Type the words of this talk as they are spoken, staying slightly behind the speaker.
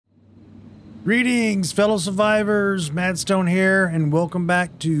Greetings, fellow survivors. Madstone here, and welcome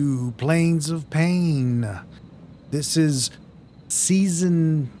back to Plains of Pain. This is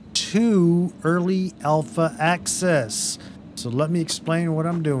Season 2 Early Alpha Access. So let me explain what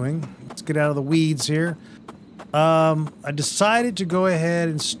I'm doing. Let's get out of the weeds here. I decided to go ahead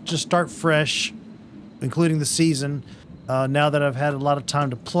and just start fresh, including the season, now that I've had a lot of time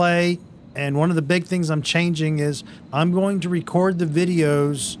to play. And one of the big things I'm changing is I'm going to record the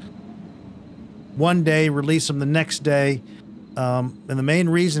videos one day, release them the next day. And the main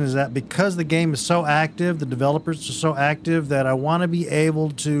reason is that because the game is so active, the developers are so active, that I want to be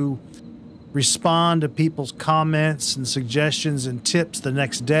able to respond to people's comments and suggestions and tips the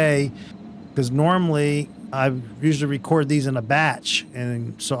next day. Because normally I usually record these in a batch,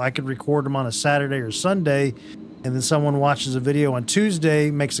 and so I could record them on a Saturday or Sunday, and then someone watches a video on Tuesday,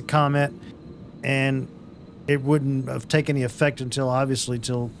 makes a comment, and it wouldn't have taken any effect until obviously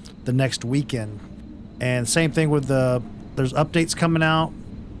till the next weekend. And same thing with there's updates coming out,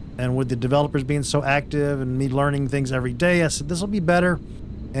 and with the developers being so active and me learning things every day, I said this will be better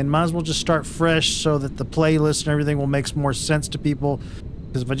and might as well just start fresh so that the playlist and everything will make more sense to people.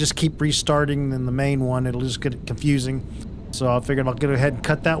 Because if I just keep restarting in the main one, it'll just get confusing. So I figured I'll go ahead and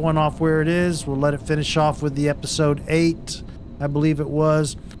cut that one off where it is. We'll let it finish off with the episode 8, I believe it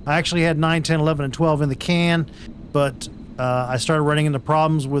was. I actually had 9, 10, 11, and 12 in the can, but I started running into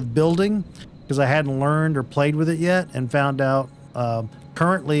problems with building because I hadn't learned or played with it yet, and found out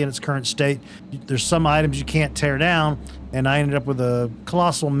currently in its current state, there's some items you can't tear down, and I ended up with a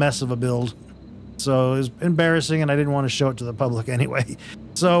colossal mess of a build. So it was embarrassing, and I didn't want to show it to the public anyway.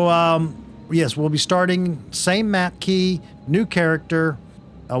 So yes, we'll be starting same map key, new character.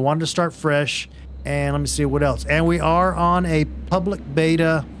 I wanted to start fresh, and let me see what else. And we are on a public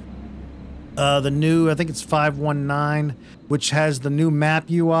beta, the new, I think it's 5.19, which has the new map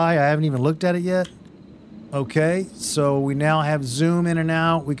UI. I haven't even looked at it yet. Okay, so we now have zoom in and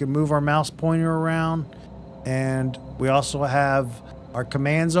out. We can move our mouse pointer around, and we also have our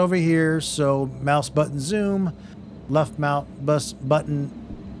commands over here. So mouse button zoom, left mouse button,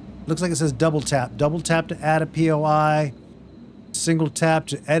 looks like it says double tap. Double tap to add a POI, single tap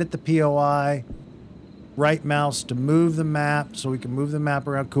to edit the POI, right mouse to move the map, so we can move the map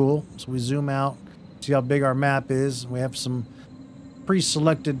around. Cool. So we zoom out, see how big our map is. We have some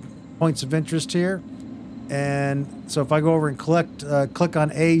pre-selected points of interest here. And so if I go over and click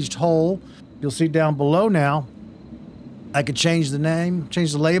on aged hole, you'll see down below now, I could change the name,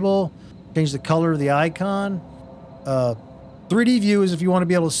 change the label, change the color of the icon. 3D view is if you want to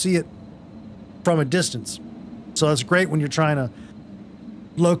be able to see it from a distance. So that's great when you're trying to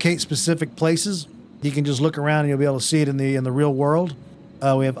locate specific places. You can just look around and you'll be able to see it in the real world.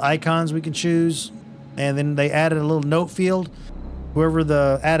 We have icons we can choose, and then they added a little note field.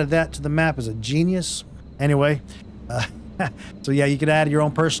 Whoever added that to the map is a genius. Anyway, so yeah, you could add your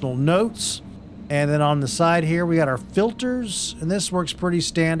own personal notes. And then on the side here, we got our filters, and this works pretty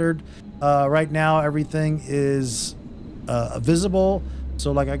standard. Right now, everything is visible.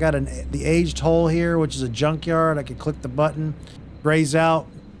 So like I got the aged hole here, which is a junkyard. I could click the button, grays out,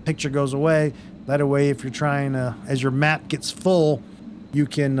 picture goes away. That way, if you're trying to, as your map gets full, you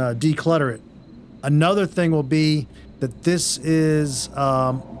can declutter it. Another thing will be that this is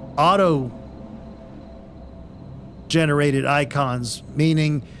auto generated icons,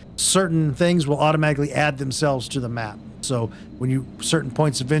 meaning certain things will automatically add themselves to the map. So when certain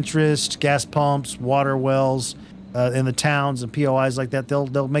points of interest, gas pumps, water wells, in the towns and POIs like that,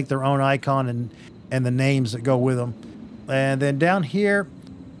 they'll make their own icon and the names that go with them. And then down here,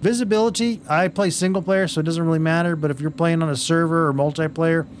 visibility, I play single player, so it doesn't really matter, but if you're playing on a server or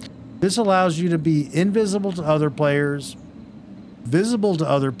multiplayer, this allows you to be invisible to other players, visible to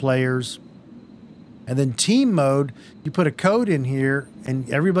other players, and then team mode, you put a code in here, and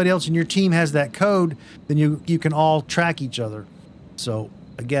everybody else in your team has that code, then you can all track each other. So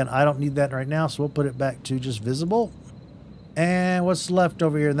again, I don't need that right now, so we'll put it back to just visible. And what's left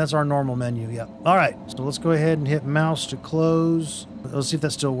over here? And that's our normal menu. Yeah. All right. So let's go ahead and hit mouse to close. Let's see if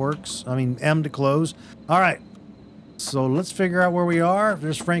that still works. I mean, M to close. All right. So let's figure out where we are.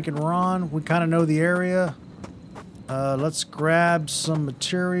 There's Frank and Ron. We kind of know the area. Let's grab some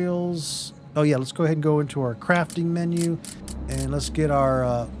materials. Oh yeah, let's go ahead and go into our crafting menu, and let's get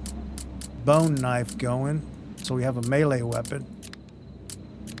our bone knife going. So we have a melee weapon.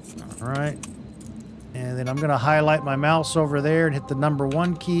 All right. And then I'm going to highlight my mouse over there and hit the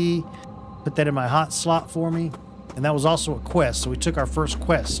 #1 key. Put that in my hot slot for me. And that was also a quest. So we took our first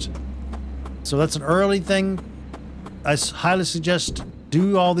quest. So that's an early thing. I highly suggest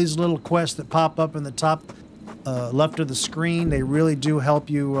do all these little quests that pop up in the top left of the screen. They really do help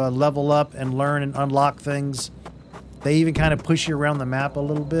you level up and learn and unlock things. They even kind of push you around the map a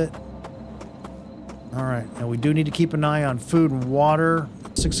little bit. All right, now we do need to keep an eye on food and water.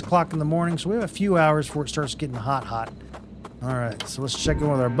 6 o'clock in the morning, so we have a few hours before it starts getting hot. All right, so let's check in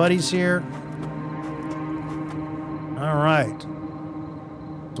with our buddies here. All right.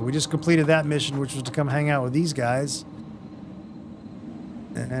 So we just completed that mission, which was to come hang out with these guys.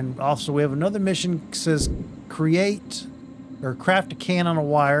 And also we have another mission that says create or craft a can on a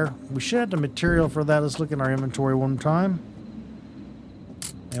wire. We should have the material for that. Let's look in our inventory one time.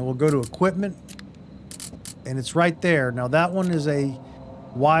 And we'll go to equipment. And it's right there. Now that one is a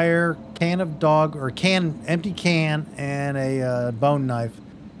wire, can of dog, or empty can, and a bone knife.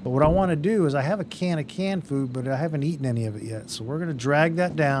 But what I want to do is I have a can of canned food, but I haven't eaten any of it yet. So we're going to drag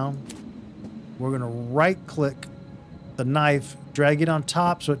that down. We're going to right click the knife, drag it on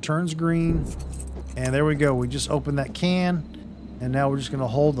top so it turns green. And there we go. We just opened that can. And now we're just going to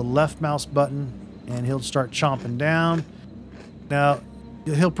hold the left mouse button and he'll start chomping down. Now,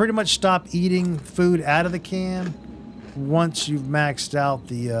 he'll pretty much stop eating food out of the can once you've maxed out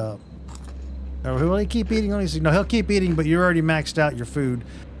the... will he keep eating? No, he'll keep eating, but you're already maxed out your food.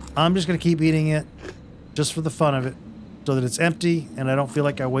 I'm just going to keep eating it just for the fun of it so that it's empty and I don't feel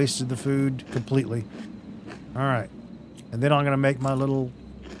like I wasted the food completely. All right. And then I'm going to make my little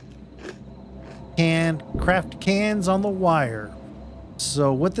craft cans on the wire.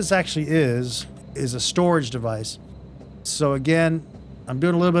 So what this actually is a storage device. So again, I'm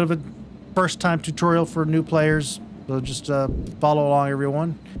doing a little bit of a first time tutorial for new players. So just follow along,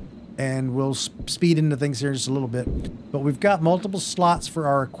 everyone. And we'll speed into things here just a little bit. But we've got multiple slots for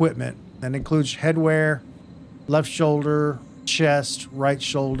our equipment. That includes headwear, left shoulder, chest, right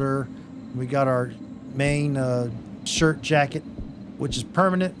shoulder. We got our main shirt, jacket, which is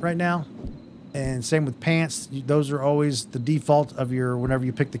permanent right now. And same with pants. Those are always the default of your, whenever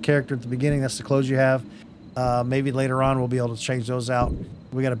you pick the character at the beginning, that's the clothes you have. Maybe later on we'll be able to change those out.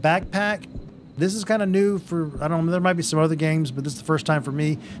 We got a backpack. This is kind of new for, I don't know, there might be some other games, but this is the first time for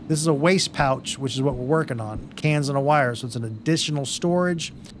me. This is a waste pouch, which is what we're working on. Cans on a wire, so it's an additional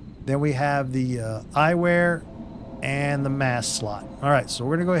storage. Then we have the eyewear and the mask slot. All right, so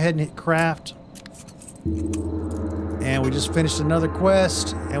we're gonna go ahead and hit craft. And we just finished another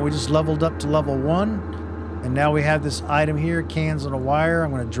quest, and we just leveled up to level 1. And now we have this item here, cans on a wire.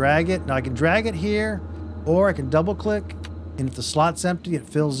 I'm gonna drag it. Now I can drag it here, or I can double click, and if the slot's empty, it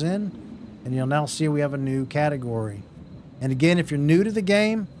fills in. And you'll now see we have a new category. And again, if you're new to the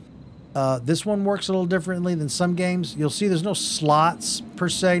game, this one works a little differently than some games. You'll see there's no slots per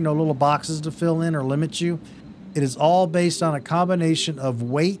se, no little boxes to fill in or limit you. It is all based on a combination of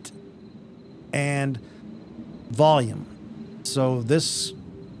weight and volume. So this,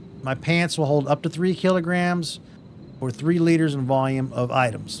 my pants will hold up to 3 kilograms or 3 liters in volume of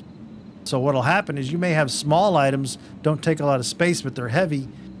items. So what'll happen is you may have small items, don't take a lot of space, but they're heavy,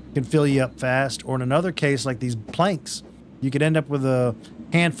 can fill you up fast. Or in another case, like these planks, you could end up with a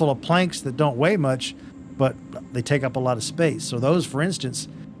handful of planks that don't weigh much, but they take up a lot of space. So those, for instance,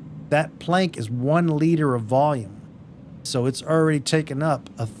 that plank is 1 liter of volume. So it's already taken up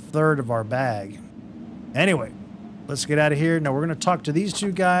 1/3 of our bag. Anyway, let's get out of here. Now we're going to talk to these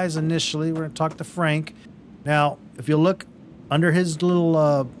two guys initially. We're going to talk to Frank. Now, if you look under his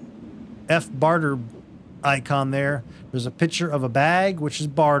little F barter icon there, there's a picture of a bag, which is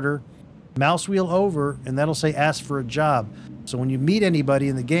barter. Mouse wheel over, and that'll say ask for a job. So when you meet anybody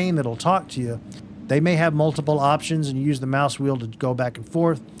in the game that'll talk to you, they may have multiple options, and you use the mouse wheel to go back and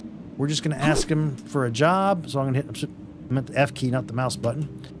forth. We're just going to ask him for a job. So I'm going to hit, I meant the F key, not the mouse button.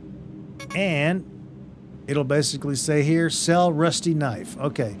 And it'll basically say here, sell rusty knife.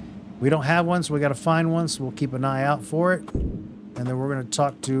 Okay, we don't have one, so we got to find one, so we'll keep an eye out for it. And then we're going to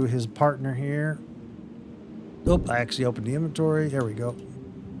talk to his partner here. Oop, I actually opened the inventory. There we go.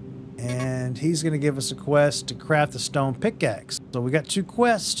 And he's going to give us a quest to craft a stone pickaxe. So we got 2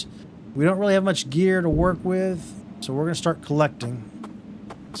 quests. We don't really have much gear to work with, so we're going to start collecting.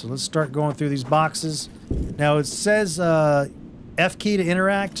 So let's start going through these boxes. Now it says F key to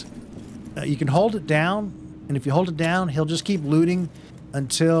interact. You can hold it down, and if you hold it down, he'll just keep looting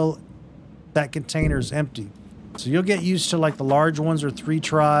until that container is empty. So you'll get used to, like, the large ones are 3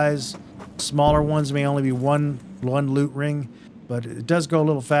 tries. Smaller ones may only be one loot ring, but it does go a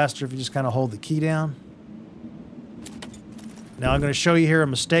little faster if you just kind of hold the key down. Now I'm going to show you here a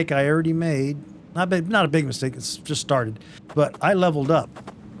mistake I already made. Not a big mistake, it's just started. But I leveled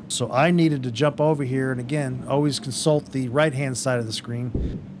up, so I needed to jump over here, and again, always consult the right-hand side of the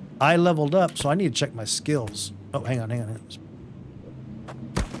screen. I leveled up, so I need to check my skills. Oh, hang on.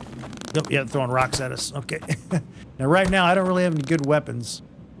 Oh, yeah, throwing rocks at us. Okay. Now, right now, I don't really have any good weapons.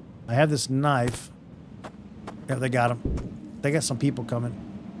 I have this knife. Yeah, they got him. They got some people coming.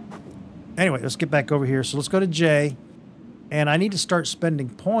 Anyway, let's get back over here. So let's go to J. And I need to start spending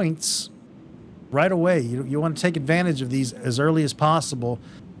points right away. You want to take advantage of these as early as possible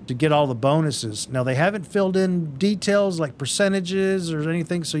to get all the bonuses. Now, they haven't filled in details like percentages or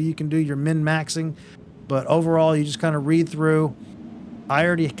anything so you can do your min-maxing. But overall, you just kind of read through. I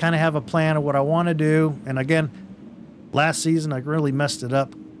already kind of have a plan of what I want to do. And again, last season, I really messed it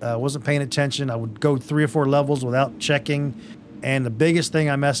up. Wasn't paying attention. I would go 3 or 4 levels without checking. And the biggest thing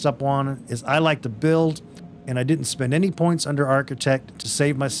I messed up on is I like to build, and I didn't spend any points under architect to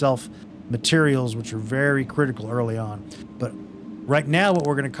save myself materials, which are very critical early on. But right now, what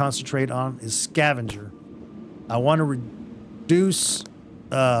we're going to concentrate on is scavenger. I want to reduce...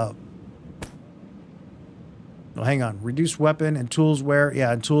 Oh, hang on. Reduce weapon and tools wear.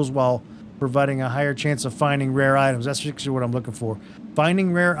 Yeah, and tools while providing a higher chance of finding rare items. That's actually what I'm looking for.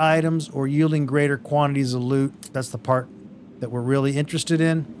 Finding rare items or yielding greater quantities of loot. That's the part that we're really interested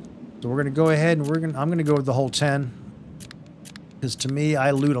in. So we're going to go ahead and I'm going to go with the whole 10. Because to me,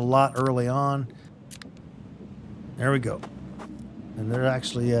 I loot a lot early on. There we go. And they're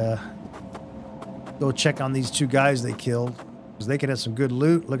actually... go check on these 2 guys they killed. Because they could have some good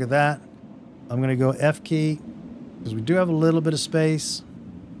loot. Look at that. I'm going to go F key. Because we do have a little bit of space.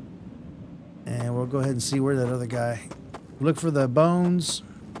 And we'll go ahead and see where that other guy... Look for the bones.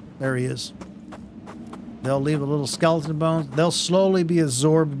 There he is. They'll leave a little skeleton bones. They'll slowly be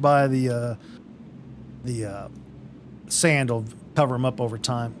absorbed by the sand. Will cover them up over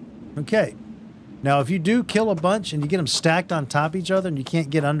time. Okay. Now, if you do kill a bunch and you get them stacked on top of each other and you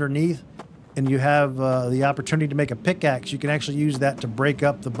can't get underneath, and you have the opportunity to make a pickaxe, you can actually use that to break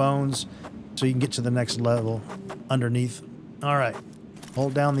up the bones so you can get to the next level underneath. All right.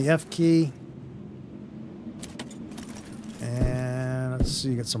 Hold down the F key. And let's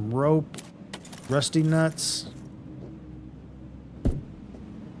see, get some rope. Rusty nuts.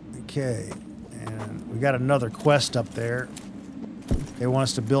 Okay. And we got another quest up there. They want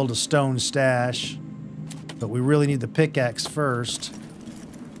us to build a stone stash. But we really need the pickaxe first.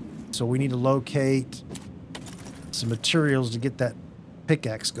 So we need to locate some materials to get that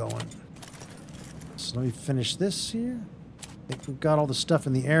pickaxe going. So let me finish this here. I think we've got all the stuff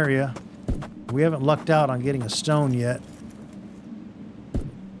in the area. We haven't lucked out on getting a stone yet.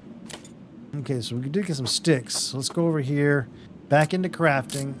 Okay, so we did get some sticks. So let's go over here, back into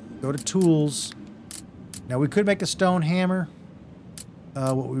crafting, go to tools. Now we could make a stone hammer.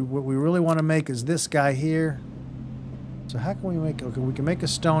 What we really want to make is this guy here. So how can we make... Okay, we can make a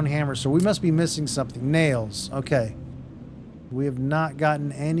stone hammer. So we must be missing something. Nails. Okay. We have not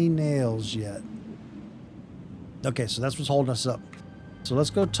gotten any nails yet. Okay, so that's what's holding us up. So let's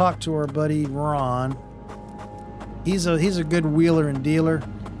go talk to our buddy Ron. He's a good wheeler and dealer.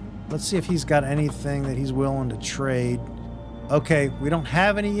 Let's see if he's got anything that he's willing to trade. Okay, we don't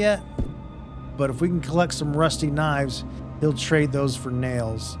have any yet. But if we can collect some rusty knives, he'll trade those for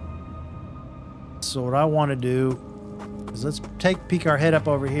nails. So what I want to do is let's peek our head up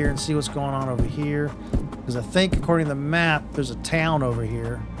over here and see what's going on over here. Because I think, according to the map, there's a town over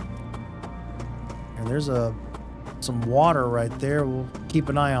here. And there's some water right there. We'll keep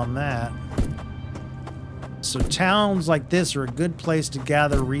an eye on that. So towns like this are a good place to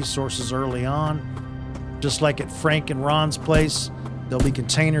gather resources early on. Just like at Frank and Ron's place, there'll be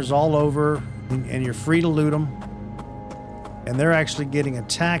containers all over, and you're free to loot them. And they're actually getting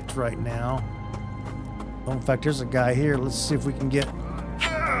attacked right now. Oh, in fact, there's a guy here. Let's see if we can get...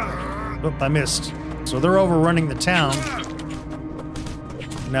 Oh, I missed. So they're overrunning the town.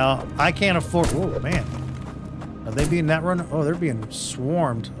 Now, I can't afford... Whoa, man. Are they being that run? Oh, they're being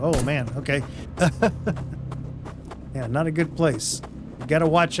swarmed. Oh, man. Okay. Yeah, not a good place. You gotta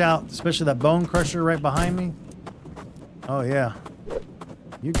watch out, especially that bone crusher right behind me. Oh, yeah.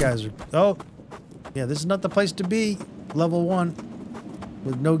 You guys are... Oh, yeah, this is not the place to be. Level 1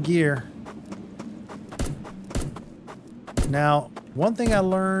 with no gear. Now, one thing I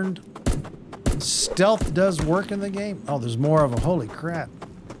learned, stealth does work in the game. Oh, there's more of them. Holy crap.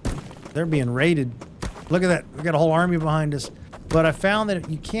 They're being raided. Look at that. We got a whole army behind us. But I found that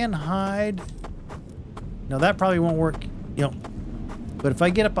you can hide. Now, that probably won't work, you know. But if I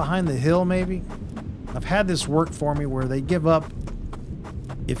get up behind the hill, maybe. I've had this work for me where they give up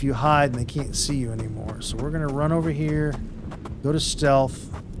if you hide and they can't see you anymore. So we're going to run over here, go to stealth.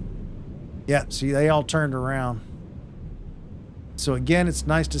 Yeah, see, they all turned around. So again, it's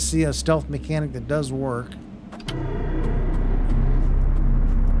nice to see a stealth mechanic that does work.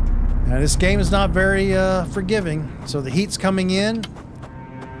 Now, this game is not very forgiving. So the heat's coming in.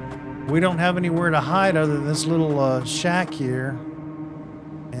 we don't have anywhere to hide other than this little shack here.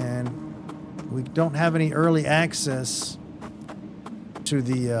 And we don't have any early access to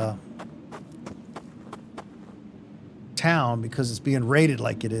the town because it's being raided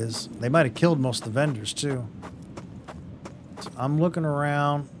like it is. They might have killed most of the vendors too. So I'm looking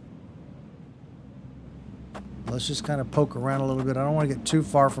around. Let's just kind of poke around a little bit. I don't want to get too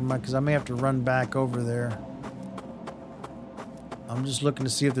far from my, because I may have to run back over there. I'm just looking to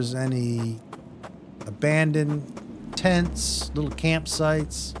see if there's any abandoned tents, little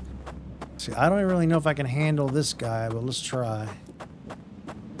campsites. See, I don't really know if I can handle this guy, but let's try.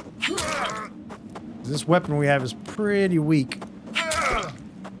 This weapon we have is pretty weak.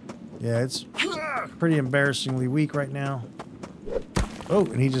 Yeah, it's pretty embarrassingly weak right now. Oh,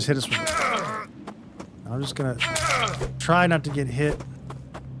 and he just hit us with it. I'm just gonna try not to get hit.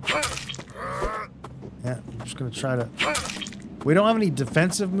 Yeah, I'm just gonna try to... We don't have any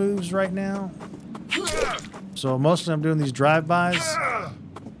defensive moves right now. So mostly I'm doing these drive-bys.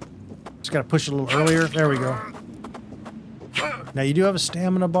 Just gotta push it a little earlier. There we go. Now you do have a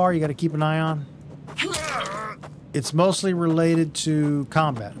stamina bar you gotta keep an eye on. It's mostly related to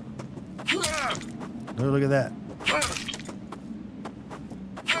combat. Oh, look at that.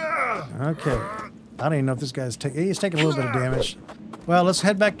 Okay. I don't even know if this guy's taking... He's taking a little bit of damage. Well, let's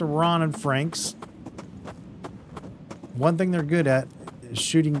head back to Ron and Frank's. One thing they're good at is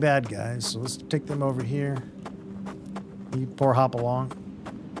shooting bad guys. So let's take them over here. You poor hop along.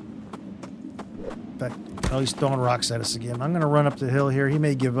 In fact, oh, he's throwing rocks at us again. I'm going to run up the hill here. He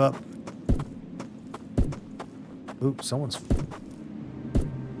may give up. Ooh, someone's...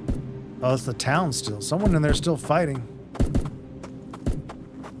 Oh, it's the town still. Someone in there still fighting.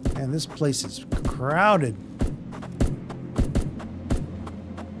 Man, this place is crowded.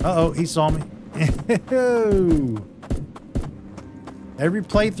 Uh-oh, he saw me. Every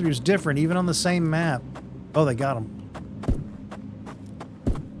playthrough is different, even on the same map. Oh, they got him.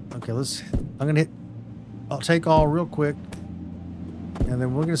 Okay, I'm gonna hit... I'll take all real quick. And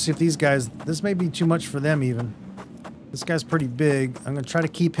then we're gonna see if these guys... This may be too much for them, even. This guy's pretty big. I'm gonna try to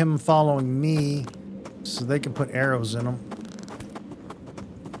keep him following me so they can put arrows in him.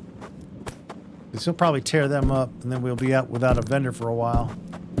 Because he'll probably tear them up, and then we'll be out without a vendor for a while.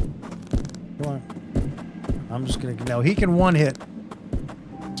 Come on. I'm just gonna... No, he can one hit.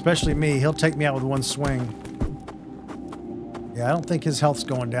 Especially me. He'll take me out with one swing. Yeah, I don't think his health's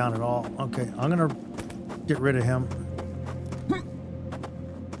going down at all. Okay, I'm gonna get rid of him.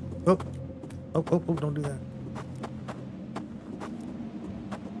 Oh. Oh, don't do that.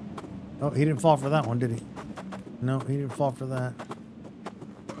 Oh, he didn't fall for that one, did he? No, he didn't fall for that.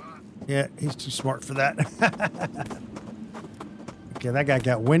 Yeah, he's too smart for that. Okay, that guy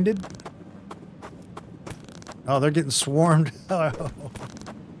got winded. Oh, they're getting swarmed.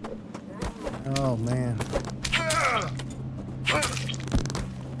 Oh, man.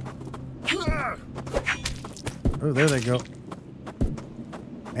 Oh, there they go.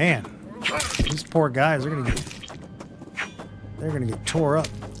 Man, these poor guys are gonna get tore up.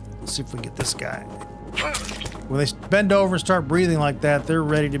 Let's see if we get this guy. When they bend over and start breathing like that, they're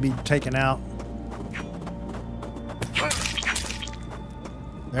ready to be taken out.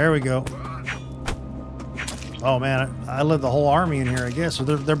 There we go. Oh man, I let the whole army in here, I guess. So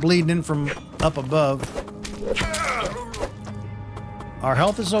they're bleeding in from up above. Our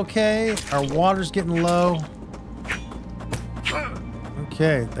health is okay. Our water's getting low.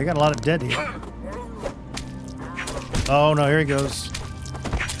 Okay, they got a lot of dead here. Oh no, here he goes.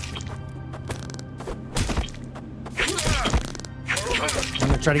 I'm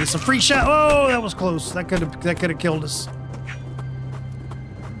gonna try to get some free shot. Oh, that was close. That could have killed us.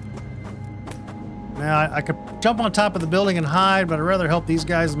 Now I could jump on top of the building and hide, but I'd rather help these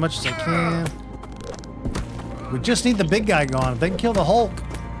guys as much as I can. We just need the big guy gone. If they can kill the Hulk,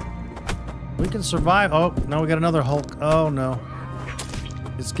 we can survive. Oh, no, we got another Hulk. Oh, no.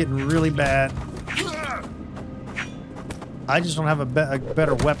 It's getting really bad. I just don't have a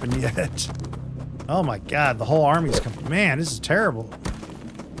better weapon yet. Oh, my God. The whole army's coming. Man, this is terrible.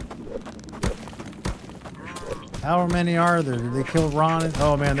 How many are there? Did they kill Ron?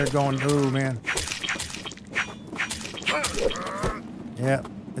 Oh, man, they're going... Oh, man. Yeah,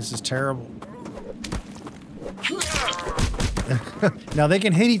 this is terrible. Now they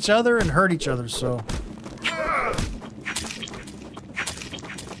can hit each other and hurt each other, so...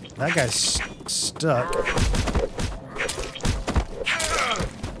 That guy's stuck. I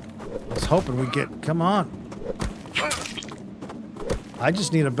was hoping we'd get... Come on. I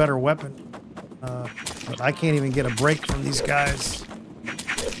just need a better weapon. But I can't even get a break from these guys.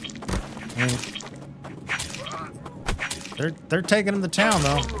 I mean, they're taking him to town,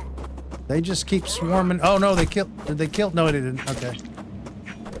 though. They just keep swarming. Oh, no, they killed. Did they kill? No, they didn't. Okay.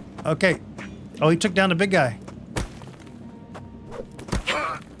 Okay. Oh, he took down the big guy.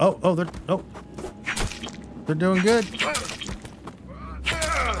 Oh, they're doing good.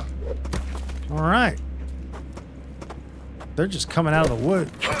 All right. They're just coming out of the wood.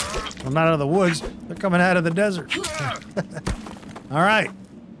 Well, not out of the woods. They're coming out of the desert. All right.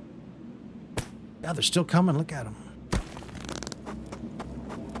 Yeah, they're still coming. Look at them.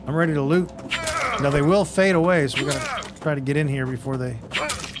 I'm ready to loot. Now, they will fade away, so we're going to try to get in here before they...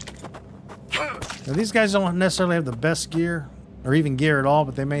 Now, these guys don't necessarily have the best gear, or even gear at all,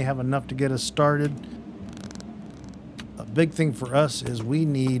 but they may have enough to get us started. A big thing for us is we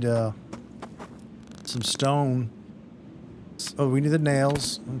need some stone. Oh, we need the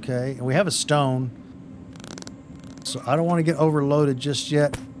nails. Okay, and we have a stone. So I don't want to get overloaded just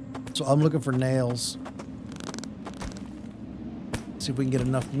yet. So I'm looking for nails. See if we can get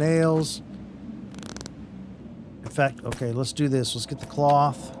enough nails. In fact, okay, let's do this. Let's get the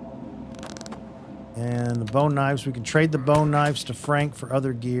cloth and the bone knives. We can trade the bone knives to Frank for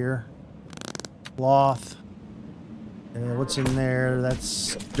other gear. Cloth. And what's in there?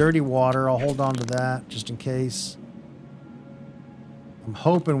 That's dirty water. I'll hold on to that just in case. I'm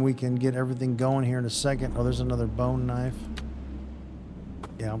hoping we can get everything going here in a second. Oh, there's another bone knife.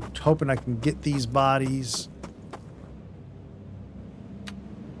 Yeah, I'm hoping I can get these bodies.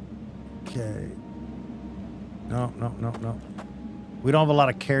 Okay. No. We don't have a lot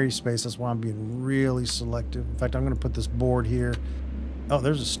of carry space. That's why I'm being really selective. In fact, I'm going to put this board here. Oh,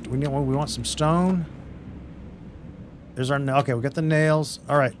 there's a... we want some stone. There's our... Okay, we got the nails.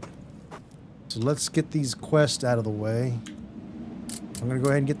 All right. So let's get these quests out of the way. I'm going to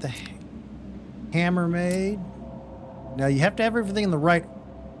go ahead and get the hammer made. Now, you have to have everything in the right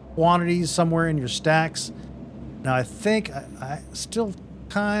quantities somewhere in your stacks. Now, I think I still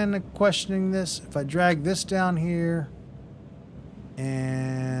kind of questioning this. If I drag this down here,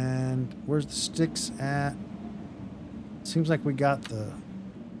 and where's the sticks at? Seems like we got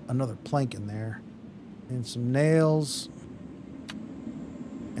another plank in there, and some nails,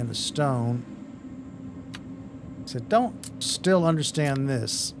 and a stone. So don't still understand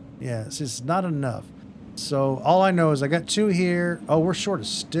this. Yeah, it's just not enough. So all I know is I got 2 here. Oh, we're short a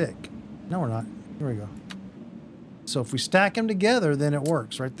stick. No, we're not. Here we go. So if we stack them together, then it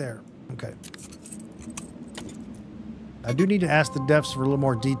works right there. Okay. I do need to ask the devs for a little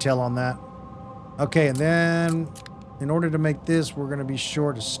more detail on that. Okay, and then in order to make this, we're going to be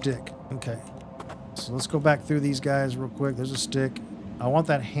short a stick. Okay. So let's go back through these guys real quick. There's a stick. I want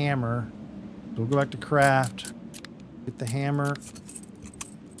that hammer. So we'll go back to craft. Get the hammer.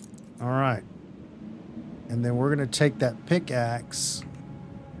 All right. And then we're going to take that pickaxe.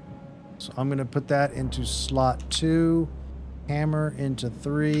 So I'm going to put that into slot 2, hammer into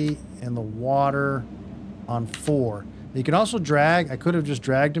 3, and the water on 4. You can also drag. I could have just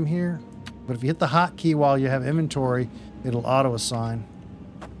dragged them here, but if you hit the hotkey while you have inventory, it'll auto-assign.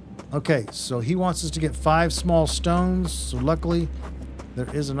 Okay, so he wants us to get 5 small stones. So luckily,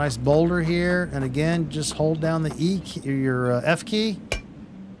 there is a nice boulder here. And again, just hold down the E key, your F key.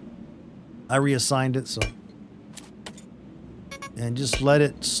 I reassigned it, so... And just let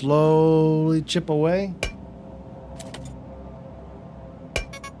it slowly chip away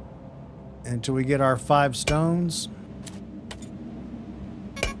until we get our 5 stones.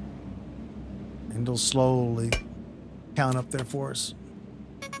 And it'll slowly count up there for us.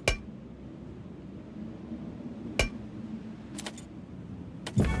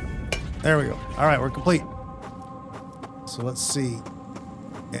 There we go. All right, we're complete. So let's see.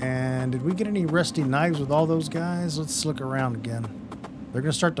 And did we get any rusty knives with all those guys? Let's look around again. They're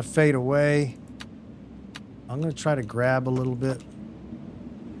going to start to fade away. I'm going to try to grab a little bit.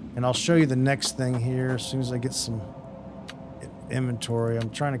 And I'll show you the next thing here as soon as I get some inventory. I'm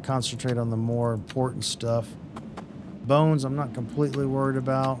trying to concentrate on the more important stuff. Bones, I'm not completely worried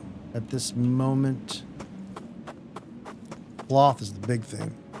about at this moment. Cloth is the big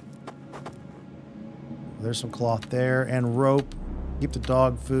thing. There's some cloth there and rope. Keep the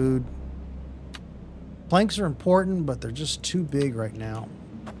dog food. Planks are important, but they're just too big right now.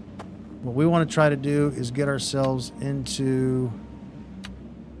 What we want to try to do is get ourselves into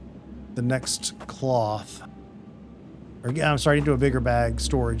the next cloth. Or, I'm sorry, into a bigger bag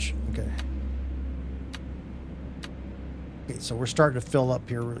storage. Okay. Okay, so we're starting to fill up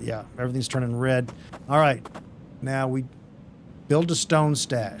here. Yeah, everything's turning red. All right. Now we build a stone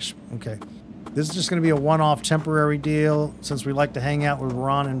stash. Okay. This is just going to be a one-off temporary deal. Since we like to hang out with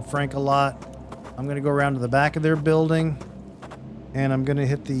Ron and Frank a lot, I'm going to go around to the back of their building, and I'm going to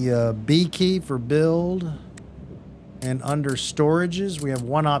hit the B key for build. And under storages, we have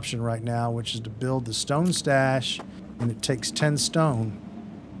one option right now, which is to build the stone stash, and it takes 10 stone.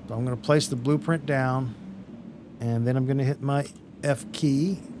 So I'm going to place the blueprint down, and then I'm going to hit my F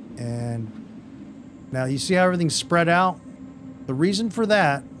key. And now you see how everything's spread out? The reason for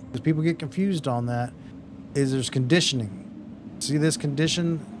that, because people get confused on that, is there's conditioning. See this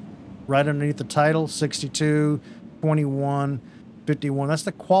condition right underneath the title? 62, 21, 51. That's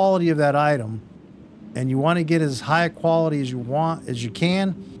the quality of that item. And you want to get as high a quality as you want, as you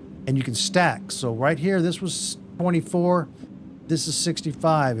can, and you can stack. So right here, this was 24. This is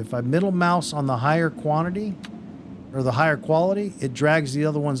 65. If I middle mouse on the higher quantity or the higher quality, it drags the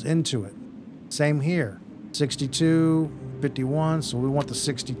other ones into it. Same here. 62, 51. So we want the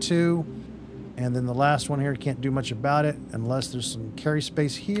 62. And then the last one here, can't do much about it unless there's some carry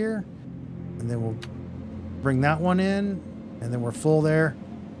space here. And then we'll bring that one in. And then we're full there.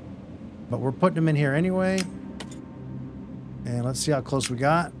 But we're putting them in here anyway. And let's see how close we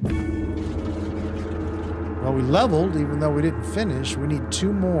got. Well, we leveled, even though we didn't finish. We need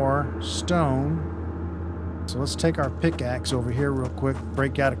 2 more stone. So let's take our pickaxe over here real quick,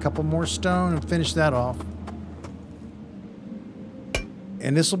 break out a couple more stone and finish that off.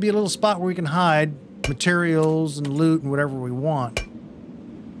 And this will be a little spot where we can hide materials and loot and whatever we want.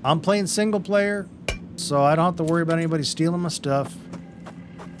 I'm playing single player, so I don't have to worry about anybody stealing my stuff.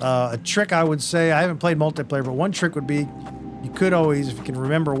 A trick I would say, I haven't played multiplayer, but one trick would be, you could always, if you can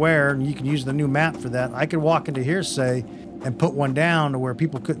remember where, and you can use the new map for that, I could walk into here, say, and put one down to where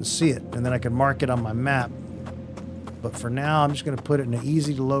people couldn't see it, and then I could mark it on my map. But for now, I'm just going to put it in an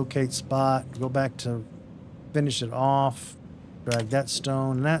easy to locate spot, go back to finish it off, drag that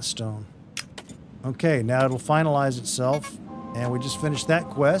stone and that stone. Okay, now it'll finalize itself, and we just finished that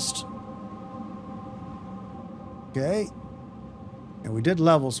quest. Okay. And we did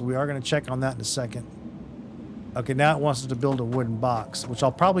level, so we are going to check on that in a second. Okay, now it wants us to build a wooden box, which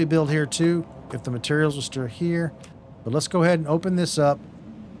I'll probably build here too, if the materials are still here. But let's go ahead and open this up.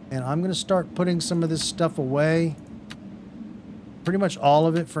 And I'm going to start putting some of this stuff away. Pretty much all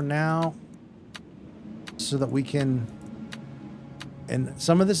of it for now. So that we can... And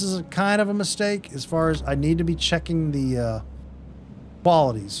some of this is a kind of a mistake as far as I need to be checking the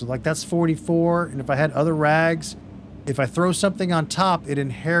qualities. So like that's 44, and if I had other rags... If I throw something on top, it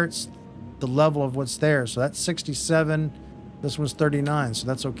inherits the level of what's there. So that's 67. This one's 39, so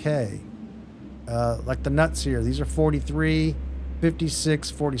that's okay. Like the nuts here. These are 43, 56,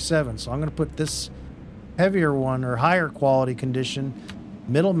 47. So I'm going to put this heavier one or higher quality condition,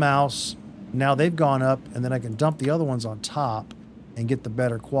 middle mouse. Now they've gone up, and then I can dump the other ones on top and get the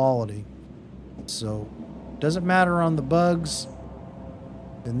better quality. So doesn't matter on the bugs.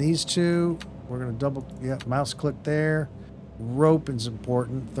 And these two... We're going to double, yeah, mouse click there. Rope is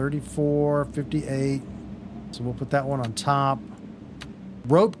important. 34, 58. So we'll put that one on top.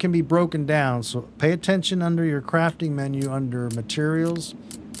 Rope can be broken down. So pay attention under your crafting menu under materials.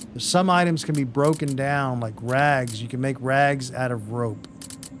 Some items can be broken down like rags. You can make rags out of rope.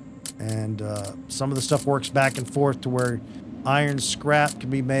 And some of the stuff works back and forth to where iron scrap can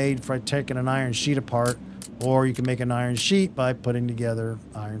be made by taking an iron sheet apart. Or you can make an iron sheet by putting together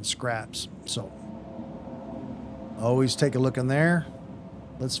iron scraps. So, always take a look in there.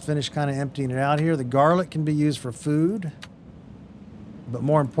 Let's finish kind of emptying it out here. The garlic can be used for food. But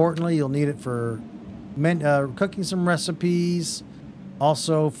more importantly, you'll need it for cooking some recipes.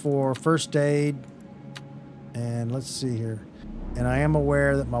 Also for first aid. And let's see here. And I am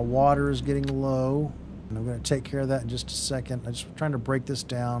aware that my water is getting low. And I'm going to take care of that in just a second. I'm just trying to break this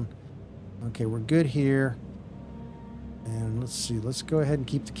down. Okay, we're good here. And let's see, let's go ahead and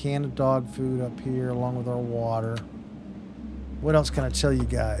keep the can of dog food up here along with our water. What else can I tell you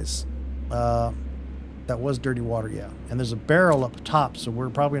guys? That was dirty water, yeah. And there's a barrel up top, so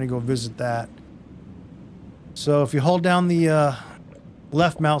we're probably going to go visit that. So if you hold down the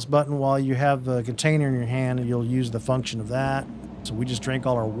left mouse button while you have the container in your hand, you'll use the function of that. So we just drank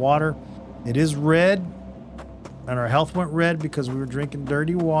all our water. It is red, and our health went red because we were drinking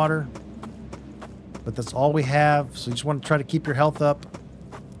dirty water. But that's all we have, so you just want to try to keep your health up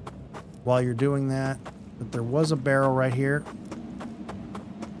while you're doing that. But there was a barrel right here.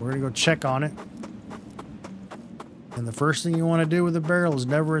 We're going to go check on it. And the first thing you want to do with a barrel is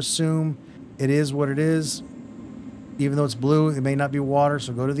never assume it is what it is. Even though it's blue, it may not be water,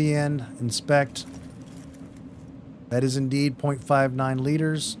 so go to the end, inspect. That is indeed 0.59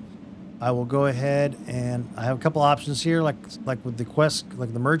 liters. I will go ahead and I have a couple options here, like with the quest,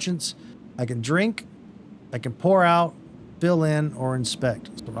 like the merchants. I can drink, I can pour out, fill in, or inspect.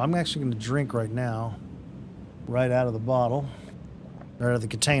 So I'm actually going to drink right now, right out of the bottle, right out of the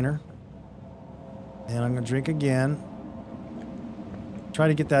container. And I'm going to drink again. Try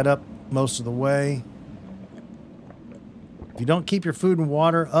to get that up most of the way. If you don't keep your food and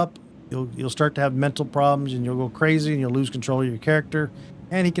water up, you'll start to have mental problems and you'll go crazy and you'll lose control of your character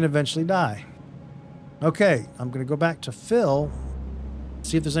and he can eventually die. Okay, I'm going to go back to Phil,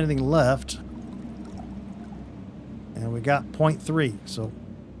 see if there's anything left. And we got 0.3, so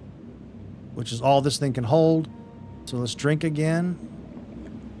which is all this thing can hold. So let's drink again.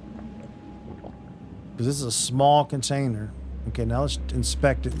 Because this is a small container. Okay, now let's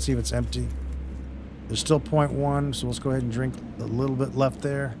inspect it and see if it's empty. There's still 0.1, so let's go ahead and drink a little bit left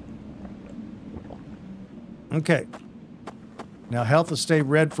there. Okay. Now health will stay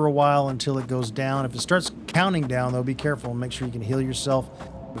red for a while until it goes down. If it starts counting down, though, be careful and make sure you can heal yourself,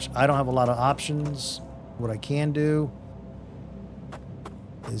 which I don't have a lot of options. What I can do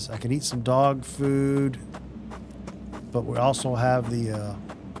is I can eat some dog food, but we also have the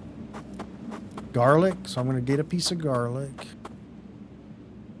garlic, so I'm going to get a piece of garlic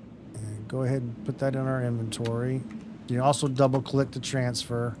and go ahead and put that in our inventory. You can also double click to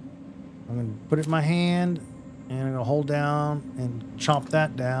transfer. I'm going to put it in my hand and I'm going to hold down and chomp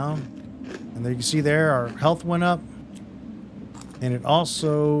that down, and there you can see there our health went up, and it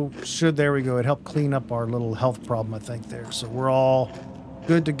also should, there we go, it helped clean up our little health problem I think there, so we're all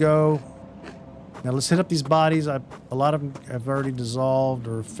good to go. Now let's hit up these bodies. A lot of them have already dissolved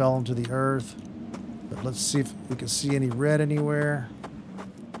or fell into the earth. But let's see if we can see any red anywhere.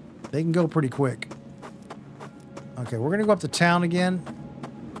 They can go pretty quick. Okay, we're going to go up to town again.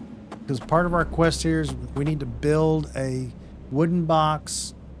 Because part of our quest here is we need to build a wooden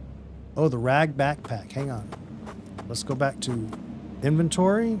box. Oh, the rag backpack. Hang on. Let's go back to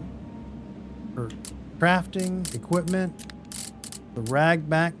inventory. Or crafting, equipment. The rag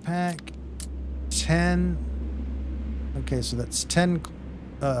backpack. 10. Okay, so that's 10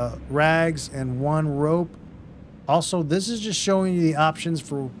 rags and 1 rope. Also, this is just showing you the options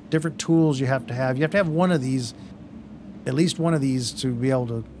for different tools you have to have. You have to have one of these, at least one of these, to be able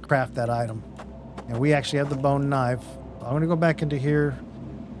to craft that item. And we actually have the bone knife. I'm going to go back into here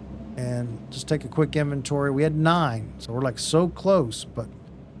and just take a quick inventory. We had 9, so we're like so close. But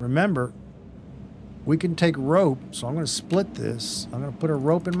remember, we can take rope, so I'm going to split this. I'm going to put a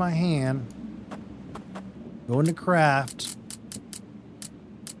rope in my hand, go into craft,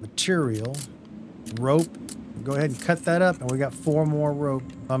 material, rope, go ahead and cut that up, and we got 4 more rope.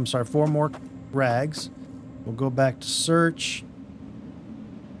 I'm sorry, 4 more rags. We'll go back to search,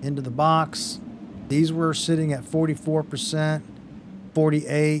 into the box. These were sitting at 44%,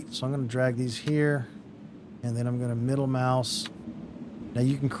 48, so I'm going to drag these here, and then I'm going to middle mouse. Now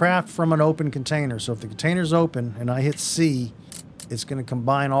you can craft from an open container, so if the container's open and I hit C, it's going to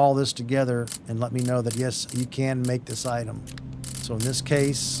combine all this together and let me know that yes, you can make this item. So in this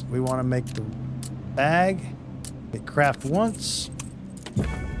case, we want to make the bag, hit craft once,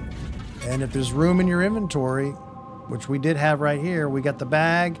 and if there's room in your inventory, which we did have right here, we got the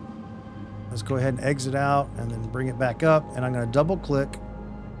bag. Let's go ahead and exit out and then bring it back up, and I'm going to double click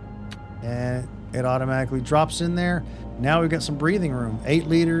and it automatically drops in there. Now we've got some breathing room, 8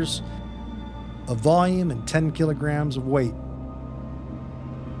 liters of volume and 10 kilograms of weight.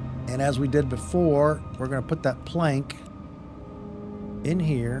 And as we did before, we're going to put that plank in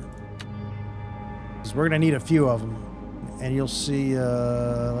here because we're going to need a few of them. And you'll see,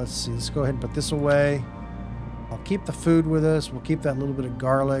 let's see, let's go ahead and put this away. I'll keep the food with us. We'll keep that little bit of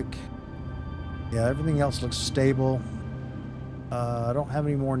garlic. Yeah, everything else looks stable. I don't have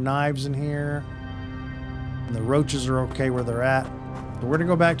any more knives in here. And the roaches are okay where they're at. So we're going to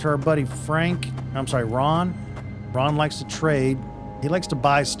go back to our buddy Frank. I'm sorry, Ron. Ron likes to trade. He likes to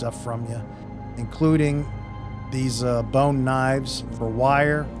buy stuff from you, including these bone knives for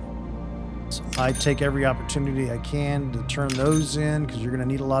wire. So I take every opportunity I can to turn those in because you're going to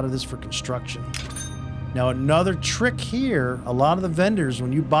need a lot of this for construction. Now, another trick here, a lot of the vendors,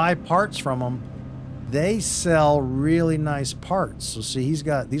 when you buy parts from them, they sell really nice parts. So see, he's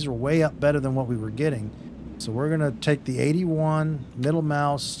got, these are way up better than what we were getting. So we're going to take the 81, middle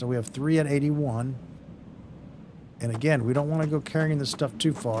mouse. So we have 3 at 81. And again, we don't want to go carrying this stuff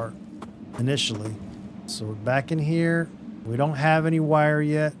too far initially. So back in here, we don't have any wire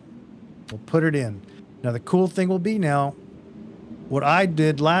yet. We'll put it in. Now the cool thing will be now, what I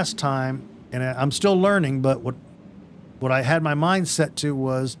did last time, and I'm still learning, but what I had my mind set to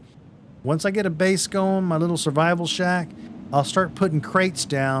was, once I get a base going, my little survival shack, I'll start putting crates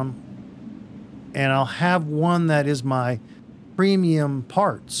down, and I'll have one that is my premium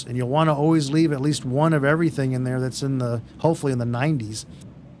parts, and you'll want to always leave at least one of everything in there that's in the, hopefully in the 90s.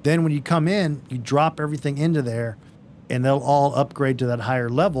 Then when you come in, you drop everything into there, and they'll all upgrade to that higher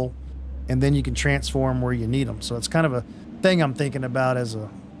level, and then you can transform where you need them. So it's kind of thing I'm thinking about as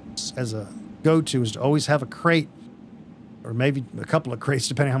a go-to is to always have a crate, or maybe a couple of crates,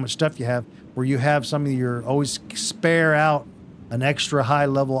 depending on how much stuff you have, where you have some of your, always spare out an extra high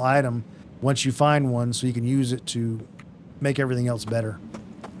level item once you find one, so you can use it to make everything else better.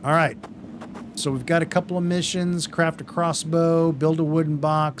 All right, so we've got a couple of missions: craft a crossbow, build a wooden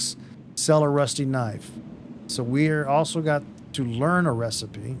box, sell a rusty knife. So we're also got to learn a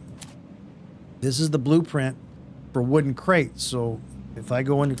recipe. This is the blueprint for wooden crates. So if I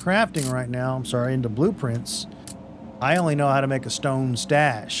go into crafting right now, into blueprints, I only know how to make a stone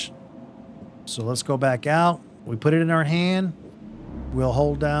stash. So let's go back out. We put it in our hand. We'll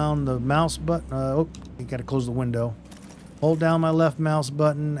hold down the mouse button. Oh, you got to close the window. Hold down my left mouse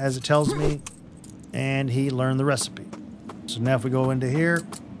button as it tells me, and he learned the recipe. So now if we go into here,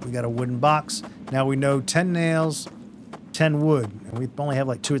 we got a wooden box. Now we know 10 nails, 10 wood, and we only have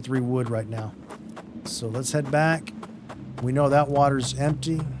like 2 or 3 wood right now. So let's head back. We know that water's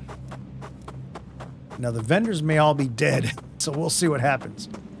empty. Now the vendors may all be dead, so we'll see what happens.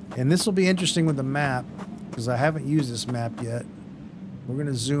 And this will be interesting with the map, because I haven't used this map yet. We're going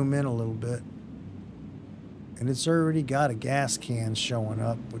to zoom in a little bit. And it's already got a gas can showing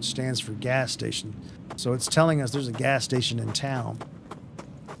up, which stands for gas station. So it's telling us there's a gas station in town.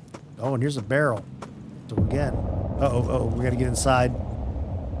 Oh, and here's a barrel. So again, we got to get inside.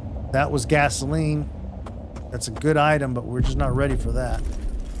 That was gasoline. That's a good item, but we're just not ready for that.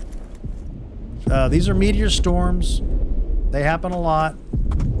 These are meteor storms. They happen a lot.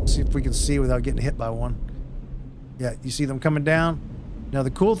 Let's see if we can see without getting hit by one. Yeah, you see them coming down? Now,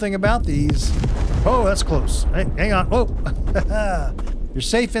 the cool thing about these... Oh, that's close. Hey, hang on. Oh! You're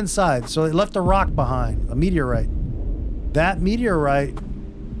safe inside. So they left a rock behind, a meteorite. That meteorite,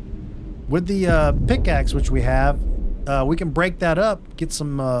 with the pickaxe, which we have, we can break that up, get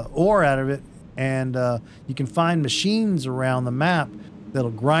some ore out of it, and you can find machines around the map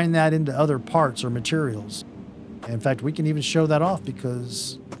that'll grind that into other parts or materials. In fact, we can even show that off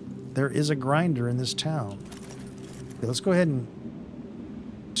because there is a grinder in this town. Okay, let's go ahead and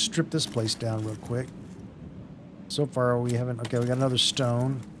strip this place down real quick. So far we haven't... Okay, we got another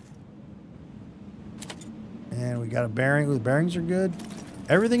stone. And we got a bearing. Ooh, the bearings are good.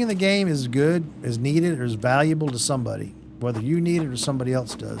 Everything in the game is good, is needed, or is valuable to somebody. Whether you need it or somebody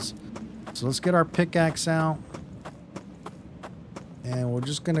else does. So let's get our pickaxe out. And we're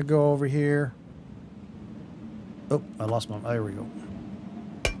just going to go over here. Oh, I lost my... There we go.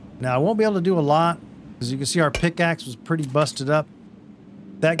 Now, I won't be able to do a lot. As you can see, our pickaxe was pretty busted up.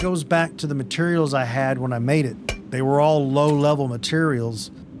 That goes back to the materials I had when I made it. They were all low-level materials,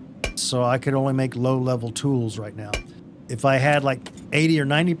 so I could only make low-level tools right now. If I had like 80 or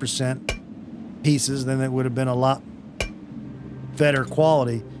 90% pieces, then it would have been a lot better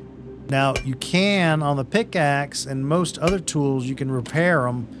quality. Now, you can, on the pickaxe and most other tools, you can repair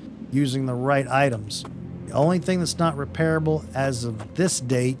them using the right items. The only thing that's not repairable as of this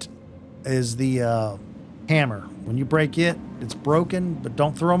date is the hammer. When you break it, it's broken, but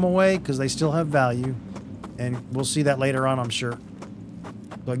don't throw them away because they still have value. And we'll see that later on, I'm sure.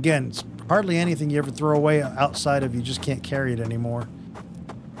 So again, it's hardly anything you ever throw away outside of you just can't carry it anymore.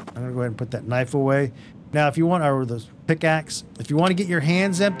 I'm going to go ahead and put that knife away. Now, if you want, or the pickaxe, if you want to get your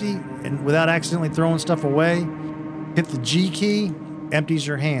hands empty and without accidentally throwing stuff away, hit the G key, empties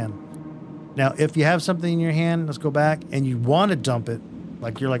your hand. Now, if you have something in your hand, let's go back, and you want to dump it,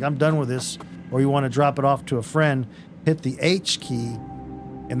 like you're like, I'm done with this, or you want to drop it off to a friend, hit the H key,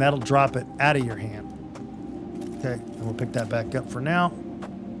 and that'll drop it out of your hand. Okay, and we'll pick that back up for now.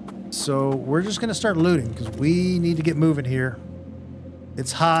 So we're just going to start looting because we need to get moving here.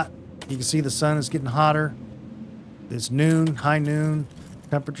 It's hot. You can see the sun is getting hotter. It's noon, high noon.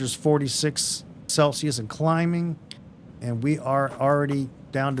 Temperature's 46 Celsius and climbing. And we are already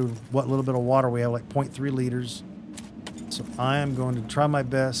down to what little bit of water we have, like 0.3 liters. So I am going to try my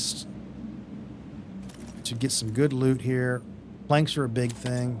best to get some good loot here. Planks are a big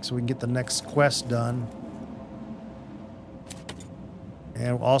thing, so we can get the next quest done.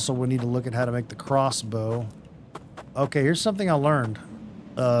 And also we need to look at how to make the crossbow. Okay, here's something I learned.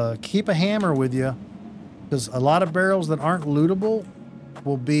 Keep a hammer with you, because a lot of barrels that aren't lootable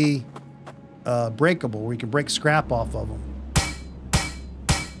will be breakable, where you can break scrap off of them.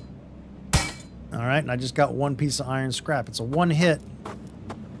 Alright, and I just got one piece of iron scrap. It's a one hit.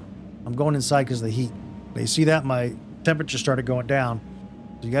 I'm going inside because of the heat. You see that? My temperature started going down.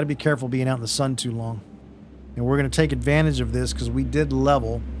 So you got to be careful being out in the sun too long. And we're going to take advantage of this because we did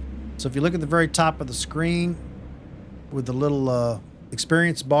level. So if you look at the very top of the screen with the little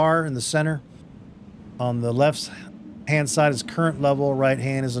experience bar in the center, on the left hand side is current level, right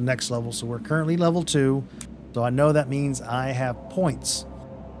hand is the next level. So we're currently level 2. So I know that means I have points.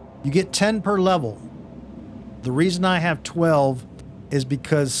 You get 10 per level. The reason I have 12 is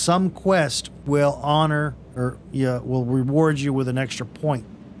because some quest will honor or will reward you with an extra point.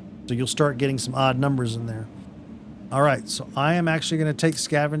 So you'll start getting some odd numbers in there. All right, so I am actually going to take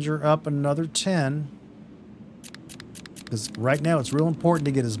Scavenger up another 10. Because right now it's real important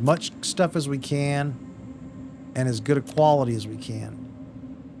to get as much stuff as we can and as good a quality as we can.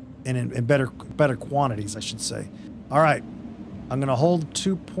 And in better quantities, I should say. All right, I'm going to hold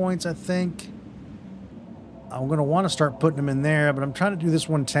 2 points, I think. I'm going to want to start putting them in there, but I'm trying to do this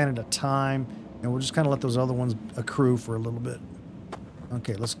one 10 at a time. And we'll just kind of let those other ones accrue for a little bit.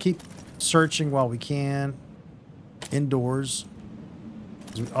 Okay, let's keep searching while we can. Indoors.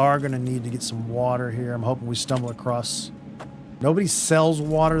 Because we are going to need to get some water here. I'm hoping we stumble across... Nobody sells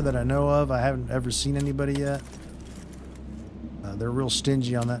water that I know of. I haven't ever seen anybody yet. They're real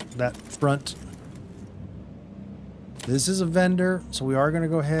stingy on that front. This is a vendor, so we are going to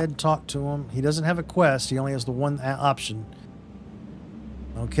go ahead and talk to him. He doesn't have a quest. He only has the one option.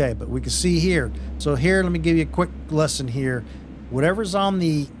 Okay, but we can see here. So here, let me give you a quick lesson here. Whatever's on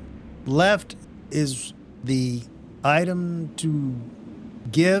the left is the item to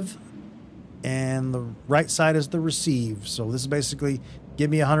give, and the right side is the receive. So this is basically, give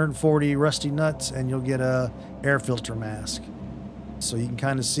me 140 rusty nuts and you'll get a air filter mask. So you can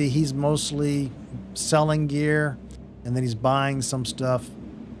kind of see he's mostly selling gear, and then he's buying some stuff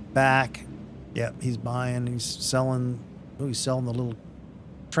back. Yep, he's buying, he's selling, oh, he's selling the little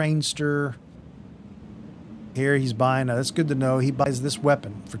trainster. Here he's buying, that's good to know, he buys this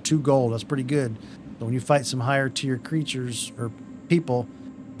weapon for 2 gold. That's pretty good. So when you fight some higher tier creatures or people,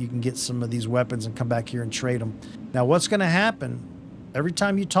 you can get some of these weapons and come back here and trade them. Now what's going to happen, every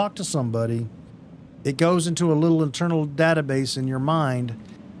time you talk to somebody, it goes into a little internal database in your mind,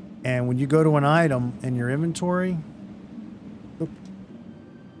 and when you go to an item in your inventory,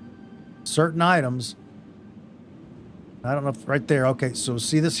 certain items, I don't know if right there, okay, so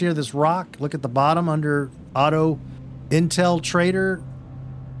see this here, this rock, look at the bottom under auto intel trader,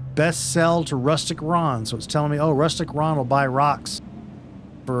 best sell to rustic Ron. So it's telling me, oh, rustic Ron will buy rocks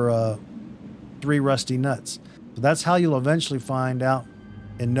for 3 rusty nuts. So that's how you'll eventually find out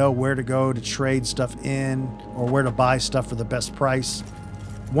and know where to go to trade stuff in, or where to buy stuff for the best price.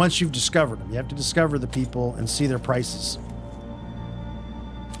 Once you've discovered them, you have to discover the people and see their prices.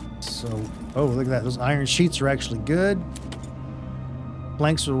 So, oh, look at that. Those iron sheets are actually good.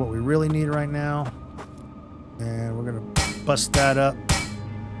 Planks are what we really need right now. And we're going to bust that up.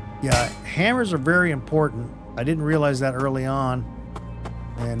 Yeah, hammers are very important. I didn't realize that early on.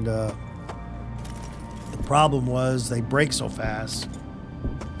 And the problem was they break so fast.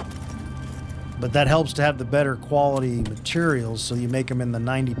 But that helps to have the better quality materials, so you make them in the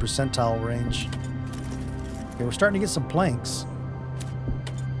 90 percentile range. Okay, we're starting to get some planks.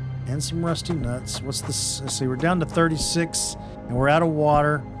 And some rusty nuts. What's this? Let's see, we're down to 36, and we're out of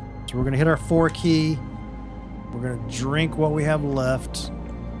water. So we're going to hit our 4 key. We're going to drink what we have left,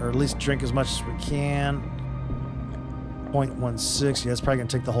 or at least drink as much as we can. 0.16, yeah, it's probably going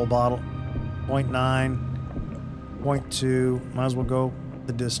to take the whole bottle. 0.9, 0.2, might as well go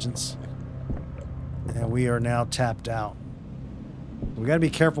the distance. And we are now tapped out. We got to be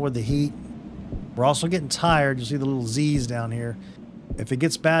careful with the heat. We're also getting tired. You see the little Z's down here. If it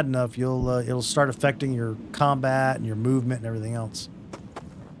gets bad enough, it'll start affecting your combat and your movement and everything else.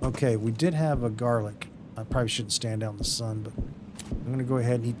 Okay, we did have a garlic. I probably shouldn't stand out in the sun, but I'm going to go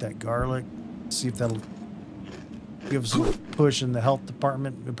ahead and eat that garlic. See if that'll give us a push in the health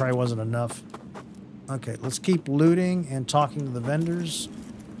department. It probably wasn't enough. Okay, let's keep looting and talking to the vendors.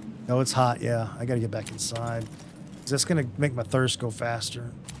 Oh, it's hot. Yeah, I got to get back inside. That's going to make my thirst go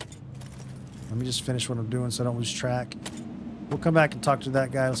faster. Let me just finish what I'm doing so I don't lose track. We'll come back and talk to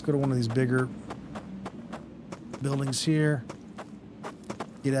that guy. Let's go to one of these bigger buildings here.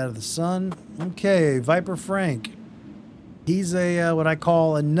 Get out of the sun. Okay, Viper Frank. He's a what I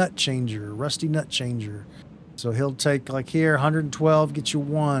call a nut changer, rusty nut changer. So he'll take, like here, 112 gets you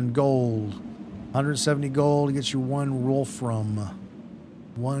 1 gold. 170 gold gets you 1 Wolfram.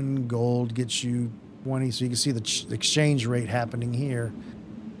 1 gold gets you 20. So you can see the exchange rate happening here.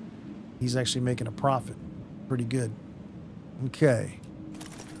 He's actually making a profit. Pretty good. Okay.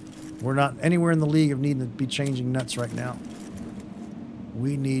 We're not anywhere in the league of needing to be changing nuts right now.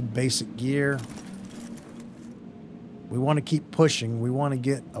 We need basic gear. We want to keep pushing. We want to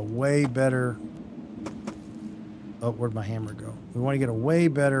get a way better... Oh, where'd my hammer go? We want to get a way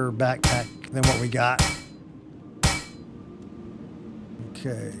better backpack than what we got.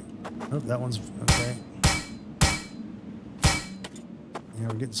 Okay. Oh, that one's... Okay. Yeah,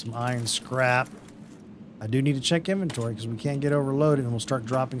 we're getting some iron scrap. I do need to check inventory because we can't get overloaded and we'll start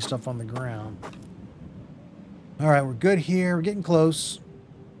dropping stuff on the ground. All right, we're good here. We're getting close.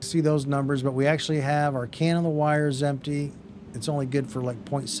 See those numbers, but we actually have our can on the wires empty. It's only good for like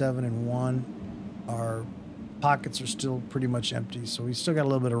 0.7 and 1. Our pockets are still pretty much empty, so we still got a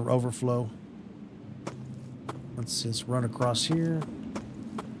little bit of overflow. Let's just run across here.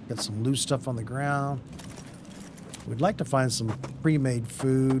 Got some loose stuff on the ground. We'd like to find some pre-made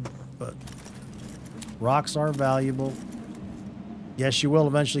food, but rocks are valuable. Yes, you will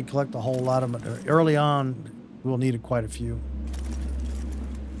eventually collect a whole lot of them. Early on, we'll need quite a few.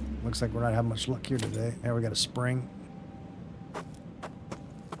 Looks like we're not having much luck here today. There, we got a spring.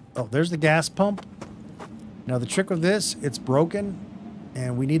 Oh, there's the gas pump. Now, the trick with this, it's broken,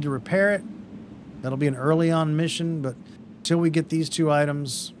 and we need to repair it. That'll be an early on mission, but until we get these two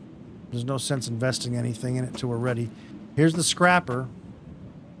items, there's no sense investing anything in it till we're ready. Here's the scrapper.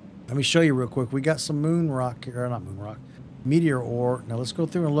 Let me show you real quick. We got some moon rock, or not moon rock, meteor ore. Now, let's go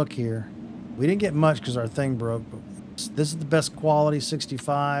through and look here. We didn't get much because our thing broke, but this is the best quality,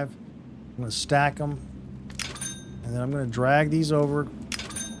 65. I'm going to stack them. And then I'm going to drag these over.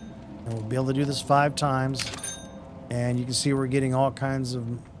 And we'll be able to do this 5 times. And you can see we're getting all kinds of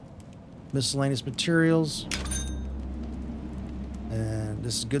miscellaneous materials. And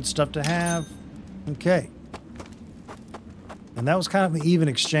this is good stuff to have. Okay. And that was kind of an even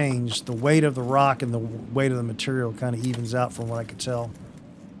exchange. The weight of the rock and the weight of the material kind of evens out from what I could tell.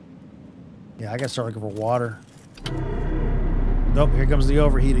 Yeah, I got to start looking for water. Nope, here comes the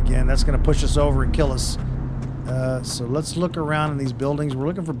overheat again. That's going to push us over and kill us. So let's look around in these buildings. We're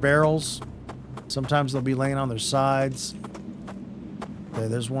looking for barrels. Sometimes they'll be laying on their sides. Okay,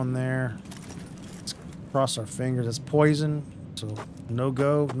 there's one there. Let's cross our fingers. That's poison, so no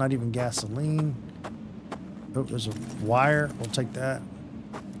go. Not even gasoline. Oh, there's a wire. We'll take that.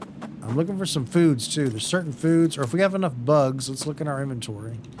 I'm looking for some foods, too. There's certain foods, or if we have enough bugs, let's look in our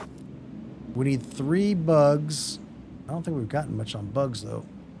inventory. We need 3 bugs. I don't think we've gotten much on bugs, though.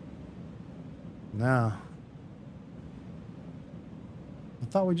 No. I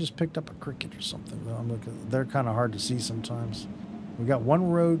thought we just picked up a cricket or something, though. I'm looking. They're kind of hard to see sometimes. We got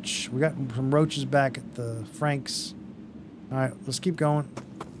 1 roach. We got some roaches back at the Frank's. All right, let's keep going.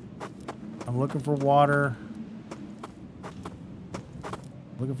 I'm looking for water.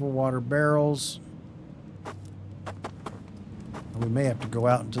 Looking for water barrels. We may have to go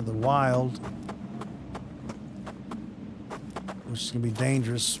out into the wild, which is going to be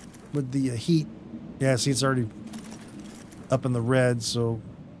dangerous with the heat. Yeah, see, it's already up in the red, so...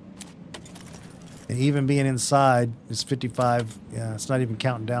 And even being inside, it's 55. Yeah, it's not even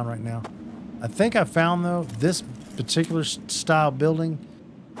counting down right now. I think I found, though, this particular style building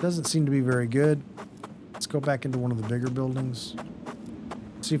doesn't seem to be very good. Let's go back into one of the bigger buildings.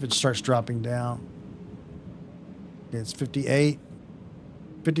 See if it starts dropping down. Okay, it's 58.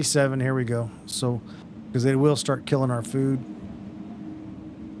 57, here we go. So, because they will start killing our food.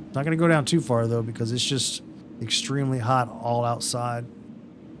 Not going to go down too far, though, because it's just extremely hot all outside.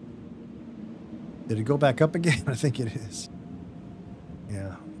 Did it go back up again? I think it is.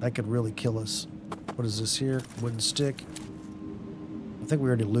 Yeah, that could really kill us. What is this here? Wooden stick. I think we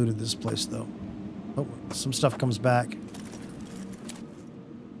already looted this place, though. Oh, some stuff comes back.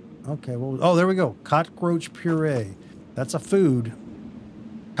 Okay, well, oh, there we go. Cockroach puree. That's a food.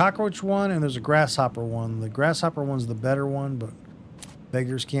 Cockroach one, and there's a grasshopper one. The grasshopper one's the better one, but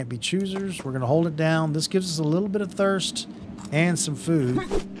beggars can't be choosers. We're going to hold it down. This gives us a little bit of thirst and some food.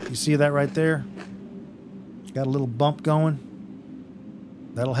 You see that right there? Got a little bump going.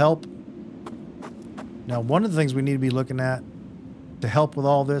 That'll help. Now, one of the things we need to be looking at to help with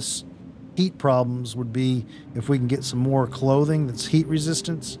all this heat problems would be if we can get some more clothing that's heat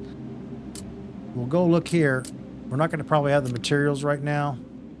resistance. We'll go look here. We're not going to probably have the materials right now.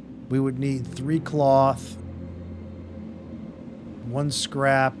 We would need 3 cloth, 1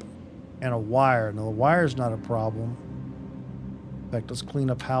 scrap, and a wire. Now, the wire's not a problem. In fact, let's clean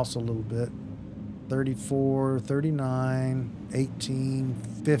up house a little bit. 34, 39, 18,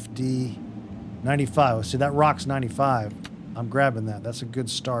 50, 95. See, that rock's 95. I'm grabbing that. That's a good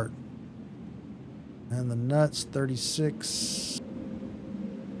start. And the nuts, 36,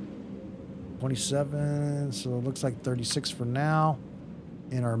 27. So it looks like 36 for now.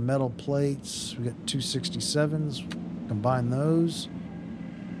 In our metal plates, we got 267s. Combine those.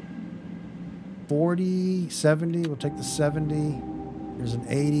 40, 70. We'll take the 70. There's an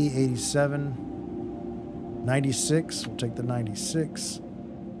 80, 87. 96. We'll take the 96.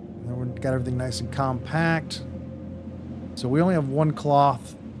 And then we've got everything nice and compact. So we only have 1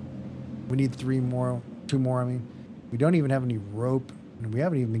 cloth. We need 3 more. 2 more, I mean. We don't even have any rope. And we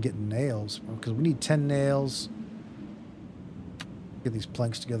haven't even been getting nails because we need 10 nails. Get these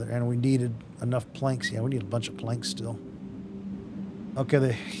planks together. And we needed enough planks. Yeah, we need a bunch of planks still. Okay,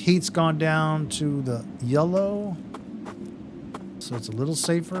 the heat's gone down to the yellow. So it's a little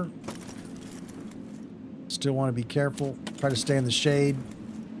safer. Still want to be careful. Try to stay in the shade.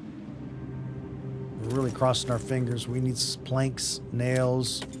 We're really crossing our fingers. We need planks,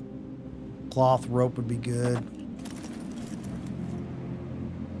 nails, cloth, rope would be good.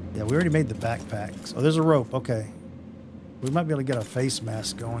 Yeah, we already made the backpacks. Oh, there's a rope. Okay. We might be able to get a face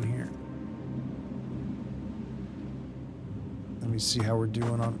mask going here. Let me see how we're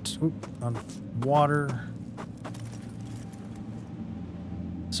doing on water.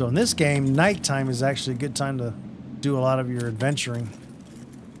 So in this game, nighttime is actually a good time to do a lot of your adventuring.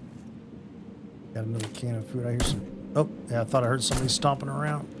 Got another can of food. I hear some... Oh, yeah, I thought I heard somebody stomping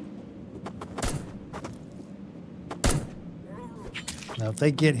around. Now, if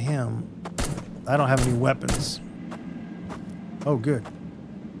they get him, I don't have any weapons. Oh, good.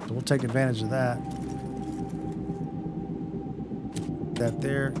 So we'll take advantage of that. That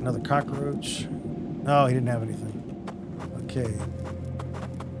there. Another cockroach. Oh, he didn't have anything. Okay.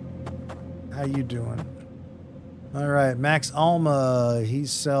 How you doing? All right, Max Alma. He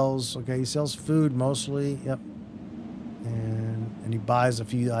sells. Okay, he sells food mostly. Yep. And he buys a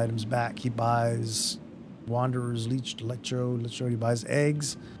few items back. He buys Wanderer's Leech, Electro. He buys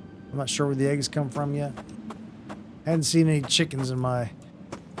eggs. I'm not sure where the eggs come from yet. Hadn't seen any chickens in my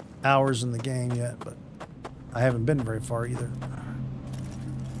hours in the game yet, but I haven't been very far either.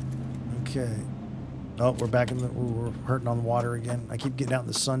 Okay. Oh, we're back in the... Ooh, we're hurting on the water again. I keep getting out in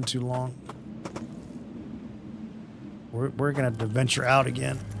the sun too long. We're going to have to venture out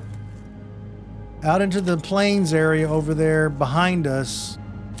again. Out into the plains area over there behind us.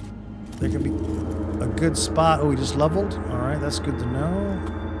 There could be a good spot. Oh, we just leveled? All right, that's good to know.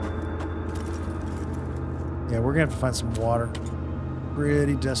 Yeah, we're going to have to find some water.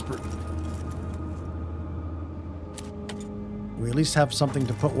 Pretty desperate. We at least have something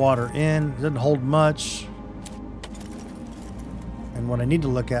to put water in. It doesn't hold much. And what I need to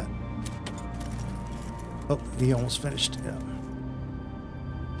look at... Oh, he almost finished. Yeah.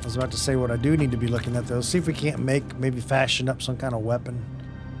 I was about to say what I do need to be looking at, though. See if we can't maybe fashion up some kind of weapon.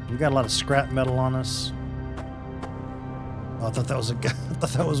 We got a lot of scrap metal on us. Oh, I thought that was a guy. I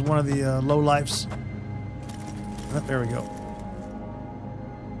thought that was one of the low lifes. Oh, there we go.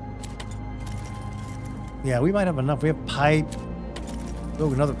 Yeah, we might have enough. We have pipe.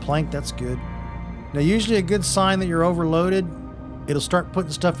 Oh, another plank. That's good. Now, usually a good sign that you're overloaded, it'll start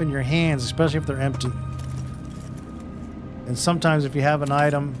putting stuff in your hands, especially if they're empty. And sometimes if you have an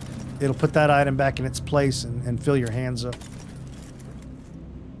item, it'll put that item back in its place and fill your hands up.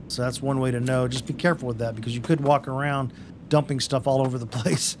 So that's one way to know. Just be careful with that because you could walk around dumping stuff all over the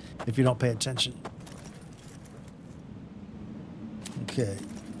place if you don't pay attention. Okay.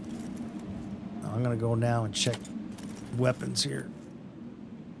 I'm going to go now and check weapons here.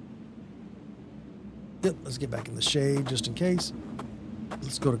 Yep, let's get back in the shade just in case.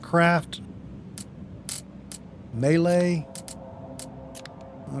 Let's go to craft. Melee.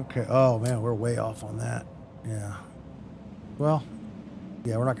 Okay. Oh, man, we're way off on that. Yeah. Well,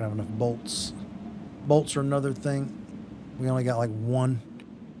 yeah, we're not going to have enough bolts. Bolts are another thing. We only got like one.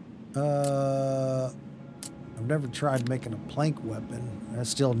 I've never tried making a plank weapon. That's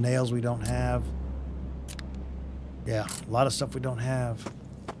still nails we don't have. Yeah, a lot of stuff we don't have.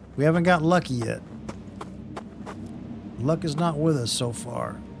 We haven't got lucky yet. Luck is not with us so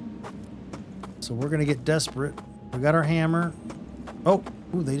far. So we're going to get desperate. We got our hammer. Oh,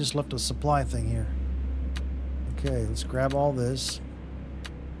 ooh, they just left a supply thing here. Okay, let's grab all this.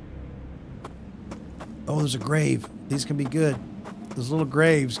 Oh, there's a grave. These can be good. Those little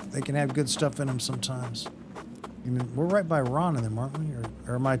graves, they can have good stuff in them sometimes. I mean, we're right by Ron and them, aren't we?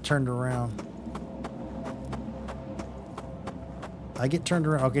 Or am I turned around? I get turned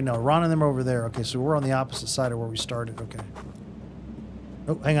around. Okay, no, Ron and them are over there. Okay, so we're on the opposite side of where we started. Okay.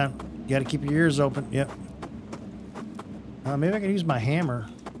 Oh, hang on. You got to keep your ears open. Yep. Maybe I can use my hammer.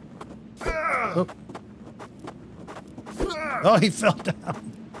 Oh. Oh, he fell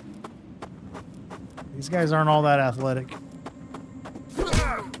down. These guys aren't all that athletic.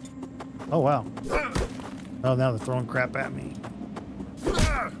 Oh, wow. Oh, now they're throwing crap at me.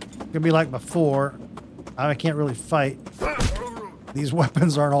 It's gonna be like before. I can't really fight. These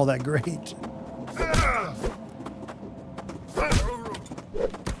weapons aren't all that great.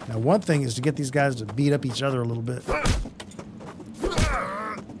 Now, one thing is to get these guys to beat up each other a little bit.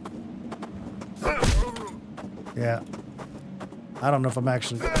 Yeah. I don't know if I'm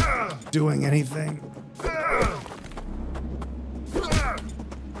actually doing anything.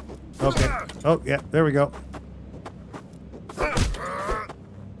 Okay. Oh, yeah, there we go. Well,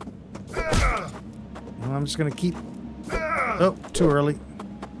 I'm just going to keep... Oh, too early.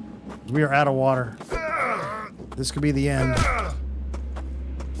 We are out of water. This could be the end.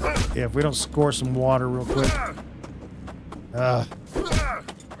 Yeah, if we don't score some water real quick.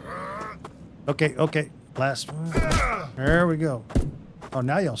 Okay, okay. Last one. There we go. Oh,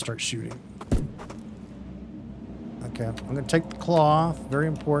 now y'all start shooting. Okay, I'm going to take the cloth. Very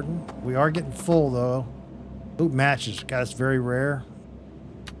important. We are getting full, though. Ooh, matches. God, that's very rare.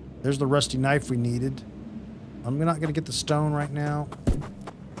 There's the rusty knife we needed. I'm not going to get the stone right now.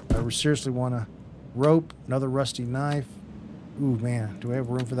 I seriously want a rope. Another rusty knife. Ooh, man. Do I have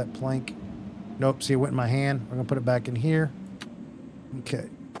room for that plank? Nope. See, it went in my hand. I'm going to put it back in here. Okay.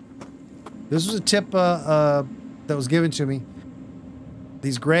 This was a tip that was given to me.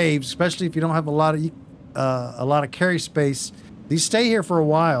 These graves, especially if you don't have a lot of carry space, these stay here for a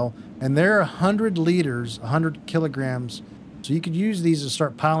while, and they're 100 liters, 100 kilograms. So you could use these to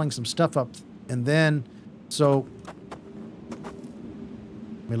start piling some stuff up, and then, so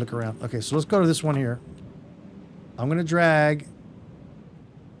let me look around. Okay, so let's go to this one here. I'm gonna drag.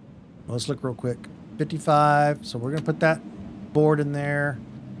 Let's look real quick. 55. So we're gonna put that board in there.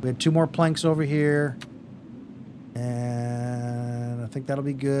 We had 2 more planks over here, and I think that'll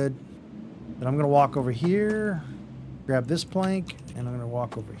be good. Then I'm gonna walk over here, grab this plank, and I'm gonna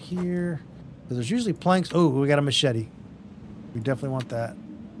walk over here. Because there's usually planks. Oh, we got a machete. We definitely want that.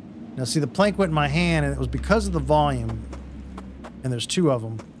 Now see, the plank went in my hand, and it was because of the volume. And there's 2 of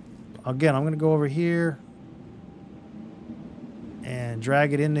them. Again, I'm gonna go over here and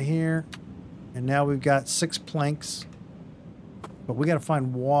drag it into here. And now we've got 6 planks. But we gotta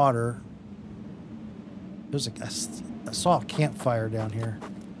find water. There's I saw a campfire down here.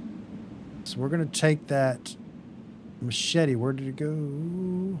 So we're going to take that machete. Where did it go?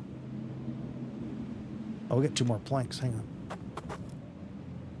 Oh, we got 2 more planks. Hang on.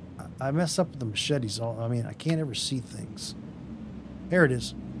 I mess up with the machetes. I mean, I can't ever see things. There it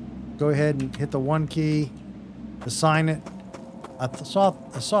is. Go ahead and hit the 1 key. Assign it. I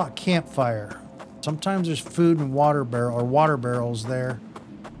saw a campfire. Sometimes there's food and water barrels there.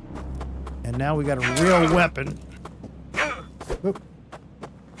 And now we got a real weapon. Oop.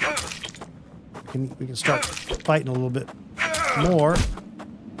 We can start fighting a little bit more.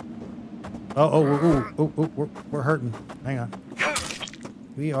 We're hurting. Hang on.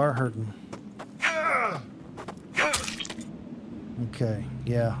 We are hurting. Okay,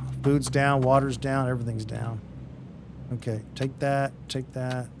 yeah. Food's down, water's down, everything's down. Okay, take that, take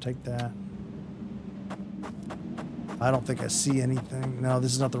that, take that. I don't think I see anything. No,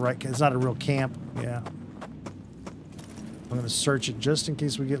 this is not the right... It's not a real camp. Yeah. I'm going to search it just in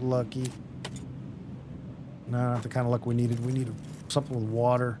case we get lucky. No, not the kind of luck we needed. We need something with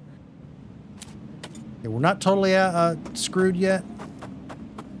water. Okay, we're not totally screwed yet.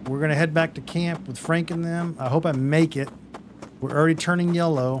 We're going to head back to camp with Frank and them. I hope I make it. We're already turning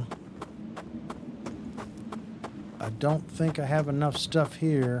yellow. I don't think I have enough stuff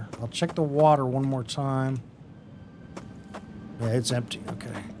here. I'll check the water one more time. Yeah, it's empty.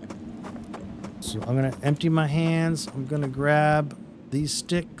 Okay. So I'm going to empty my hands. I'm going to grab these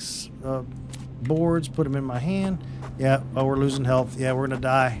sticks, boards, put them in my hand. Yeah. Oh, we're losing health. Yeah, we're going to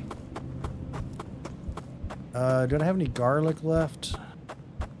die. Do I have any garlic left?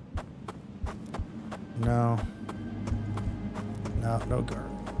 No. No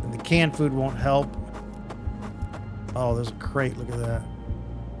garlic. And the canned food won't help. Oh, there's a crate. Look at that.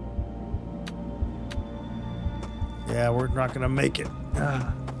 Yeah, we're not going to make it.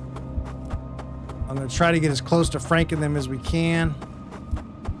 I'm going to try to get as close to Frank and them as we can.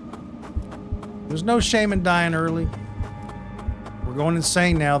 There's no shame in dying early. We're going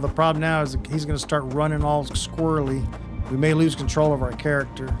insane now. The problem now is that he's going to start running all squirrely. We may lose control of our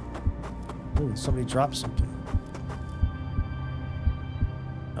character. Ooh, somebody dropped something.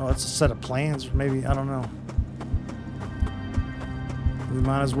 Oh, that's a set of plans. Maybe, I don't know. We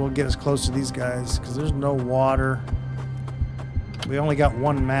might as well get as close to these guys because there's no water. We only got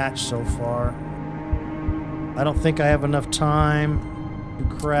 1 match so far. I don't think I have enough time to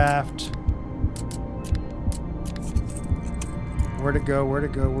craft. Where'd it go? Where'd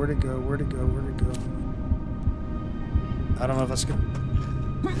it go? Where'd it go? Where'd it go? Where'd it go? I don't know if that's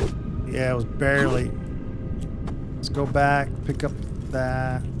gonna... Yeah, it was barely. Let's go back, pick up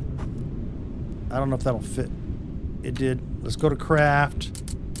that. I don't know if that'll fit. It did. Let's go to craft.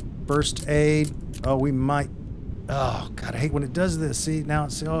 First aid. Oh, we might... Oh, God, I hate when it does this. See, now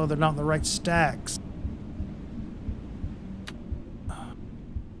it's... Oh, they're not in the right stacks.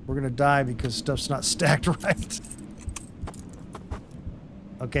 We're going to die because stuff's not stacked right.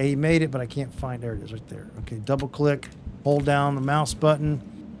 Okay, he made it, but I can't find. There it is right there. Okay, double click, hold down the mouse button.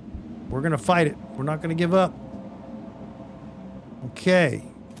 We're going to fight it. We're not going to give up. Okay.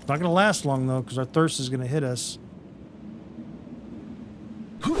 It's not going to last long, though, because our thirst is going to hit us.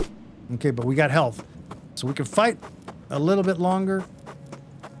 Okay, but we got health. So we can fight a little bit longer.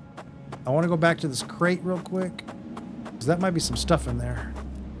 I want to go back to this crate real quick, because that might be some stuff in there.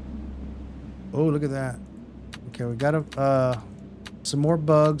 Oh, look at that. Okay, we got some more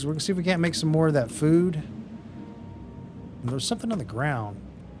bugs. We're going to see if we can't make some more of that food. And there's something on the ground.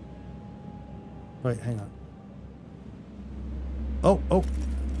 Wait, hang on. Oh.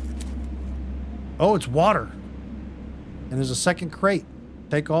 Oh, it's water. And there's a second crate.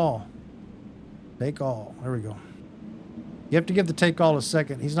 Take all. Take all. There we go. You have to give the take all a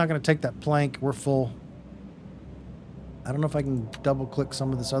second. He's not going to take that plank. We're full. I don't know if I can double click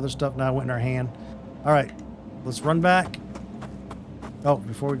some of this other stuff. Now it went in our hand. All right. Let's run back. Oh,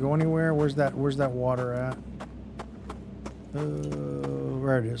 before we go anywhere, where's that water at?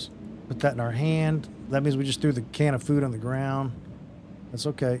 Where it is. Put that in our hand. That means we just threw the can of food on the ground. That's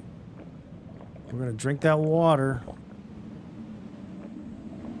okay. We're going to drink that water.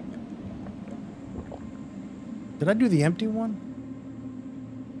 Did I do the empty one?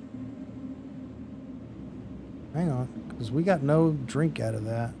 Hang on, because we got no drink out of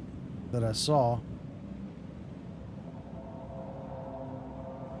that I saw.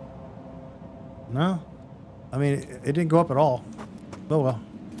 No? I mean, it didn't go up at all. Oh well.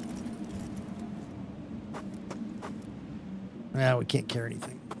 Yeah, we can't carry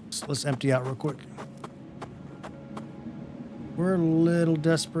anything. So let's empty out real quick. We're a little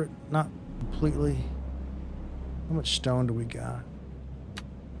desperate. Not completely. How much stone do we got?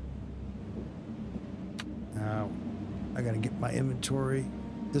 Now, I gotta get my inventory.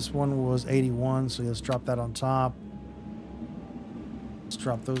 This one was 81, so let's drop that on top. Let's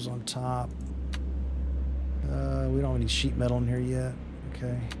drop those on top. We don't have any sheet metal in here yet.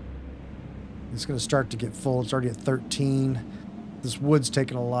 Okay. It's gonna start to get full. It's already at 13. This wood's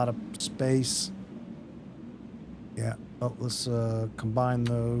taking a lot of space. Yeah. Oh, let's combine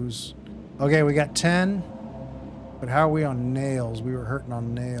those. Okay, we got 10. But how are we on nails? We were hurting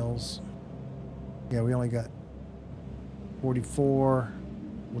on nails. Yeah, we only got 44.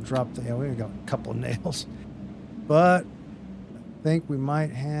 We'll drop the... Yeah, we only got a couple of nails. But I think we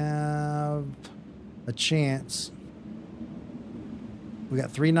might have a chance. We got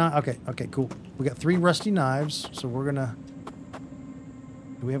 3 knives. Okay, cool. We got 3 rusty knives, so we're gonna...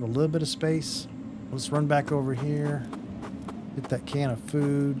 Do we have a little bit of space? Let's run back over here. Get that can of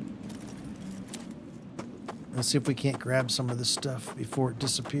food. Let's see if we can't grab some of this stuff before it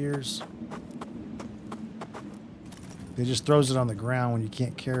disappears. It just throws it on the ground when you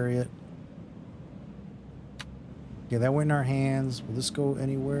can't carry it. Okay, that went in our hands. Will this go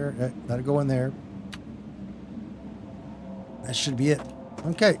anywhere? That'll go in there. That should be it.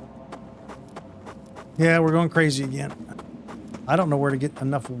 Okay. Yeah, we're going crazy again. I don't know where to get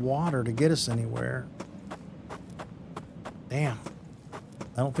enough water to get us anywhere. Damn.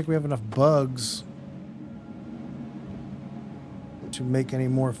 I don't think we have enough bugs to make any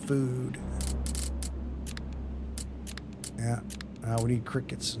more food. Yeah. We need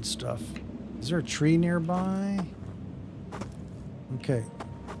crickets and stuff. Is there a tree nearby? Okay.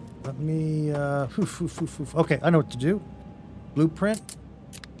 Let me, Okay, I know what to do. Blueprint.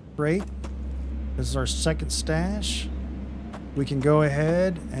 Great. This is our second stash. We can go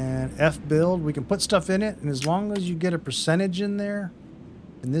ahead and F-build. We can put stuff in it, and as long as you get a percentage in there,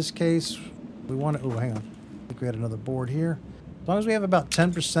 in this case, we want to... Oh, hang on. I think we had another board here. As long as we have about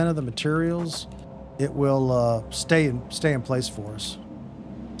 10% of the materials, it will stay in place for us.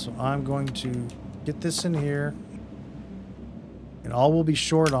 So I'm going to get this in here, and all we'll be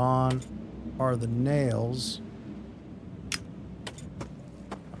short on are the nails.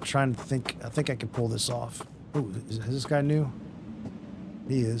 I'm trying to think. I think I can pull this off. Oh, is this guy new?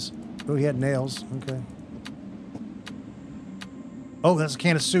 He is. Oh, he had nails. Okay. Oh, that's a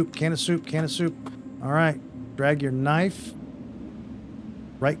can of soup. Can of soup. Can of soup. All right. Drag your knife.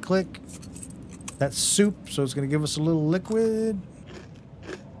 Right click. That's soup, so it's going to give us a little liquid.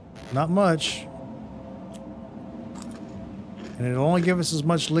 Not much. And it'll only give us as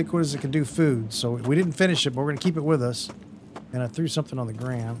much liquid as it can do food. So we didn't finish it, but we're going to keep it with us. And I threw something on the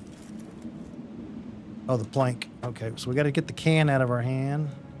ground. Oh, the plank. Okay, so we got to get the can out of our hand.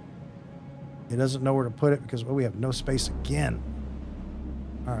 It doesn't know where to put it because we have no space again.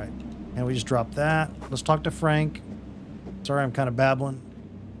 All right, and we just dropped that. Let's talk to Frank. Sorry, I'm kind of babbling.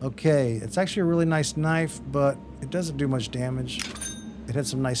 Okay, it's actually a really nice knife, but it doesn't do much damage. It had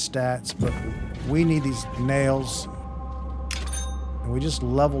some nice stats, but we need these nails. And we just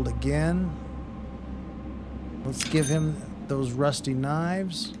leveled again. Let's give him those rusty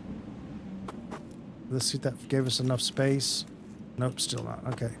knives. Let's see if that gave us enough space. Nope, still not.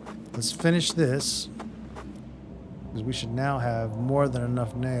 Okay. Let's finish this. Because we should now have more than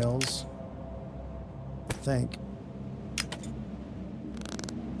enough nails. I think.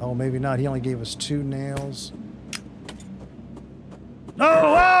 Oh, maybe not. He only gave us 2 nails.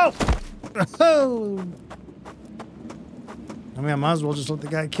 Oh! Oh! I mean, I might as well just let the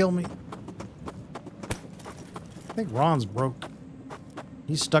guy kill me. I think Ron's broke.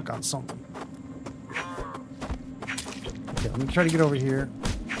 He's stuck on something. Okay, let me try to get over here.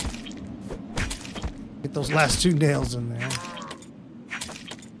 Get those last 2 nails in there.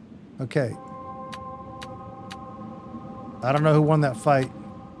 Okay. I don't know who won that fight.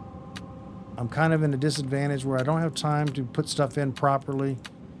 I'm kind of in a disadvantage where I don't have time to put stuff in properly.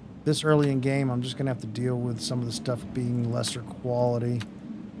 This early in game, I'm just going to have to deal with some of the stuff being lesser quality.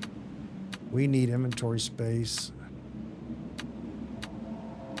 We need inventory space.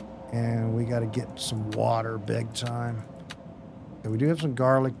 And we got to get some water big time. Okay, we do have some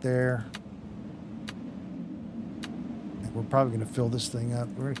garlic there. And we're probably going to fill this thing up.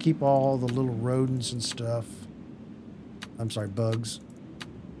 We're going to keep all the little rodents and stuff. I'm sorry, bugs.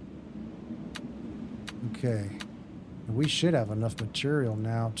 Okay. We should have enough material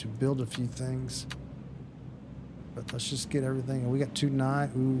now to build a few things. But let's just get everything. We got 2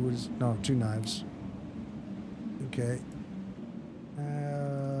 knives. Ooh, no, 2 knives. Okay.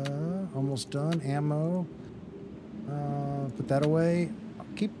 Almost done. Ammo. Put that away. I'll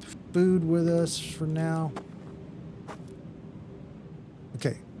keep food with us for now.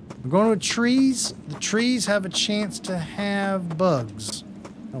 Okay. We're going to trees. The trees have a chance to have bugs.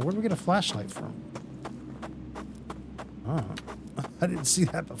 Now, where do we get a flashlight from? Oh, I didn't see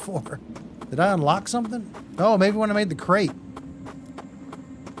that before. Did I unlock something? Oh, maybe when I made the crate.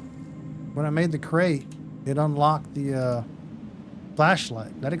 When I made the crate, it unlocked the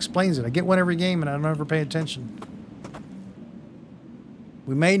flashlight. That explains it. I get one every game and I don't ever pay attention.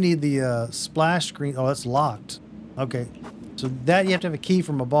 We may need the splash screen. Oh, that's locked. Okay. So that you have to have a key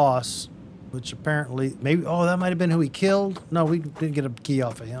from a boss, which apparently, maybe, oh, that might have been who he killed. No, we didn't get a key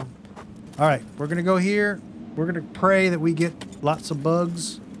off of him. All right, we're going to go here. We're going to pray that we get lots of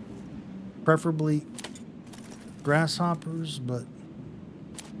bugs, preferably grasshoppers, but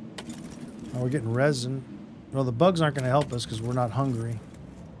oh, we're getting resin. Well, the bugs aren't going to help us because we're not hungry.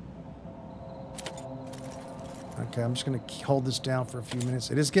 Okay, I'm just going to hold this down for a few minutes.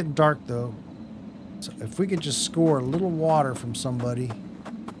 It is getting dark, though. So if we could just score a little water from somebody.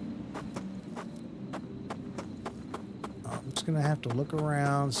 I'm just going to have to look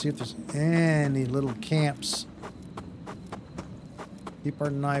around, see if there's any little camps. Keep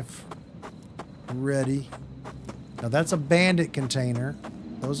our knife ready. Now that's a bandit container.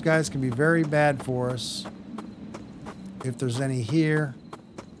 Those guys can be very bad for us. If there's any here.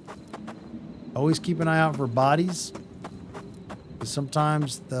 Always keep an eye out for bodies.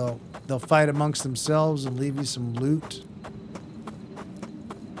 Sometimes they'll fight amongst themselves and leave you some loot.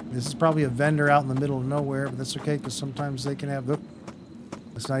 This is probably a vendor out in the middle of nowhere, but that's okay because sometimes they can have... Oh,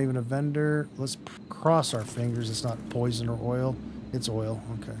 it's not even a vendor. Let's cross our fingers. It's not poison or oil. It's oil.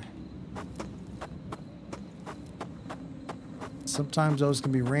 Okay. Sometimes those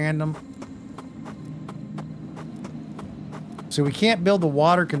can be random. So we can't build the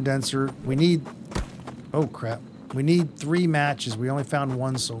water condenser. We need... Oh, crap. We need 3 matches. We only found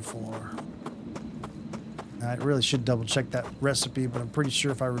 1 so far. I really should double check that recipe, but I'm pretty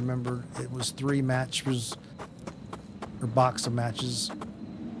sure if I remember, it was 3 matches or box of matches.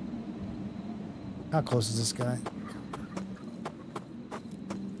 How close is this guy?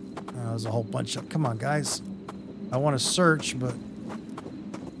 Oh, there's a whole bunch of... Come on, guys. I want to search, but...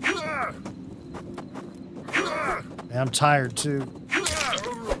 Yeah, I'm tired, too.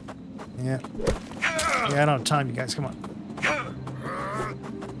 Yeah. Yeah, I don't have time, you guys. Come on.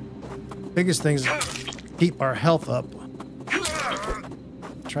 Biggest thing is keep our health up.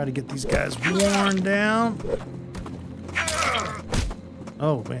 Try to get these guys worn down.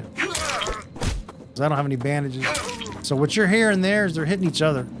 Oh, man. 'Cause I don't have any bandages. So what you're hearing there is they're hitting each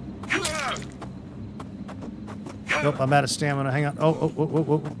other. Nope, I'm out of stamina. Hang on.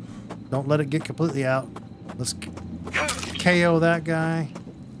 Oh. Don't let it get completely out. Let's KO that guy.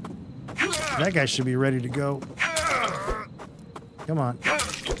 That guy should be ready to go. Come on.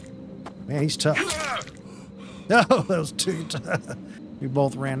 Man, he's tough. No, that was too tough. We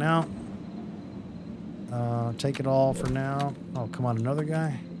both ran out. Take it all for now. Oh, come on, another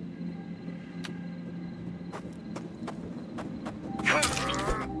guy.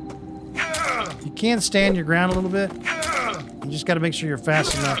 You can stand your ground a little bit. You just got to make sure you're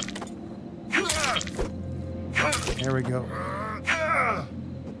fast enough. There we go.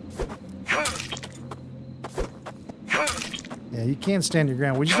 Yeah, you can stand your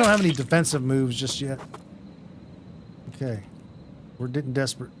ground. We just don't have any defensive moves just yet. Okay. We're getting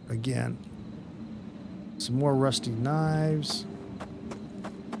desperate again. Some more rusty knives.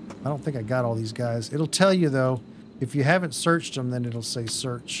 I don't think I got all these guys. It'll tell you, though, if you haven't searched them, then it'll say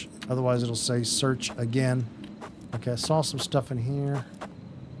search. Otherwise, it'll say search again. Okay, I saw some stuff in here.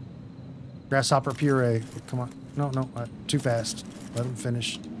 Grasshopper puree. Come on. No, too fast. Let him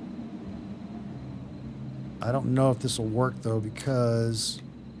finish. I don't know if this will work, though, because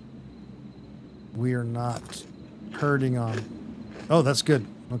we are not hurting on... Oh, that's good.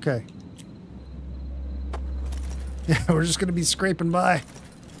 Okay. Yeah, we're just going to be scraping by.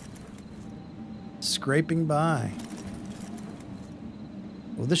 Scraping by.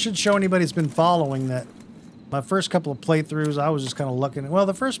 Well, this should show anybody that's been following that my first couple of playthroughs, I was just kind of looking. Well,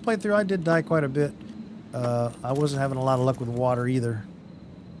 the first playthrough, I did die quite a bit. I wasn't having a lot of luck with water either.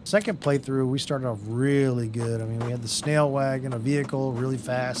 Second playthrough, we started off really good. I mean, we had the snail wagon, a vehicle, really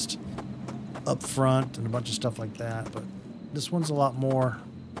fast up front, and a bunch of stuff like that. But this one's a lot more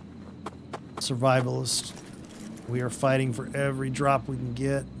survivalist. We are fighting for every drop we can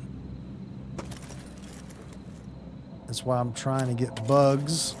get. That's why I'm trying to get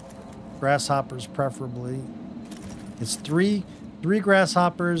bugs, grasshoppers preferably. It's three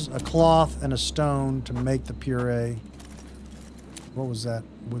grasshoppers, a cloth, and a stone to make the puree. What was that?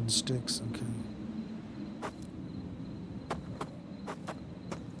 Wooden sticks. Okay.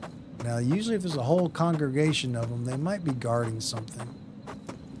 Now, usually if there's a whole congregation of them, they might be guarding something.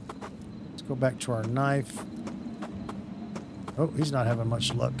 Let's go back to our knife. Oh, he's not having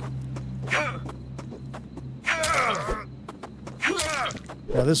much luck.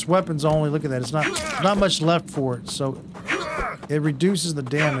 Now, this weapon's only, look at that, it's not much left for it, so it reduces the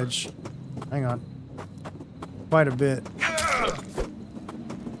damage. Hang on. Quite a bit.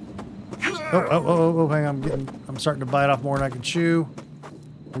 Oh, hang on, I'm starting to bite off more than I can chew.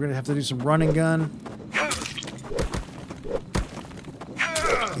 We're gonna have to do some running gun.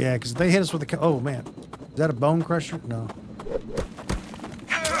 Yeah, because they hit us with a, oh man. Is that a bone crusher? No.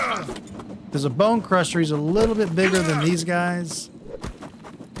 There's a bone crusher, he's a little bit bigger than these guys.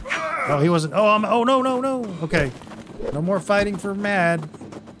 Oh, he wasn't, oh, no. Okay. No more fighting for Mad.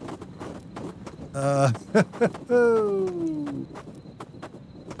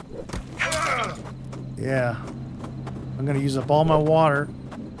 Yeah. I'm gonna use up all my water.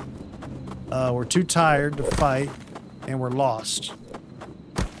 We're too tired to fight, and we're lost.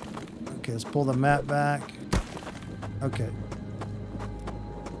 Okay, let's pull the map back. Okay.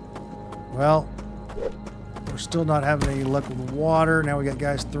 Well, we're still not having any luck with the water. Now we got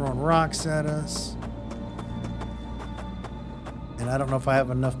guys throwing rocks at us. And I don't know if I have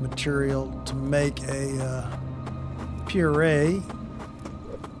enough material to make a puree.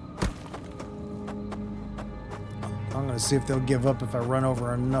 I'm going to see if they'll give up if I run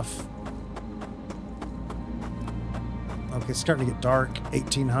over enough. Okay, it's starting to get dark.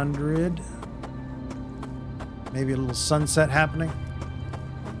 1800. Maybe a little sunset happening.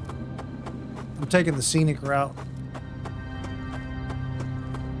 I'm taking the scenic route.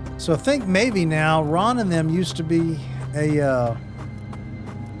 So I think maybe now Ron and them used to be a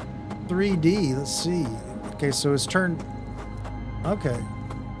 3D. Let's see. Okay, so it's turned. Okay.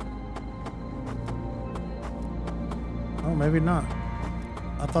 Oh, maybe not.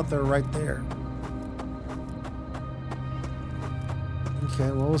 I thought they were right there.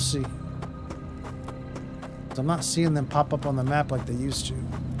 Okay, well, we'll see. I'm not seeing them pop up on the map like they used to.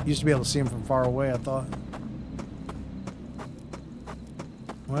 Used to be able to see them from far away, I thought.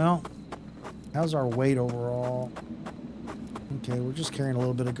 Well, how's our weight overall? Okay, we're just carrying a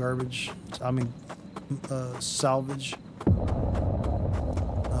little bit of garbage. I mean, salvage.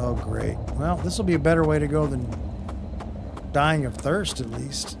 Oh, great. Well, this will be a better way to go than dying of thirst, at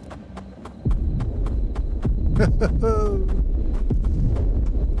least. I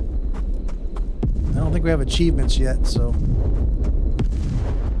don't think we have achievements yet, so...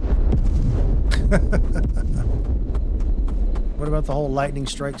 What about the whole lightning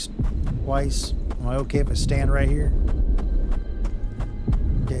strikes twice? Am I okay if I stand right here?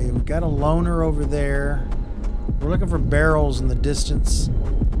 Okay, we've got a loner over there. We're looking for barrels in the distance.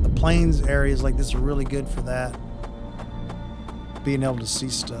 The plains areas like this are really good for that. Being able to see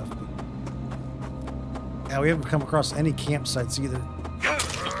stuff. Yeah, we haven't come across any campsites either.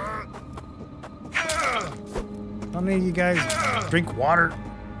 Don't any of you guys drink water?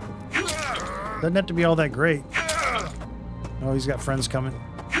 Doesn't have to be all that great. Oh, he's got friends coming.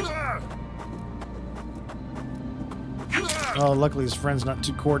 Oh, luckily his friend's not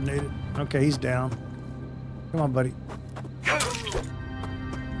too coordinated. Okay, he's down. Come on, buddy.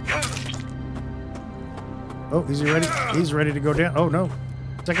 Oh, is he ready? He's ready to go down. Oh, no.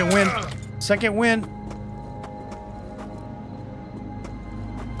 Second wind. Second wind.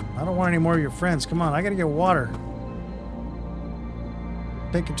 I don't want any more of your friends. Come on, I gotta get water.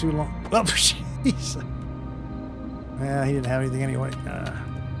 Taking too long. Oh, jeez. Yeah, he didn't have anything anyway.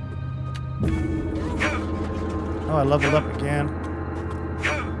 Oh, I leveled up again.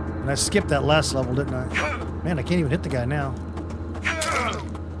 And I skipped that last level, didn't I? Man, I can't even hit the guy now.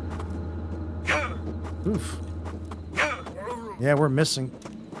 Oof. Yeah, we're missing.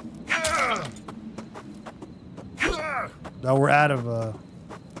 Oh, we're out of,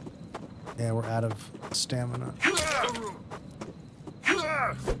 yeah, we're out of stamina.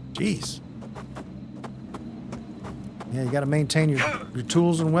 Jeez. Yeah, you gotta maintain your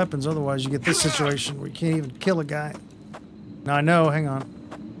tools and weapons, otherwise you get this situation where you can't even kill a guy. Now I know, hang on.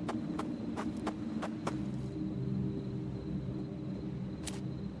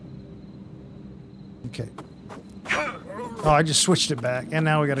 Okay. Oh, I just switched it back, and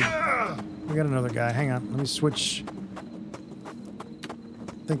now we got another guy. Hang on, let me switch.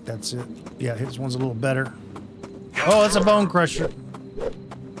 I think that's it. Yeah, his one's a little better. Oh, that's a bone crusher.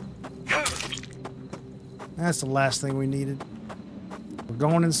 That's the last thing we needed. We're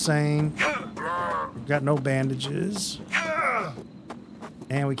going insane. We've got no bandages.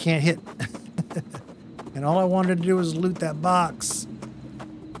 And we can't hit. And all I wanted to do was loot that box.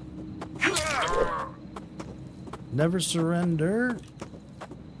 Never surrender.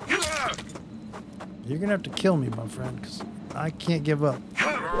 You're gonna have to kill me, my friend, because I can't give up.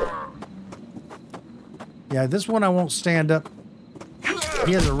 Yeah, this one I won't stand up.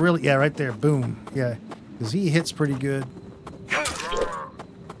 He has a really... Yeah, right there. Boom. Yeah. Because he hits pretty good.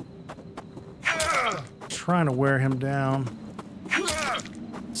 Trying to wear him down.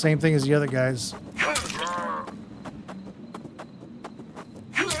 Same thing as the other guys.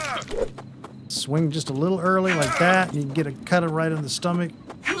 Swing just a little early like that, and you can get a cut right in the stomach.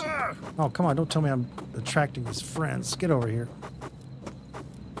 Oh, come on. Don't tell me I'm attracting his friends. Get over here.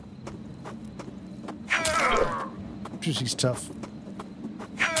 He's tough.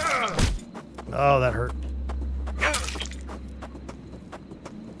 Oh, that hurt.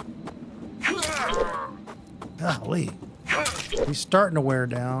 Golly. He's starting to wear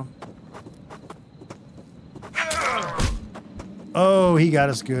down. Oh, he got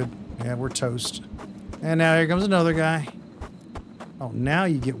us good. Yeah, we're toast. And now here comes another guy. Oh, now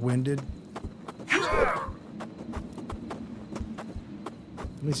you get winded. Let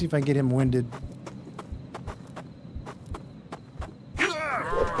me see if I can get him winded.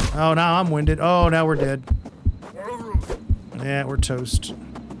 Oh, now I'm winded. Oh, now we're dead. Yeah, we're toast.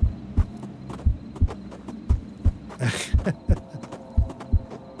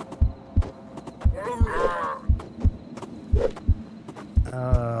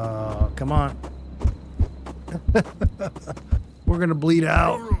 Come on. We're gonna bleed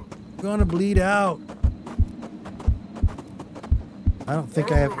out. Gonna bleed out. I don't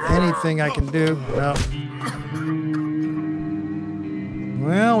think I have anything I can do. No.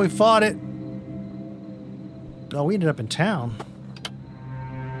 Well, we fought it. Oh, we ended up in town.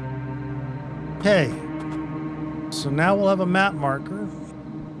 Okay. So now we'll have a map marker.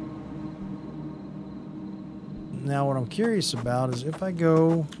 Now what I'm curious about is if I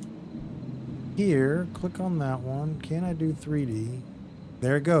go here, click on that one. Can I do 3D?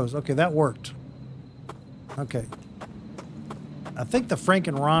 There it goes. Okay, that worked. Okay. I think the Frank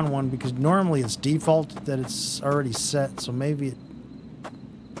and Ron one, because normally it's default that it's already set, so maybe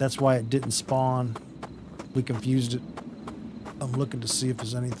that's why it didn't spawn. We confused it. I'm looking to see if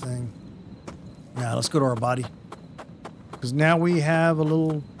there's anything. Now let's go to our body. Because now we have a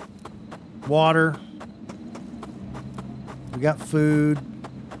little water. We got food.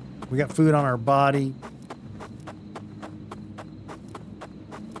 We got food on our body.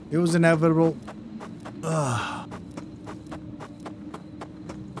 It was inevitable. Ugh.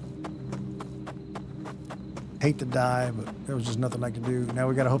 Hate to die, but there was just nothing I could do. Now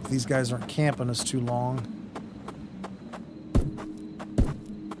we gotta hope these guys aren't camping us too long.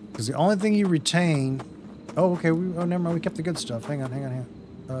 Because the only thing you retain... Oh, okay. Oh, never mind. We kept the good stuff. Hang on.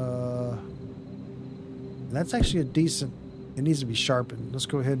 That's actually a decent... It needs to be sharpened. Let's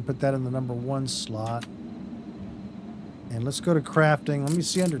go ahead and put that in the #1 slot. And let's go to crafting. Let me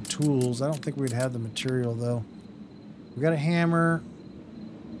see under tools. I don't think we'd have the material, though. We got a hammer,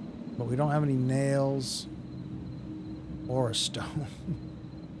 but we don't have any nails or a stone.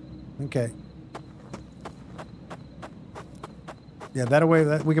 Okay. Yeah, that way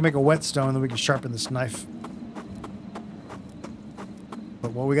that we can make a whetstone, then we can sharpen this knife.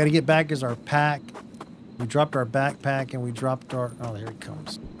 But what we got to get back is our pack. We dropped our backpack and we dropped our... Oh, here he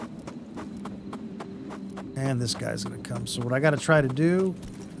comes. And this guy's going to come. So what I got to try to do...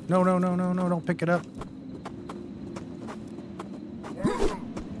 No, don't pick it up.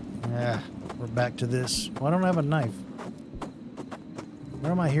 Yeah, we're back to this. Well, I don't have a knife.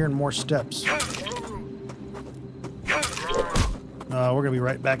 Where am I hearing more steps? We're going to be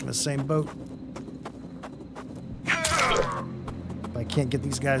right back in the same boat. If I can't get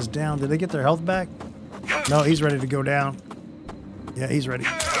these guys down. Did they get their health back? No, he's ready to go down. Yeah, he's ready.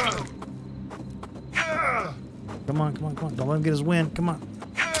 Come on. Don't let him get his wind. Come on.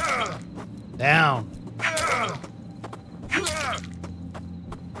 Down.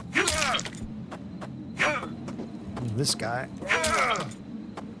 This guy.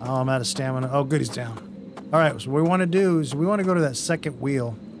 Oh, I'm out of stamina. Oh, good, he's down. All right, so what we want to do is we want to go to that second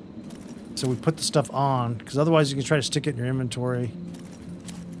wheel. So we put the stuff on, because otherwise you can try to stick it in your inventory.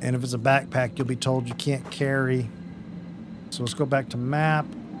 And if it's a backpack, you'll be told you can't carry. So let's go back to map.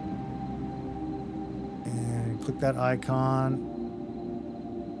 And click that icon.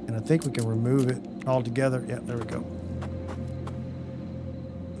 And I think we can remove it altogether. Yeah, there we go.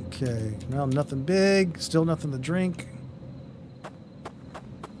 Okay, well, nothing big. Still nothing to drink.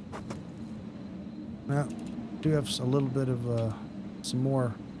 Well, do have a little bit of some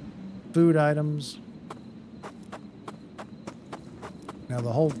more food items. Now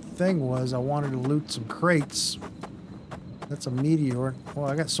the whole thing was I wanted to loot some crates. That's a meteor. Well,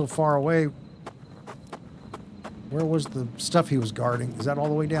 I got so far away. Where was the stuff he was guarding? Is that all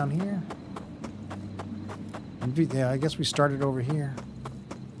the way down here? Yeah, I guess we started over here.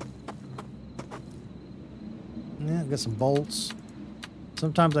 Yeah, got some bolts.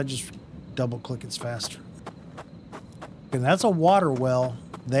 Sometimes I just double click, it's faster. And that's a water well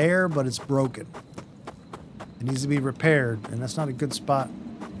there, but it's broken. It needs to be repaired, and that's not a good spot.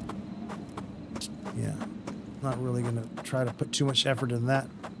 Yeah, not really gonna try to put too much effort in that,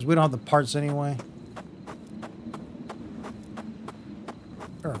 because we don't have the parts anyway.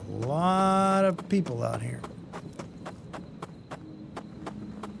 There are a lot of people out here.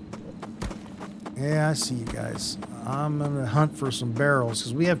 Yeah, I see you guys. I'm gonna hunt for some barrels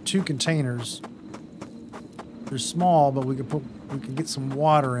because we have 2 containers. They're small, but we can get some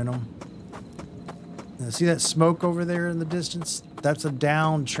water in them. See that smoke over there in the distance? That's a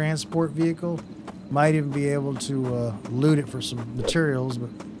downed transport vehicle. Might even be able to loot it for some materials, but...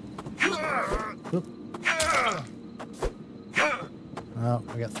 Oop. Oh,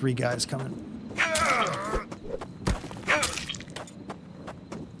 I got 3 guys coming.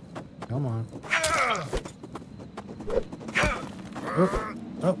 Come on.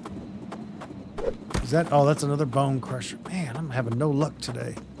 Oh. Is that... Oh, that's another bone crusher. Man, I'm having no luck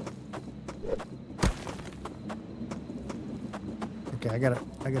today. Okay, I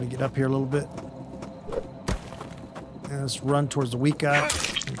gotta get up here a little bit. And let's run towards the weak guy.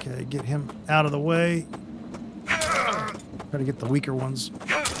 Okay, get him out of the way. Try to get the weaker ones.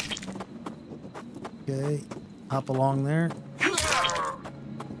 Okay, hop along there.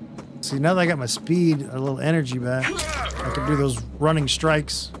 See, now that I got my speed, a little energy back, I can do those running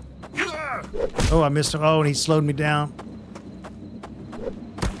strikes. Oh, I missed him. Oh, and he slowed me down.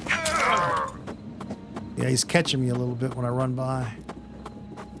 Yeah, he's catching me a little bit when I run by.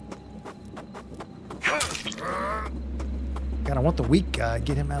 God, I want the weak guy.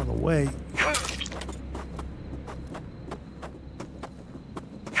 Get him out of the way.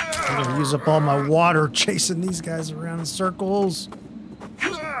 I'm gonna use up all my water chasing these guys around in circles.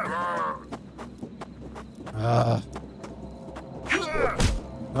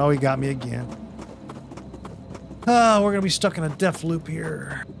 Oh, he got me again. Oh, we're gonna be stuck in a death loop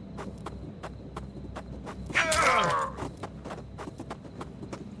here.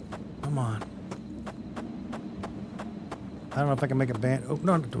 Come on. I don't know if I can make a band. Oh,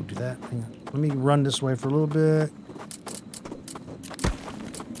 no, don't do that. Hang on. Let me run this way for a little bit.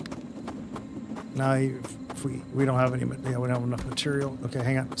 Now, if we don't have any, yeah, we don't have enough material. Okay,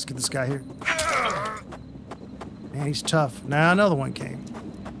 hang on. Let's get this guy here. Man, he's tough. Now another one came.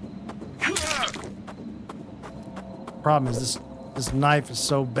 Problem is this knife is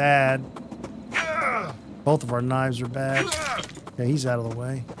so bad. Both of our knives are bad. Okay, he's out of the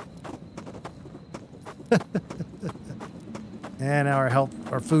way. And now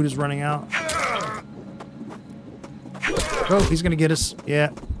our food is running out. Oh, he's gonna get us.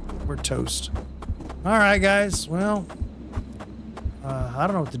 Yeah, we're toast. All right, guys. Well, I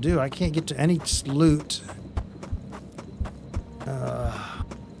don't know what to do. I can't get to any loot.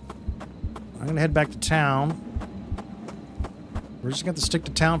 I'm gonna head back to town. We're just gonna have to stick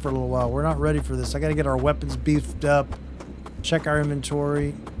to town for a little while. We're not ready for this. I gotta get our weapons beefed up. check our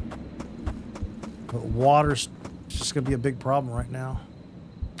inventory. But water's just going to be a big problem right now.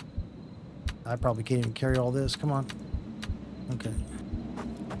 I probably can't even carry all this. Come on. Okay.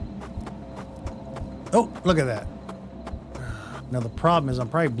 Oh, look at that. Now the problem is I'm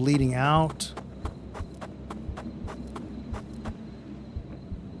probably bleeding out.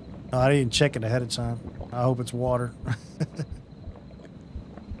 Oh, I didn't check it ahead of time. I hope it's water.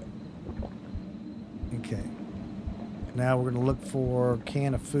 Okay. Now we're going to look for a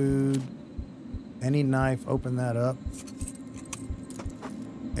can of food. Any knife, open that up.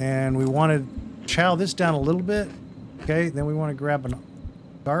 And we want to chow this down a little bit. Okay, then we want to grab a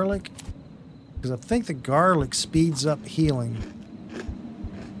garlic. Because I think the garlic speeds up healing.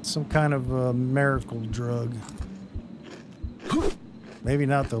 Some kind of a miracle drug. Maybe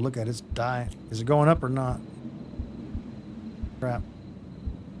not though. Look at it, it's dying. Is it going up or not? Crap.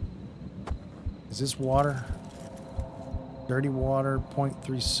 Is this water? Dirty water,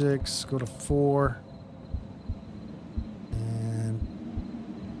 0.36. Go to 4. And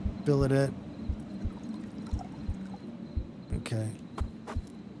fill it at. Okay.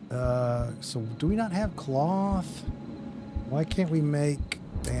 So do we not have cloth? Why can't we make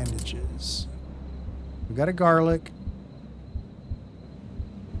bandages? We got a garlic.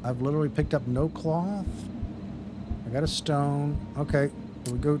 I've literally picked up no cloth. I got a stone. Okay.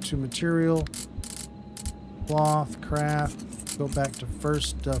 So we go to material, cloth, craft. Go back to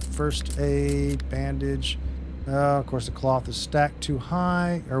first aid, bandage. Of course, the cloth is stacked too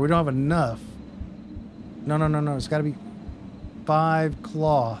high, or we don't have enough. No. It's got to be 5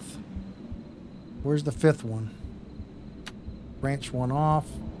 cloth. Where's the 5th one? Branch one off.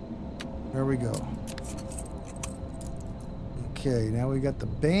 There we go. Okay, now we got the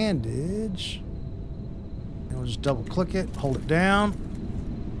bandage. And we'll just double click it, hold it down.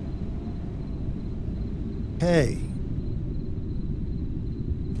 Okay.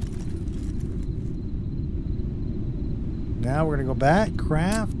 Now we're going to go back,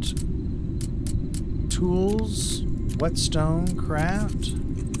 craft, tools, whetstone, craft.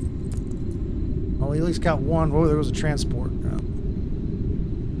 Oh, we at least got one. Oh, there was a transport. Oh.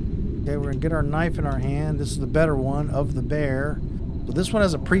 Okay, we're going to get our knife in our hand. This is the better one of the bear. So this one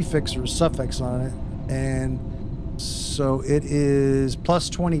has a prefix or a suffix on it. And so it is plus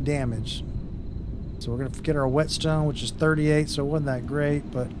 20 damage. So we're going to get our whetstone, which is 38. So it wasn't that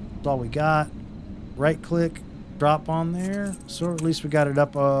great, but that's all we got. Right click, drop on there. So at least we got it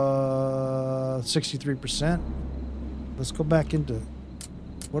up 63%. Let's go back into...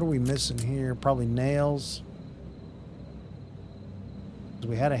 What are we missing here? Probably nails.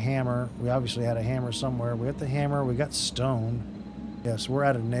 We had a hammer. We obviously had a hammer somewhere. We got the hammer. We got stone. Yes, we're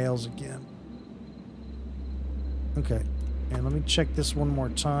out of nails again. Okay. And let me check this one more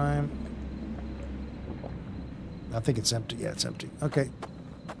time. I think it's empty. Yeah, it's empty. Okay.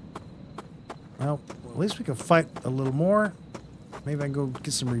 Well, at least we can fight a little more. Maybe I can go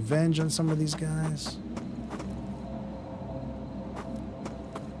get some revenge on some of these guys.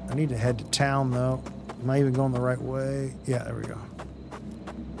 I need to head to town, though. Am I even going the right way? Yeah, there we go.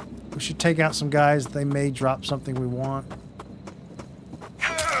 We should take out some guys. They may drop something we want.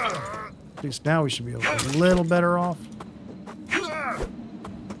 At least now we should be a little better off.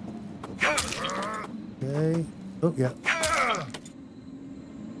 Okay. Oh, yeah.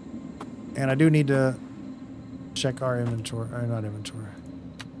 And I do need to check our inventory. Or not inventory.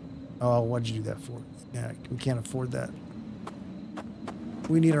 Oh, what'd you do that for? Yeah, we can't afford that.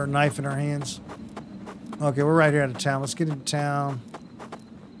 We need our knife in our hands. Okay, we're right here out of town. Let's get into town.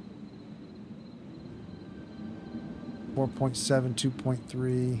 4.7,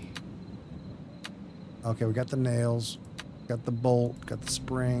 2.3. Okay, we got the nails. Got the bolt. Got the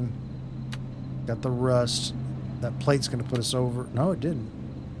spring. Got the rust. That plate's going to put us over. No, it didn't.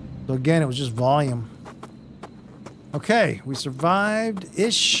 So again, it was just volume. Okay, we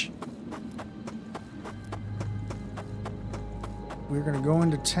survived-ish. We're going to go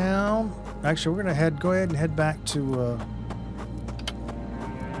into town. Actually, we're going to go ahead and head back to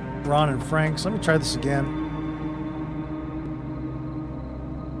Ron and Frank's. Let me try this again.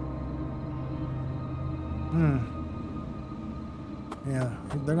 Yeah,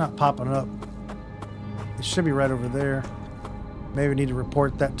 they're not popping up. It should be right over there. Maybe we need to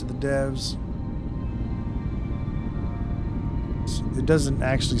report that to the devs. It doesn't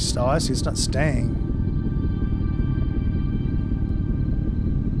actually... Oh, I see. It's not staying.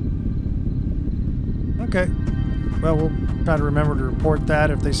 Okay. Well, we'll try to remember to report that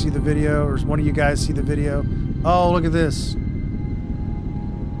if they see the video, or one of you guys see the video. Oh, look at this.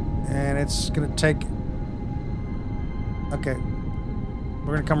 And it's going to take... Okay.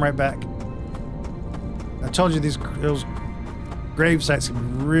 We're going to come right back. I told you these... It was grave site's gonna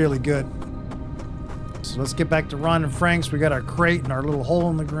be really good. So let's get back to Ron and Frank's. We got our crate and our little hole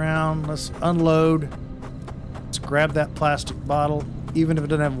in the ground. Let's unload. Let's grab that plastic bottle. Even if it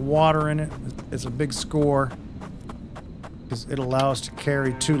doesn't have water in it, it's a big score. Because it'll allow us to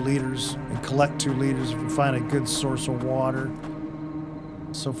carry 2 liters and collect 2 liters if we find a good source of water.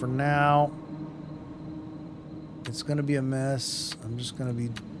 So for now, it's going to be a mess. I'm just going to be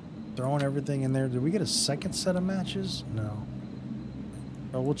throwing everything in there. Did we get a second set of matches? No.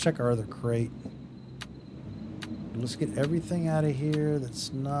 Oh, we'll check our other crate. Let's get everything out of here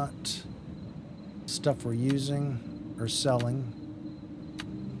that's not stuff we're using or selling.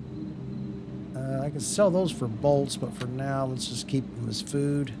 I can sell those for bolts, but for now, let's just keep them as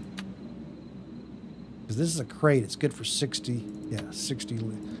food. Because this is a crate. It's good for 60. Yeah, 60.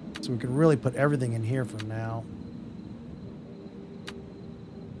 So we can really put everything in here for now.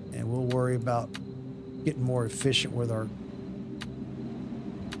 And we'll worry about getting more efficient with our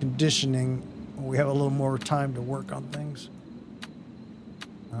conditioning when we have a little more time to work on things.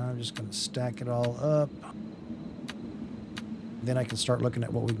 I'm just going to stack it all up. Then I can start looking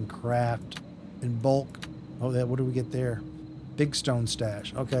at what we can craft in bulk. Oh, what do we get there? Big stone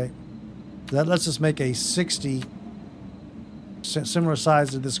stash. Okay. That lets us make a 60 similar size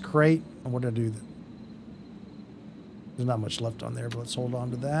to this crate. And what did I do? There's not much left on there, but let's hold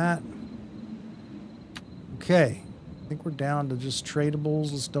on to that. Okay. I think we're down to just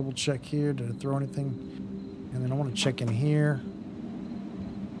tradables. Let's double check here. Did I throw anything? And then I want to check in here.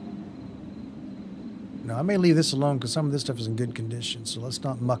 No, I may leave this alone because some of this stuff is in good condition. So let's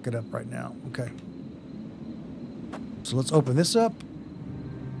not muck it up right now. Okay. So let's open this up.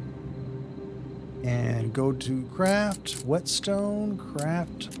 And go to craft, whetstone,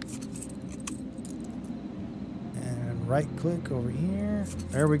 craft. And right click over here.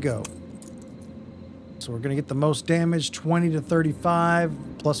 There we go. So we're going to get the most damage, 20 to 35,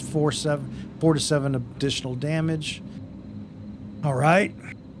 plus 4 to 7 additional damage. All right.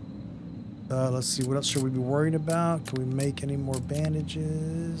 Let's see, what else should we be worried about? Can we make any more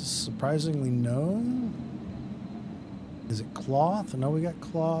bandages? Surprisingly, no. Is it cloth? No, we got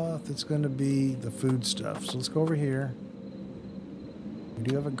cloth. It's going to be the food stuff. So let's go over here. We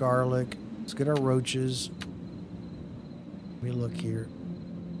do have a garlic. Let's get our roaches. Let me look here.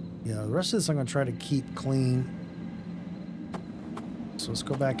 Yeah, the rest of this I'm going to try to keep clean. So let's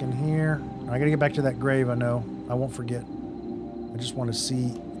go back in here. I got to get back to that grave, I know. I won't forget. I just want to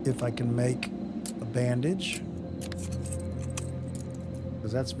see if I can make a bandage,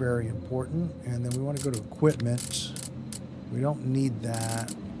 because that's very important. And then we want to go to equipment. We don't need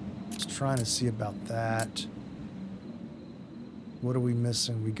that. Just trying to see about that. What are we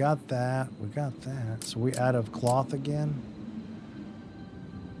missing? We got that. We got that. So we out of cloth again?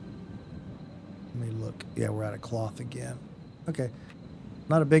 Let me look. Yeah, we're out of cloth again. Okay.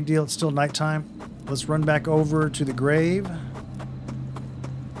 Not a big deal. It's still nighttime. Let's run back over to the grave.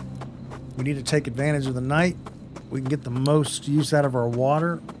 We need to take advantage of the night. We can get the most use out of our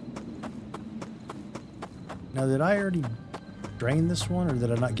water. Now, did I already drain this one, or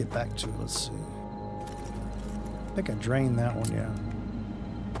did I not get back to it? Let's see. I think I drained that one, yeah.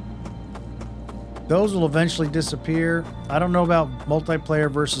 Those will eventually disappear. I don't know about multiplayer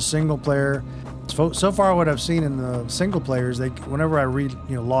versus single player. So far, what I've seen in the single players, whenever I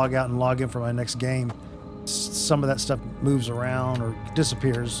log out and log in for my next game, some of that stuff moves around or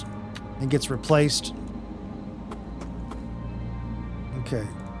disappears and gets replaced. Okay.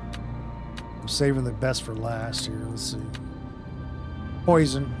 I'm saving the best for last here. Let's see.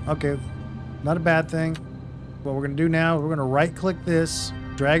 Poison. Okay. Not a bad thing. What we're going to do now, we're going to right-click this,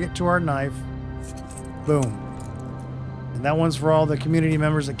 drag it to our knife. Boom. And that one's for all the community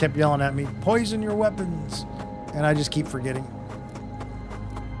members that kept yelling at me, poison your weapons. And I just keep forgetting.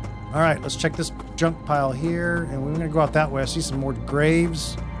 All right, let's check this junk pile here. And we're going to go out that way. I see some more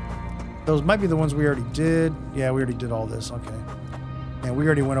graves. Those might be the ones we already did. Yeah, we already did all this. Okay. And we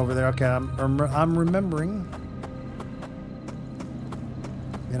already went over there. Okay, I'm remembering.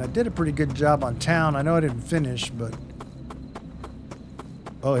 And I did a pretty good job on town. I know I didn't finish, but...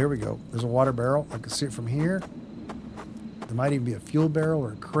 Oh, here we go. There's a water barrel. I can see it from here. There might even be a fuel barrel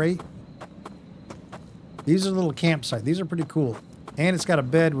or a crate. These are little campsite. These are pretty cool. And it's got a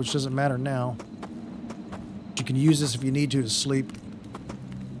bed, which doesn't matter now. You can use this if you need to sleep.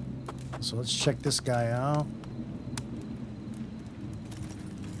 So let's check this guy out.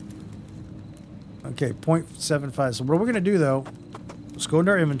 Okay, 0.75. So what we're going to do, though, let's go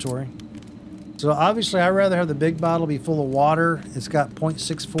into our inventory. So obviously, I'd rather have the big bottle be full of water. It's got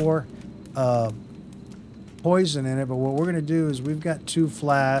 0.64 poison in it. But what we're going to do is we've got 2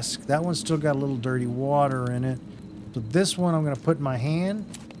 flasks. That one's still got a little dirty water in it. So this one I'm going to put in my hand.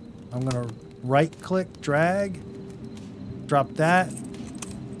 I'm going to right-click, drag, drop that.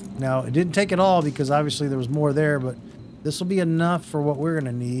 Now, it didn't take it all because obviously there was more there, but this will be enough for what we're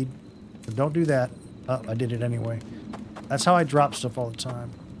going to need. So don't do that. Oh, I did it anyway. That's how I drop stuff all the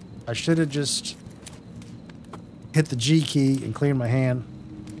time. I should have just hit the G key and cleared my hand.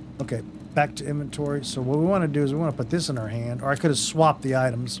 Okay, back to inventory. So what we want to do is we want to put this in our hand, or I could have swapped the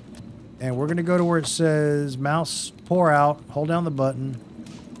items. And we're going to go to where it says mouse pour out, hold down the button.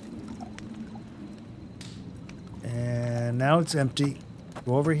 And now it's empty.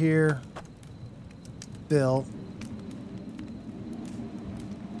 Go over here, fill.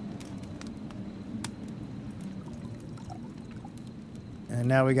 And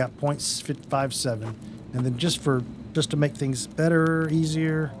now we got 0.57. And then just to make things better,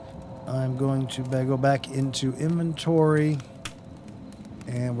 easier, I'm going to go back into inventory.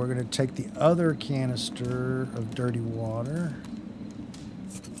 And we're going to take the other canister of dirty water.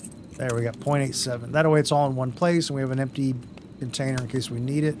 There, we got 0.87. That way it's all in one place and we have an empty container in case we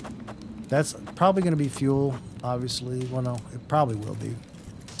need it. That's probably going to be fuel, obviously. Well, no, it probably will be.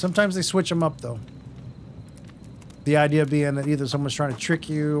 Sometimes they switch them up, though. The idea being that either someone's trying to trick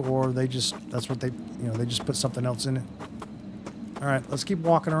you or they just, that's what they, you know, they just put something else in it. All right, let's keep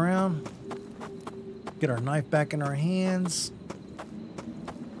walking around. Get our knife back in our hands.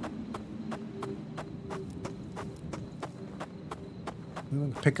 I'm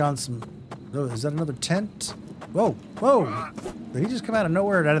gonna pick on some. Oh, is that another tent? Whoa, whoa! Did he just come out of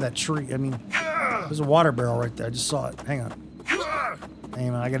nowhere out of that tree? I mean, there's a water barrel right there. I just saw it. Hang on.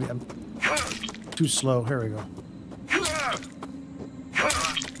 Hang on, I'm too slow. Here we go.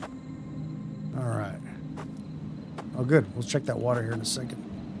 All right. Oh, good. We'll check that water here in a second.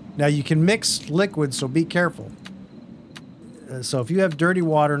 Now, you can mix liquids, so be careful. So if you have dirty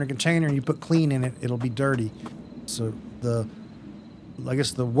water in a container and you put clean in it, it'll be dirty. So I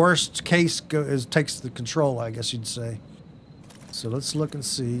guess the worst case takes the control, I guess you'd say. So let's look and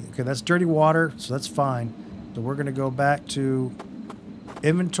see. Okay, that's dirty water, so that's fine. So we're going to go back to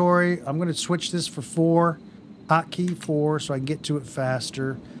inventory. I'm going to switch this for 4, hotkey 4, so I can get to it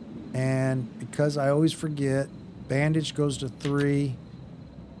faster. And because I always forget, bandage goes to 3,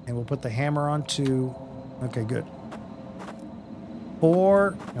 and we'll put the hammer on 2. Okay, good.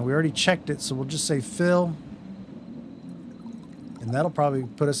 4, and we already checked it, so we'll just say fill. And that'll probably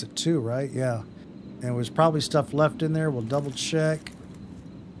put us at 2, right? Yeah. And there's probably stuff left in there. We'll double check.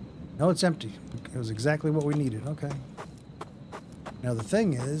 No, it's empty. It was exactly what we needed. Okay. Now the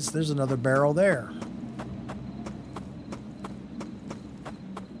thing is, there's another barrel there.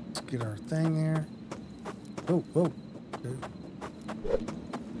 Let's get our thing there. Oh, oh.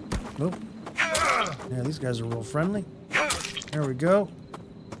 Oh. Yeah, these guys are real friendly. There we go.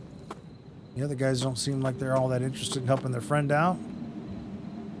 The other guys don't seem like they're all that interested in helping their friend out.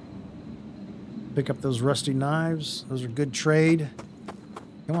 Pick up those rusty knives. Those are good trade.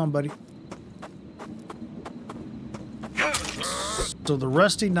 Come on, buddy. So the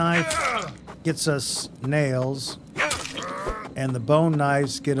rusty knife gets us nails, and the bone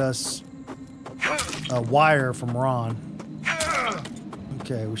knives get us a wire from Ron.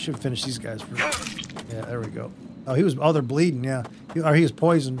 Okay, we should finish these guys first. Yeah, there we go. Oh, they're bleeding, yeah. Or he was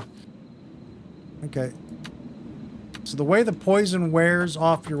poisoned. Okay. So the way the poison wears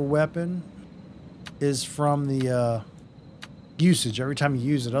off your weapon is from the usage every time you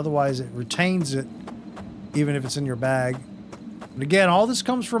use it. Otherwise, it retains it even if it's in your bag. And again, all this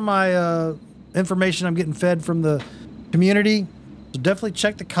comes from my information I'm getting fed from the community. So definitely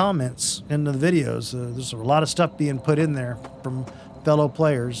check the comments in the videos. There's a lot of stuff being put in there from fellow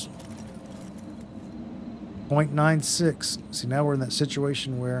players. 0.96. See, now we're in that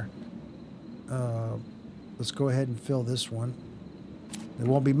situation where let's go ahead and fill this one. It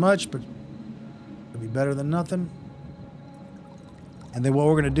won't be much, but it'll be better than nothing. And then what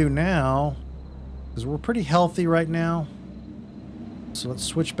we're going to do now, because we're pretty healthy right now, so let's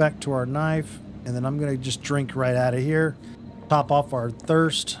switch back to our knife, and then I'm going to just drink right out of here, top off our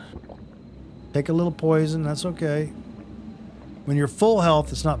thirst, take a little poison, that's okay. When you're full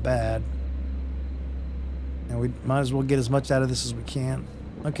health, it's not bad. And we might as well get as much out of this as we can.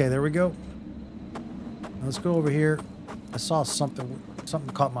 Okay, there we go. Let's go over here. I saw something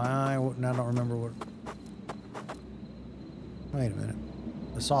caught my eye. Now I don't remember what. Wait a minute.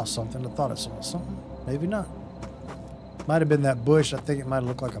 I saw something. I thought I saw something. Maybe not. Might have been that bush. I think it might have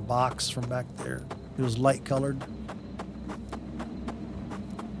looked like a box from back there. It was light colored.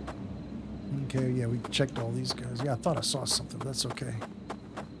 Okay, yeah, we checked all these guys. Yeah, I thought I saw something. That's okay.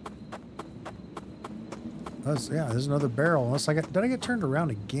 Yeah, there's another barrel. Unless did I get turned around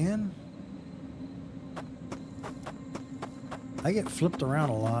again? I get flipped around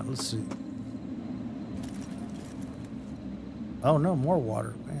a lot. Let's see. Oh no, more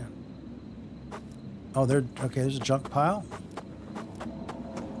water, man. Oh, okay, there's a junk pile.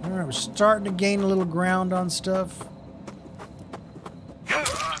 All right, we're starting to gain a little ground on stuff.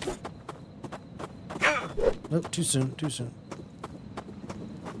 Nope, too soon, too soon.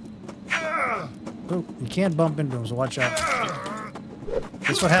 Oh, you can't bump into him, so watch out.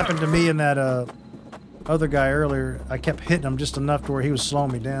 That's what happened to me and that other guy earlier. I kept hitting him just enough to where he was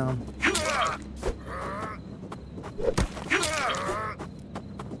slowing me down.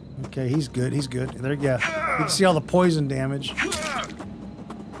 Okay, he's good, he's good. There, yeah, you can see all the poison damage.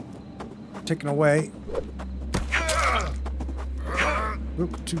 Ticking away.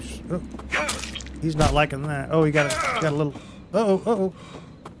 Oop, oh. He's not liking that. Oh, he got a little. Uh-oh.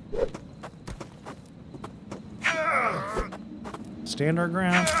 Stand our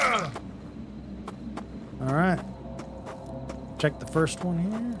ground. All right. Check the first one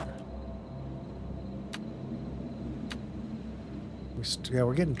here. Yeah,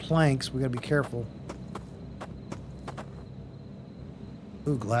 we're getting planks. We gotta be careful.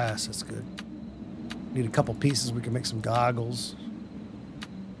 Ooh, glass. That's good. Need a couple pieces. We can make some goggles.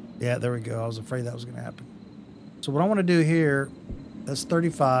 Yeah, there we go. I was afraid that was going to happen. So what I want to do here, that's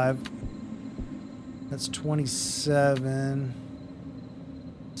 35. That's 27.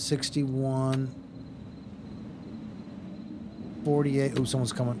 61. 48. Oh,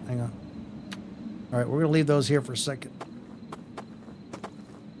 someone's coming. Hang on. All right, we're going to leave those here for a second.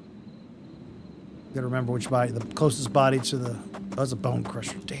 You got to remember which body, the closest body to the... Oh, that's a bone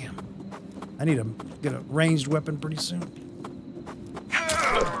crusher. Damn. I need to get a ranged weapon pretty soon.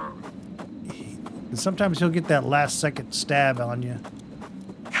 And sometimes he'll get that last second stab on you.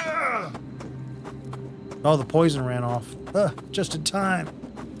 Oh, the poison ran off. Just in time.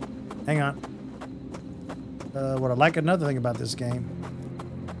 Hang on. What I like another thing about this game,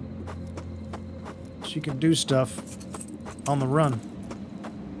 she can do stuff on the run.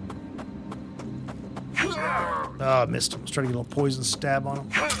 Oh, I missed him. I was trying to get a little poison stab on him.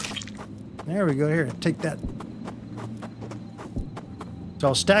 There we go. Here, take that. So I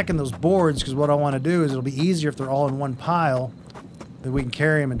was stacking those boards because what I want to do is it'll be easier if they're all in one pile. Then we can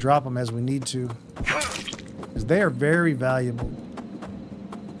carry them and drop them as we need to. Because they are very valuable.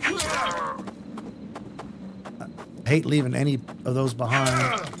 I hate leaving any of those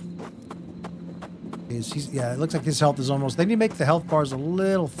behind. Yeah, it looks like his health is almost... They need to make the health bars a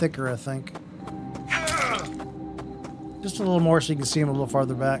little thicker, I think. Just a little more so you can see him a little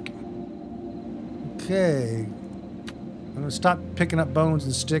farther back. Okay. I'm going to stop picking up bones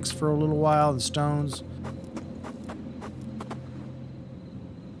and sticks for a little while and stones.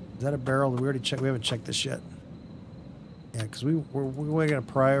 Is that a barrel? We already checked. We haven't checked this yet. Yeah, because we're going to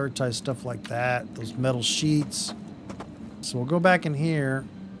prioritize stuff like that. Those metal sheets. So we'll go back in here.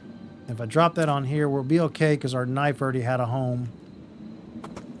 If I drop that on here, we'll be okay because our knife already had a home.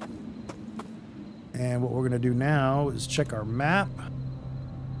 And what we're going to do now is check our map.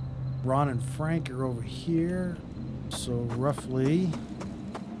 Ron and Frank are over here. So roughly...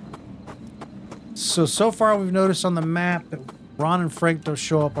 So far we've noticed on the map that Ron and Frank don't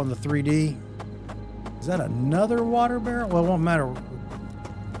show up on the 3D. Is that another water barrel? Well, it won't matter.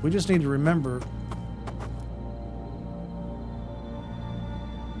 We just need to remember...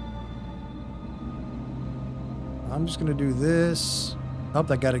 I'm just going to do this. I hope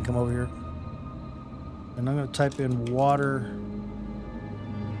that guy didn't come over here. And I'm going to type in water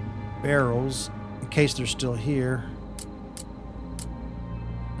barrels in case they're still here.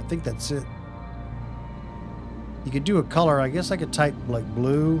 I think that's it. You could do a color. I guess I could type like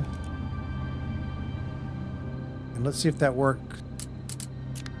blue. And let's see if that worked.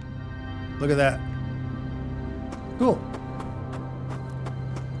 Look at that. Cool.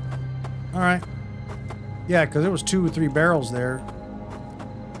 All right. Yeah, because there was 2 or 3 barrels there.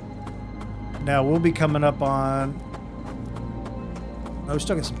 Now we'll be coming up on... Oh, we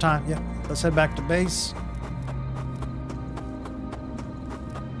still got some time. Yeah, let's head back to base.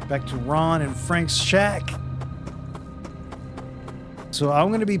 Back to Ron and Frank's shack. So I'm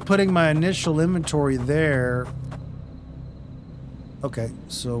going to be putting my initial inventory there. Okay,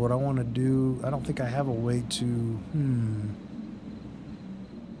 so what I want to do... I don't think I have a way to...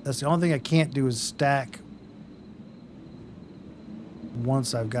 That's the only thing I can't do is stack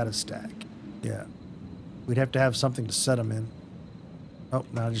once I've got a stack. Yeah. We'd have to have something to set them in. Oh,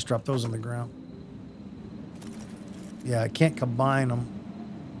 now I just dropped those on the ground. Yeah, I can't combine them.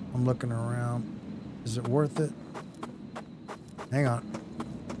 I'm looking around. Is it worth it? Hang on.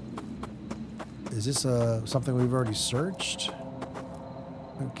 Is this something we've already searched?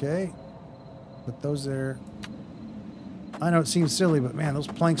 Okay. Put those there. I know it seems silly, but man, those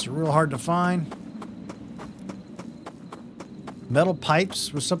planks are real hard to find. Metal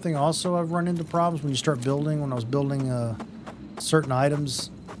pipes was something also I've run into problems when you start building. When I was building certain items,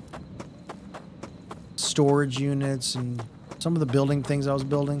 storage units, and some of the building things I was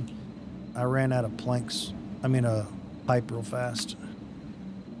building, I ran out of planks. I mean, a pipe real fast.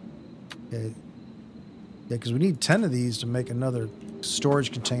 Okay. Yeah, because we need 10 of these to make another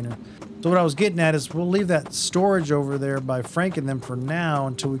storage container. So what I was getting at is we'll leave that storage over there by franking them for now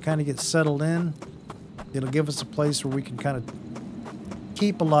until we kind of get settled in. It'll give us a place where we can kind of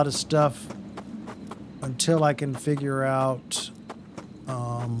keep a lot of stuff until I can figure out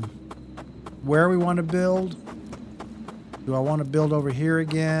where we want to build. Do I want to build over here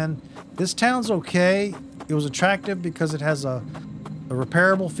again? This town's okay. It was attractive because it has a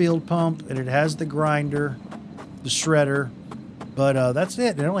repairable field pump and it has the grinder, the shredder. But that's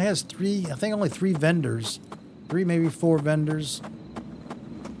it. It only has only three vendors. 3, maybe 4 vendors.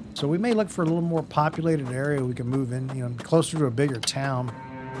 So we may look for a little more populated area we can move in, you know, closer to a bigger town.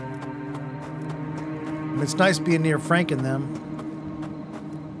 And it's nice being near Frank and them.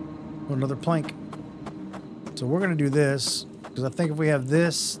 Oh, another plank. So we're going to do this, because I think if we have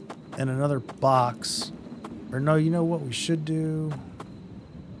this and another box, or no, you know what we should do?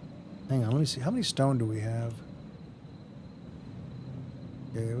 Hang on, let me see. How many stone do we have?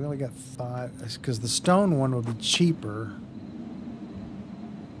 Okay, we only got 5, because the stone one would be cheaper.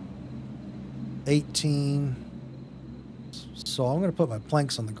 18. So I'm going to put my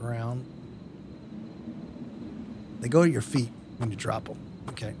planks on the ground. They go to your feet when you drop them.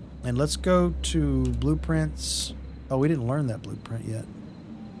 Okay. And let's go to blueprints. Oh, we didn't learn that blueprint yet.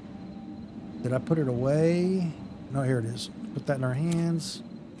 Did I put it away? No, here it is. Put that in our hands.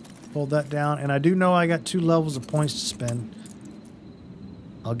 Hold that down. And I do know I got 2 levels of points to spend.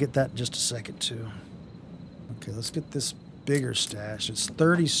 I'll get that in just a second, too. Okay, let's get this bigger stash. It's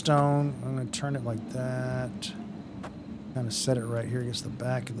 30 stone. I'm going to turn it like that. Kind of set it right here against the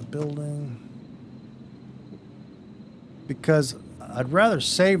back of the building. Because I'd rather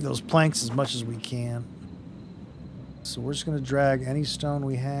save those planks as much as we can. So we're just going to drag any stone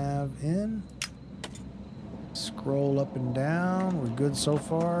we have in. Scroll up and down. We're good so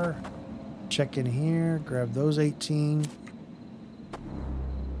far. Check in here. Grab those 18.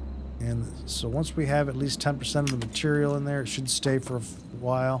 And so once we have at least 10% of the material in there, it should stay for a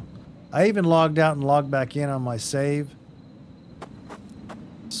while. I even logged out and logged back in on my save.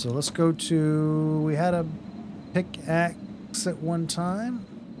 So let's go to... We had a pickaxe at one time.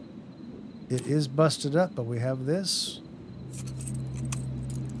 It is busted up, but we have this.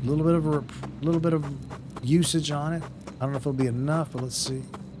 A little bit of usage on it. I don't know if it'll be enough, but let's see.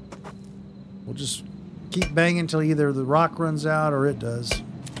 We'll just keep banging until either the rock runs out or it does.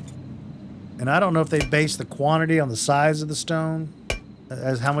 And I don't know if they base the quantity on the size of the stone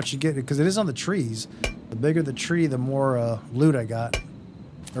as how much you get, because it is on the trees. The bigger the tree, the more loot I got.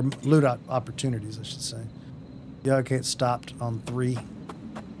 Or loot opportunities, I should say. Yeah, okay, it stopped on 3.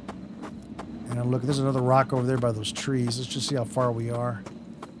 And look, there's another rock over there by those trees. Let's just see how far we are.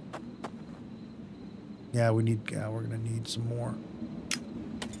 Yeah, we're gonna need some more.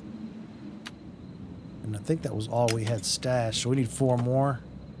 And I think that was all we had stashed, so we need 4 more.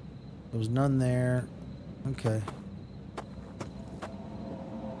 There was none there. Okay.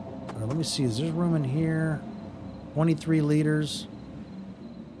 Let me see, is there room in here? 23 liters.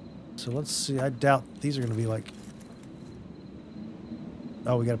 So let's see, I doubt these are gonna be like...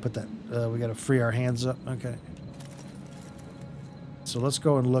 Oh, we gotta put that, we gotta free our hands up. Okay. So let's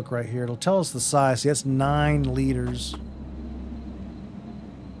go and look right here. It'll tell us the size. See, that's 9 liters.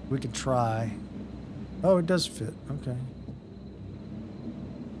 We could try. Oh, it does fit. Okay.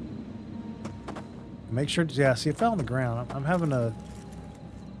 Make sure to, yeah, see, it fell on the ground. I'm having a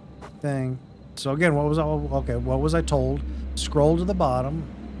thing. So again, what was I told? Scroll to the bottom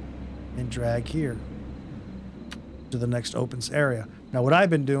and drag here to the next open area. Now, what I've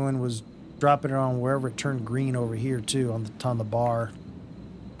been doing was dropping it on wherever it turned green over here too, on the bar,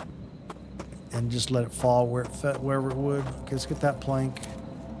 and just let it fall where it fit, wherever it would. Okay, let's get that plank.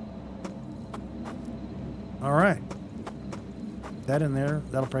 All right, that in there.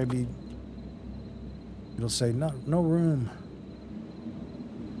 That'll probably be. It'll say no room.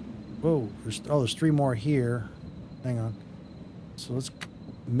 Whoa, there's 3 more here. Hang on. So let's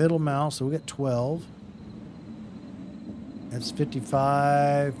middle mouse. So we got 12. That's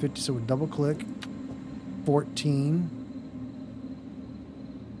 55, 50. So we double click. 14.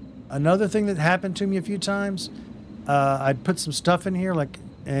 Another thing that happened to me a few times, I'd put some stuff in here, like,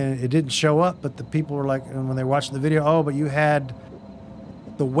 and it didn't show up, but the people were like, and when they were watching the video, oh, but you had,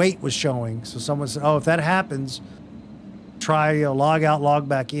 the weight was showing. So someone said, oh, if that happens, try log out, log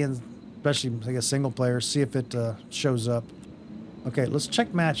back in, especially like a single player, see if it shows up. Okay, let's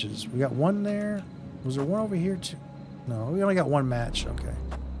check matches. We got one there. Was there one over here too? No, we only got one match. Okay.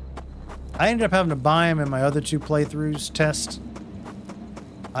 I ended up having to buy them in my other 2 playthroughs test.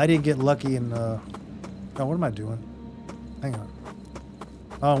 I didn't get lucky in... oh, what am I doing? Hang on.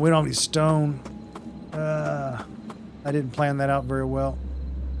 Oh, we don't have any stone. I didn't plan that out very well.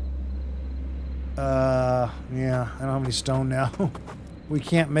 Yeah, I don't have any stone now. We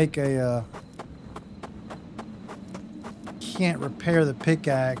can't make a... can't repair the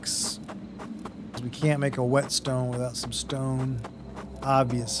pickaxe. We can't make a whetstone without some stone,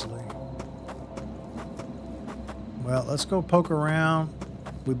 obviously. Well, let's go poke around.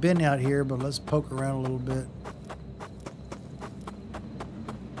 We've been out here, but let's poke around a little bit.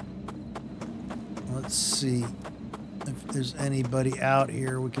 Let's see if there's anybody out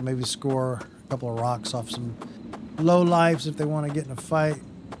here. We can maybe score a couple of rocks off some low lives if they want to get in a fight.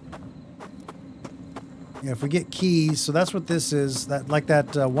 Yeah, if we get keys, so that's what this is. That like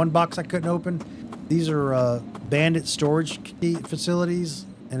that one box I couldn't open. These are bandit storage key facilities,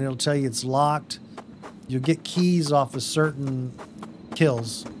 and it'll tell you it's locked. You'll get keys off of certain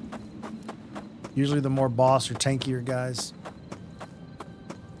kills. Usually the more boss or tankier guys.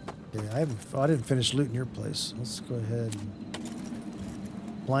 Yeah, I didn't finish looting your place. Let's go ahead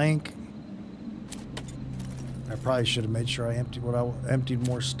and blank. I probably should have made sure I emptied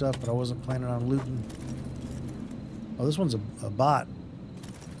more stuff, but I wasn't planning on looting. Oh, this one's a bot.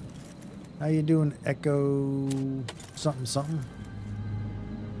 How you doing, Echo something something?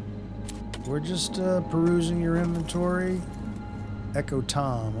 We're just perusing your inventory. Echo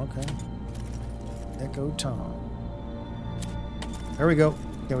Tom, okay. Echo Tom. There we go.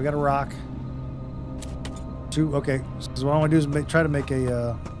 Okay, we got a rock. 2, okay. So what I want to do is try to make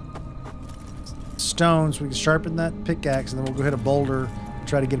a stone so we can sharpen that pickaxe, and then we'll go hit a boulder and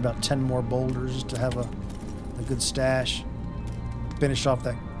try to get about 10 more boulders just to have a good stash. Finish off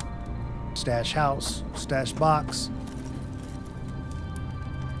that stash house, stash box.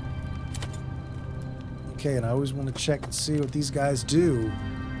 Okay, and I always want to check and see what these guys do.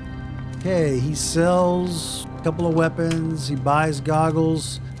 Okay, he sells a couple of weapons. He buys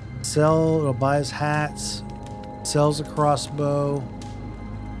goggles, buys hats, sells a crossbow,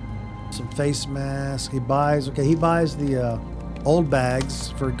 some face masks. He buys the old bags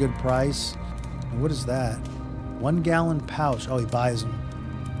for a good price. And what is that? 1 gallon pouch. Oh, he buys them.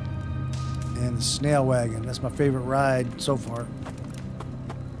 And the snail wagon. That's my favorite ride so far.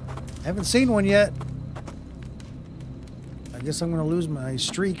 Haven't seen one yet. I guess I'm going to lose my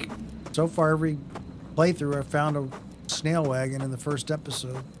streak. So far, every playthrough, I found a snail wagon in the first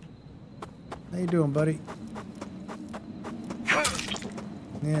episode. How you doing, buddy?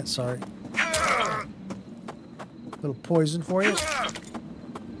 Yeah, sorry. Little poison for you.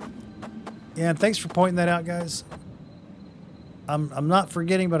 Yeah, and thanks for pointing that out, guys. I'm not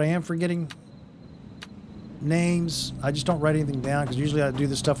forgetting, but I am forgetting names. I just don't write anything down because usually I do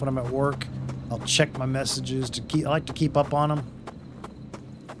this stuff when I'm at work. I'll check my messages to keep. I like to keep up on them.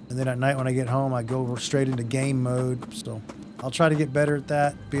 And then at night when I get home, I go straight into game mode. So I'll try to get better at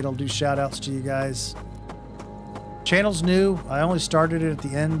that. Be able to do shout outs to you guys. Channel's new. I only started it at the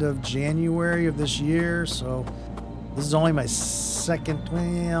end of January of this year. So this is only my second,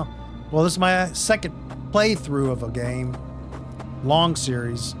 well, this is my second playthrough of a game. Long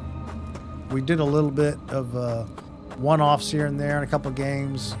series. We did a little bit of one-offs here and there in a couple of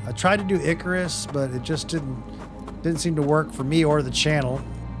games. I tried to do Icarus, but it just didn't seem to work for me or the channel.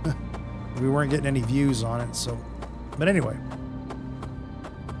 We weren't getting any views on it, so. But anyway.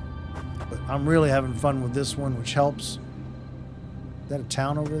 But I'm really having fun with this one, which helps. Is that a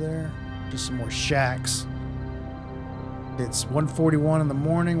town over there? Just some more shacks. It's 1:41 in the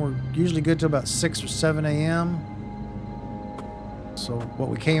morning. We're usually good till about 6 or 7 a.m. So what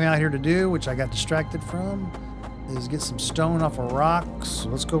we came out here to do, which I got distracted from, is get some stone off of rocks. So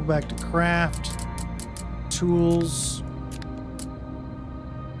let's go back to craft. Tools.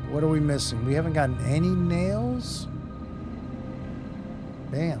 What are we missing? We haven't gotten any nails?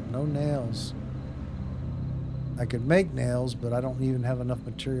 Damn, no nails. I could make nails, but I don't even have enough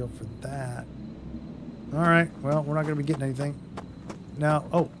material for that. Alright, well, we're not going to be getting anything. Now,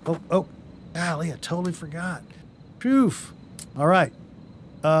 oh. Golly, I totally forgot. Phew. Alright.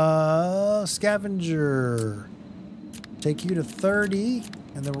 Scavenger. Take you to 30,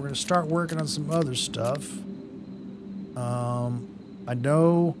 and then we're going to start working on some other stuff. I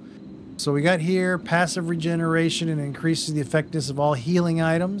know. So we got here passive regeneration and increases the effectiveness of all healing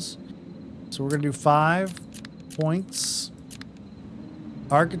items. So we're going to do 5 points.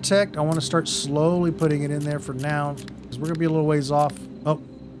 Architect, I want to start slowly putting it in there for now because we're going to be a little ways off. Oh.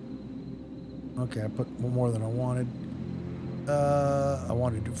 Okay, I put one more than I wanted. I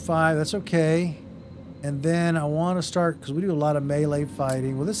wanted to do 5. That's okay. And then I want to start, because we do a lot of melee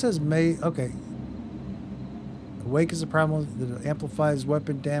fighting. Well, this says okay. Awake is a problem that amplifies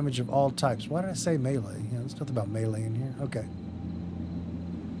weapon damage of all types. Why did I say melee? Yeah, there's nothing about melee in here. Okay.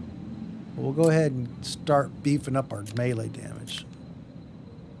 Well, we'll go ahead and start beefing up our melee damage.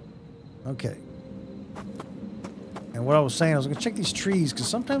 Okay. And what I was saying, I was going to check these trees, because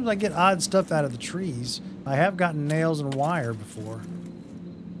sometimes I get odd stuff out of the trees. I have gotten nails and wire before.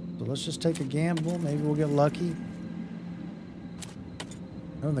 So let's just take a gamble. Maybe we'll get lucky.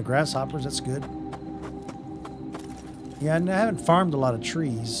 Oh, and the grasshoppers, that's good. Yeah, I haven't farmed a lot of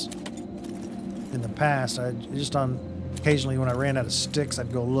trees in the past. I just occasionally when I ran out of sticks,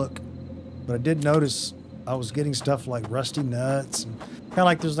 I'd go look. But I did notice I was getting stuff like rusty nuts and kind of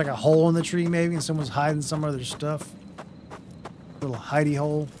like there's like a hole in the tree maybe and someone's hiding some other stuff. Little hidey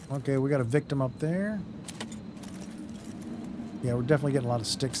hole. Okay, we got a victim up there. Yeah, we're definitely getting a lot of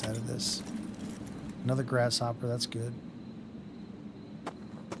sticks out of this. Another grasshopper, that's good.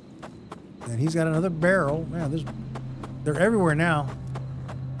 And he's got another barrel. Man, they're everywhere now.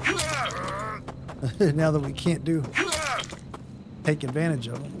 Now that we can't take advantage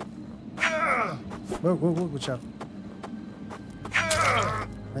of them. Whoa, whoa, whoa, watch out.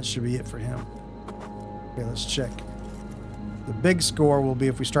 That should be it for him. Okay, let's check. The big score will be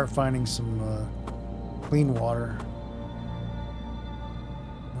if we start finding some clean water.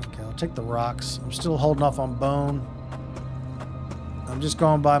 Okay, I'll take the rocks. I'm still holding off on bone. I'm just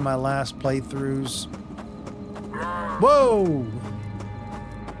going by my last playthroughs. Whoa!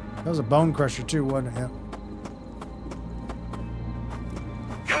 That was a bone crusher too, wasn't it? Yeah.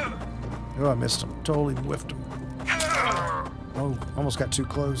 Oh, I missed him. Totally whiffed him. Oh, almost got too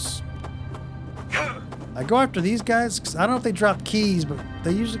close. I go after these guys because I don't know if they drop keys, but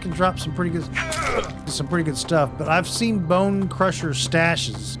they usually can drop some pretty good stuff. But I've seen bone crusher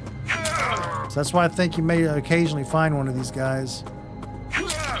stashes, so that's why I think you may occasionally find one of these guys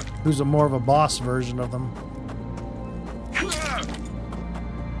who's more of a boss version of them.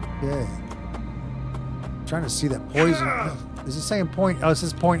 Okay. I'm trying to see that poison. Is it saying point? Oh, it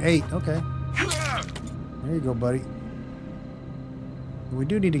says 0.8. Okay. There you go, buddy. We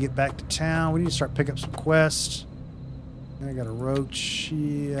do need to get back to town. We need to start picking up some quests. I got a roach.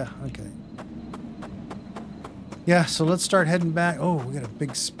 Yeah, okay. Yeah, so let's start heading back. Oh, we got a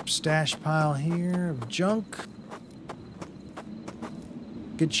big stash pile here of junk.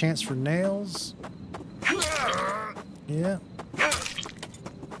 Good chance for nails. Yeah.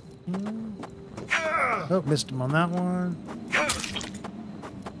 Oh, missed him on that one.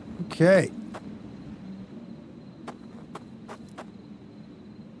 Okay.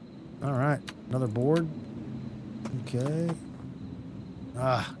 All right, another board. Okay.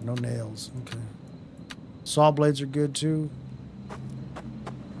 Ah, no nails. Okay. Saw blades are good too.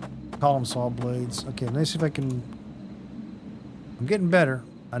 Call them saw blades. Okay, let me see if I can. I'm getting better.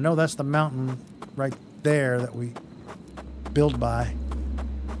 I know that's the mountain right there that we build by.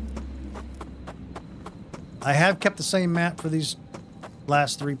 I have kept the same map for these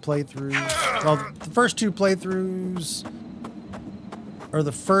last 3 playthroughs. Well, the first 2 playthroughs, or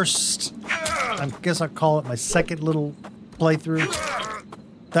the first, I guess I'll call it my second little playthrough.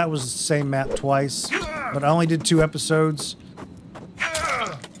 That was the same map twice, but I only did 2 episodes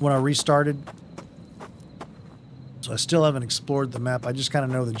when I restarted. So I still haven't explored the map. I just kind of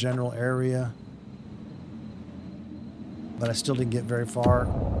know the general area, but I still didn't get very far.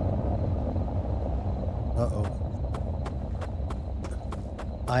 Uh-oh.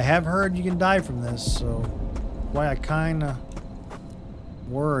 I have heard you can die from this, so why I kind of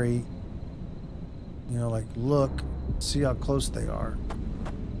worry, you know, like look, see how close they are.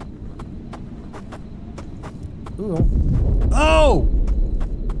 Ooh. Oh!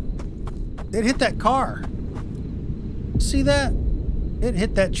 It hit that car. See that? It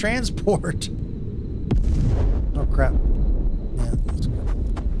hit that transport. Oh crap. Yeah, that's good.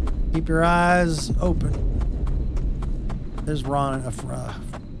 Keep your eyes open. There's Ron,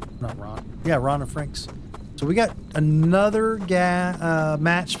 not Ron. Yeah, Ron and Franks. So we got another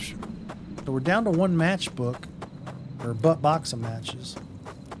match. So we're down to 1 match book, or box of matches.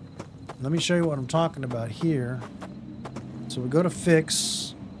 Let me show you what I'm talking about here. So we go to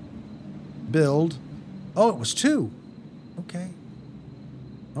fix, build. Oh, it was 2. Okay.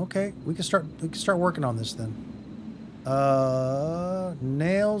 Okay, we can start working on this then.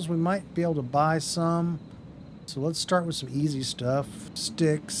 Nails, we might be able to buy some. So let's start with some easy stuff.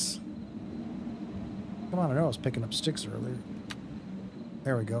 Sticks. Come on, I know I was picking up sticks earlier.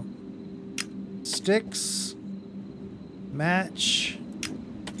 There we go. Sticks. Match.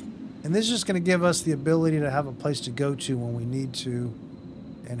 And this is just going to give us the ability to have a place to go to when we need to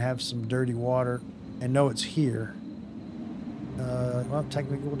and have some dirty water and know it's here. Well,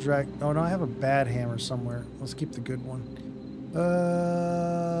 technically we'll drag... Oh, no, I have a bad hammer somewhere. Let's keep the good one.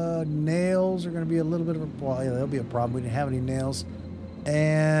 Nails are going to be a little bit of a... Well, yeah, that'll be a problem. We didn't have any nails.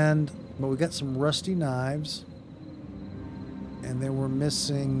 But we got some rusty knives. And then we're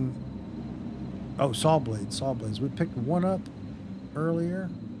missing... Oh, saw blades. Saw blades. We picked one up earlier.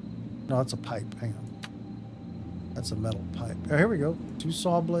 No, that's a pipe. Hang on. That's a metal pipe. Oh, here we go. 2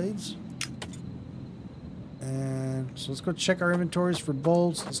 saw blades. And so let's go check our inventories for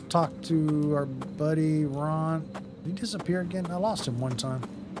bolts. Let's talk to our buddy Ron. Did he disappear again? I lost him one time.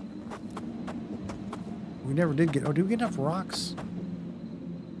 We never did get... Oh, did we get enough rocks?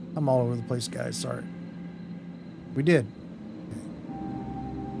 I'm all over the place, guys. Sorry. We did.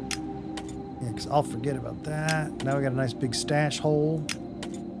 Okay. Yeah, because I'll forget about that. Now we got a nice big stash hole.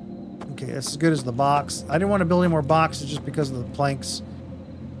 Okay, that's as good as the box. I didn't want to build any more boxes just because of the planks.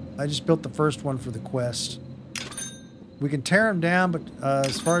 I just built the first one for the quest. We can tear them down, but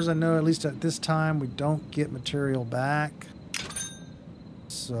as far as I know, at least at this time, we don't get material back.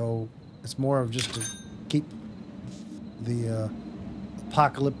 So it's more of just to keep the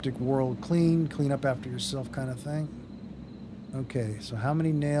apocalyptic world clean up after yourself kind of thing. Okay, so how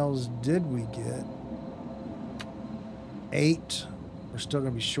many nails did we get? 8. We're still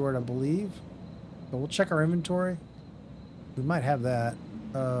going to be short, I believe. But we'll check our inventory. We might have that.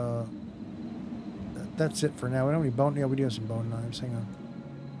 That's it for now. We don't have any bone... Yeah, we do have some bone knives. Hang on.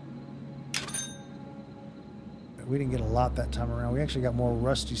 We didn't get a lot that time around. We actually got more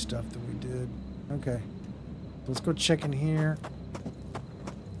rusty stuff than we did. Okay. Let's go check in here.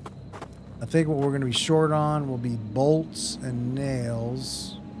 I think what we're going to be short on will be bolts and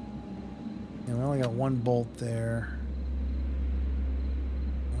nails. And we only got 1 bolt there.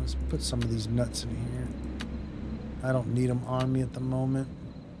 Let's put some of these nuts in here. I don't need them on me at the moment.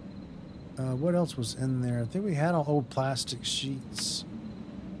 What else was in there? I think we had all old plastic sheets.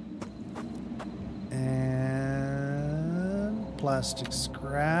 And plastic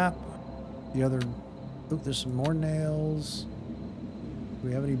scrap. The other... Oh, there's some more nails. Do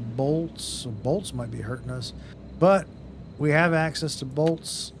we have any bolts? So bolts might be hurting us. But we have access to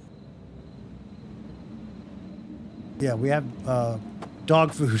bolts. Yeah, we have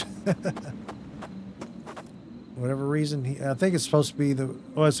dog food. Whatever reason, I think it's supposed to be the...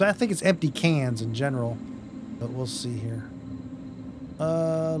 Well, I think it's empty cans in general. But we'll see here.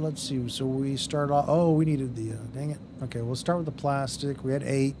 Let's see. So we start off... Oh, we needed the... dang it. Okay, we'll start with the plastic. We had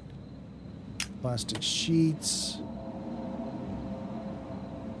 8. Plastic sheets.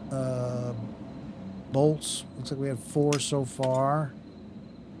 Bolts. Looks like we have 4 so far.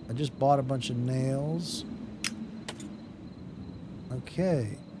 I just bought a bunch of nails.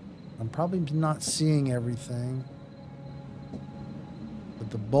 Okay. I'm probably not seeing everything.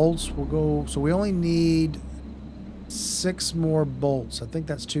 But the bolts will go... So we only need 6 more bolts. I think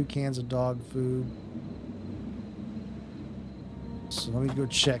that's 2 cans of dog food. So let me go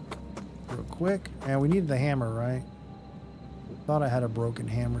check real quick. And we need the hammer, right? Thought I had a broken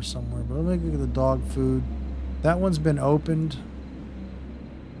hammer somewhere. But let me look at the dog food. That one's been opened.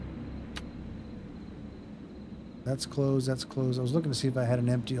 That's closed. That's closed. I was looking to see if I had an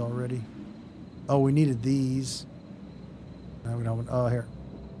empty already. Oh, we needed these. No, we don't. Oh, here.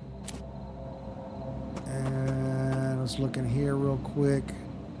 And let's look in here real quick.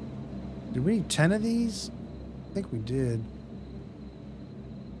 Did we need 10 of these? I think we did.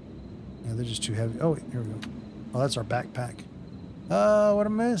 Yeah, they're just too heavy. Oh, wait, here we go. Oh, that's our backpack. What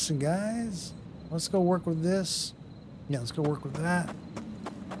am I missing, guys? Let's go work with this. Yeah, let's go work with that.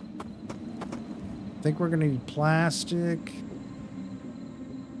 I think we're going to need plastic.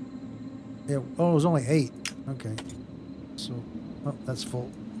 Yeah, oh, it was only 8. Okay. So, oh, that's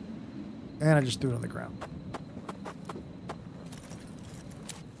full. And I just threw it on the ground.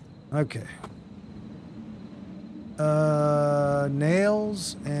 Okay.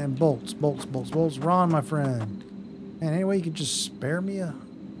 Nails and bolts. Bolts. Ron, my friend. Man, anyway, you could just spare me I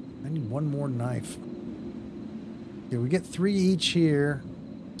need 1 more knife. Yeah, we get 3 each here.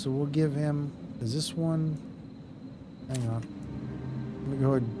 So we'll give him... Is this one? Hang on. Let me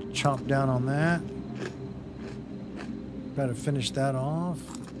go ahead and chomp down on that. Try to finish that off.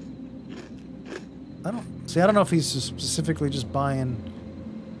 I don't know if he's specifically just buying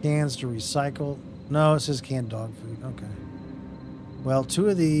cans to recycle. No, it says canned dog food. Okay. Well, 2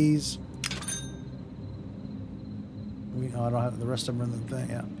 of these. I don't have the rest of them in the thing.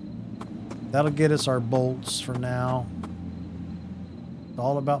 Yeah. That'll get us our bolts for now.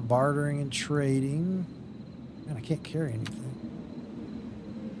 All about bartering and trading. Man, I can't carry anything.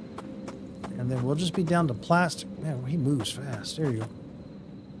 And then we'll just be down to plastic. Man, he moves fast. There you go.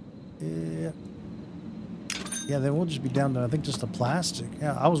 Yeah. Yeah, then we'll just be down to, I think, just the plastic.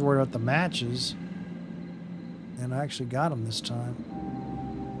 Yeah, I was worried about the matches. And I actually got them this time.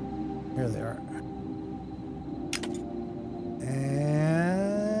 Here they are.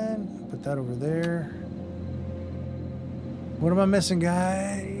 And put that over there. What am I missing,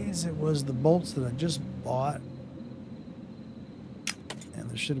 guys? It was the bolts that I just bought. And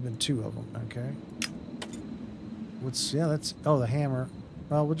there should have been 2 of them. Okay. Yeah, that's, oh, the hammer.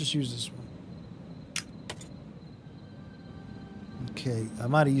 Well, we'll just use this one. Okay, I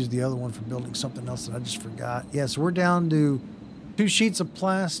might have used the other one for building something else that I just forgot. Yeah, so we're down to 2 sheets of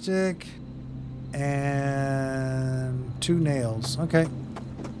plastic and 2 nails. Okay.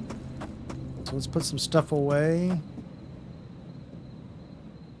 So let's put some stuff away.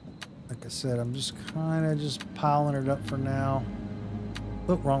 Like I said, I'm just kind of just piling it up for now.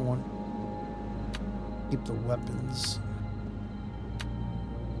 Oh, wrong one. Keep the weapons.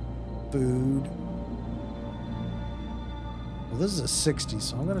 Food. Well, this is a 60,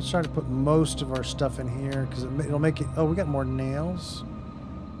 so I'm going to try to put most of our stuff in here because it'll make it... Oh, we got more nails.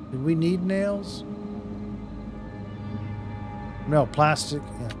 Did we need nails? No, plastic.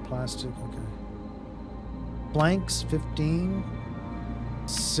 Yeah, plastic. Okay. Planks, 15.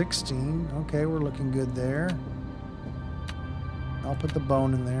 16. Okay, we're looking good there. I'll put the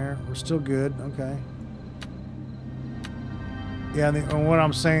bone in there. We're still good. Okay. Yeah, and what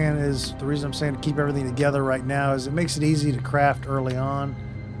I'm saying is, the reason I'm saying to keep everything together right now is it makes it easy to craft early on.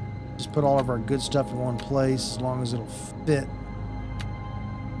 Just put all of our good stuff in one place as long as it'll fit.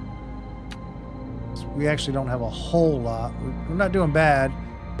 So we actually don't have a whole lot. We're not doing bad.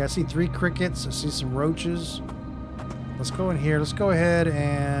 I see 3 crickets. I see some roaches. Let's go in here. Let's go ahead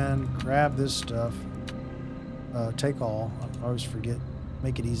and grab this stuff. Take all. I always forget.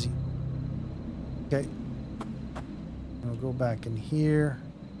 Make it easy. Okay. We'll go back in here.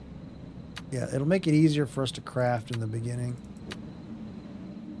 Yeah, it'll make it easier for us to craft in the beginning.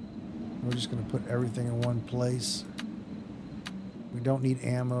 We're just going to put everything in one place. We don't need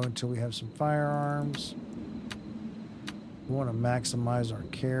ammo until we have some firearms. We want to maximize our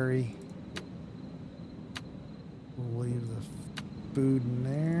carry. We'll leave the food in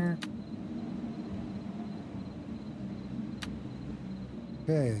there.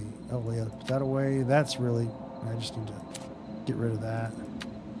 Okay. Oh, yeah, put that away. That's really... I just need to get rid of that.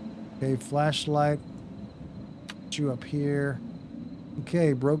 Okay, flashlight. Put you up here.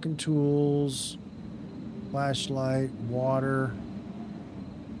 Okay, broken tools. Flashlight, water,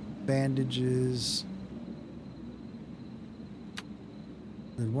 bandages.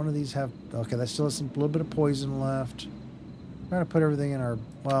 Did one of these have... Okay, that still has a little bit of poison left. I'm trying to put everything in our...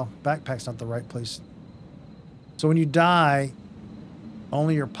 Well, backpack's not the right place. So when you die,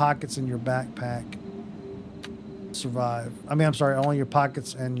 only your pockets and your backpack survive. I mean, I'm sorry, only your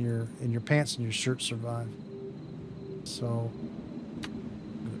pockets and your pants and your shirt survive. So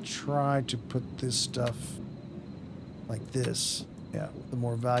I'm going to try to put this stuff like this. Yeah, the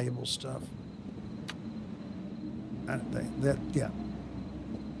more valuable stuff. Yeah.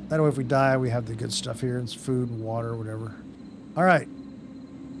 That way if we die, we have the good stuff here. It's food and water, whatever. All right.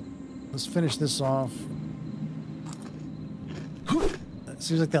 Let's finish this off. It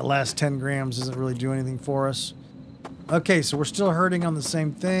seems like that last 10 grams doesn't really do anything for us. Okay, so we're still hurting on the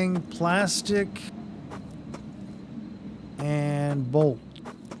same thing. Plastic and bolt.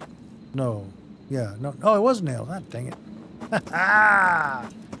 No. Yeah, no. Oh, it was nails. Ah, dang it. Well,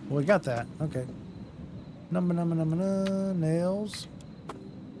 we got that. Okay. Nails.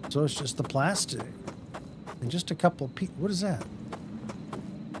 So it's just the plastic. And just a couple of pieces. What is that?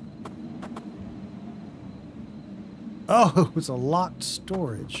 Oh, it's a locked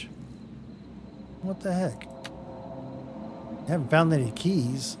storage. What the heck? I haven't found any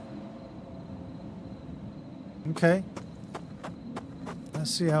keys. Okay.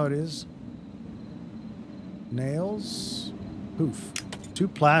 Let's see how it is. Nails. Poof. 2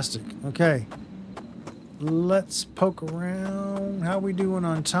 plastic. Okay. Let's poke around. How we doing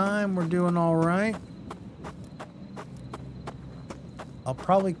on time? We're doing all right. I'll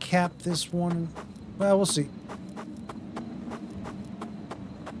probably cap this one. Well, we'll see.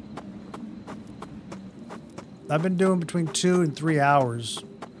 I've been doing between 2 and 3 hours.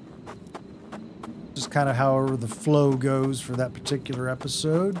 Just kind of however the flow goes for that particular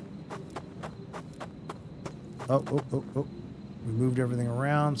episode. Oh. We moved everything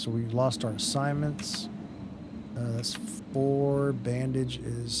around, so we lost our assignments. That's 4. Bandage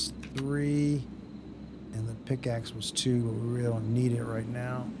is 3. And the pickaxe was 2, but we really don't need it right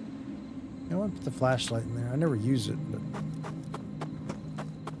now. I want to put the flashlight in there. I never use it, but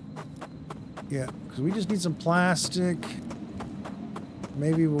yeah, because we just need some plastic.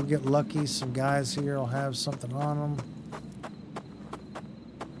 Maybe we'll get lucky. Some guys here will have something on them.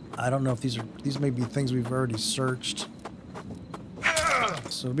 I don't know if these may be things we've already searched.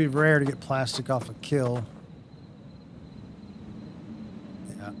 So it'd be rare to get plastic off a kill.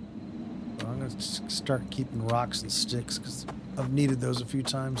 Yeah. So I'm going to start keeping rocks and sticks because I've needed those a few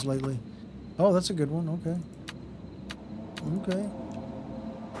times lately. Oh, that's a good one. Okay. Okay.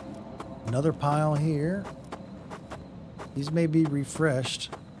 Another pile here. These may be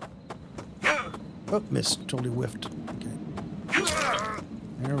refreshed. Oh, missed. Totally whiffed. Okay.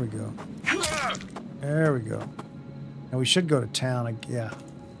 There we go. There we go. And we should go to town. Yeah.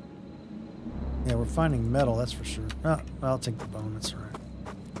 Yeah, we're finding metal, that's for sure. Oh, I'll take the bone. That's all right.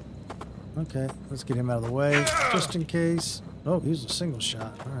 Okay, let's get him out of the way, just in case. Oh, he was a single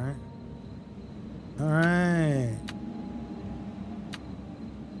shot. All right. All right.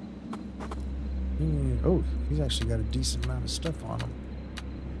 Oh, he's actually got a decent amount of stuff on him.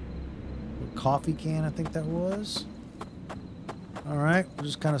 A coffee can, I think that was. All right, we'll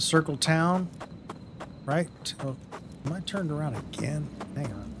just kind of circle town. Right? Oh, am I turned around again? Hang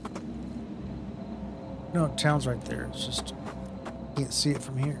on. No, town's right there. It's just, can't see it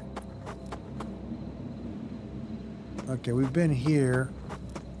from here. Okay, we've been here.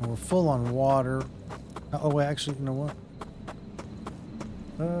 And we're full on water. Oh, wait, actually, you know what?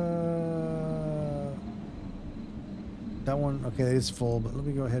 That one, okay, it is full, but let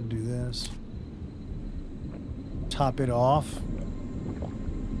me go ahead and do this. Top it off.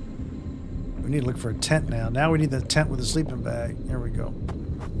 We need to look for a tent now. Now we need the tent with a sleeping bag. There we go.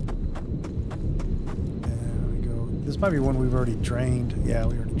 There we go. This might be one we've already drained. Yeah,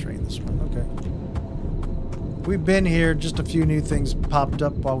 we already drained this one. Okay. We've been here. Just a few new things popped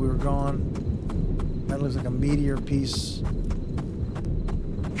up while we were gone. That looks like a meteor piece.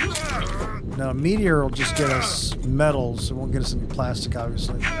 No, a meteor will just get us metals. It won't get us any plastic,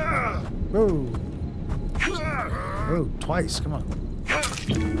 obviously. Whoa. Whoa, twice. Come on.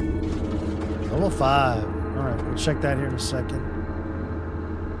 Level 5. Alright, we'll check that here in a second.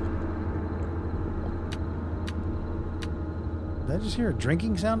 Did I just hear a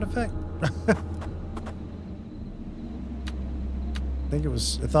drinking sound effect? I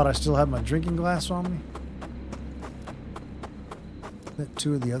thought I still had my drinking glass on me. That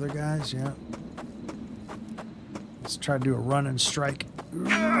two of the other guys, yeah. Let's try to do a run and strike.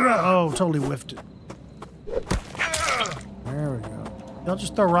 Oh, totally whiffed it. There we go. Y'all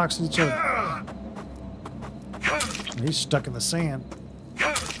just throw rocks at each other. He's stuck in the sand.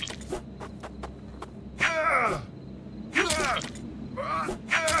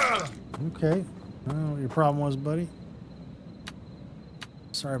 Okay. I don't know what your problem was, buddy.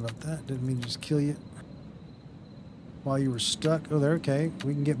 Sorry about that. Didn't mean to just kill you while you were stuck. Oh, they're okay.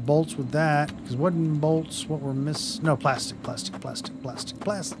 We can get bolts with that. Because wooden bolts, what we're missing. No, plastic. All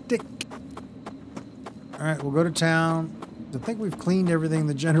right, we'll go to town. I think we've cleaned everything in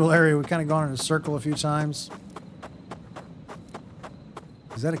the general area. We've kind of gone in a circle a few times.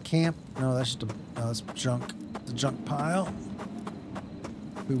 Is that a camp? No, that's just no, that's junk. The junk pile.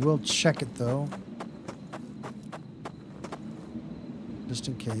 We will check it though, just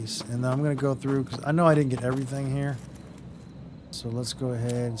in case. And then I'm going to go through because I know I didn't get everything here. So let's go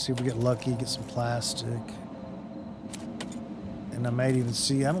ahead and see if we get lucky, get some plastic. And I might even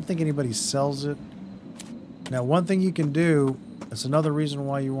see, I don't think anybody sells it. Now, one thing you can do, that's another reason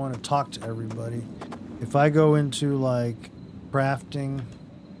why you want to talk to everybody. If I go into like crafting,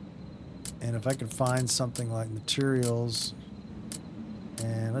 and if I could find something like materials,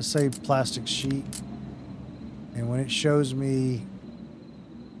 and let's say plastic sheet, and when it shows me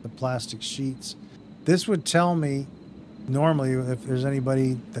the plastic sheets, this would tell me normally if there's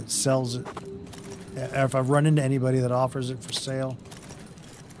anybody that sells it, or if I've run into anybody that offers it for sale.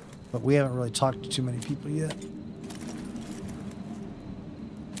 But we haven't really talked to too many people yet.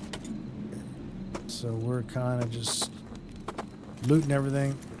 So we're kind of just looting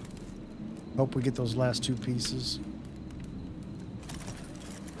everything. Hope we get those last two pieces.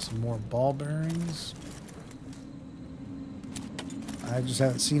 Some more ball bearings. I just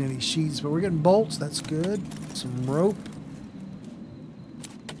haven't seen any sheets, but we're getting bolts. That's good. Some rope.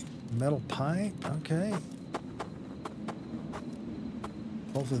 Metal pipe. Okay.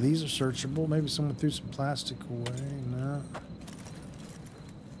 Both of these are searchable. Maybe someone threw some plastic away. No.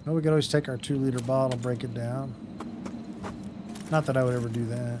 No, we could always take our 2-liter bottle, break it down. Not that I would ever do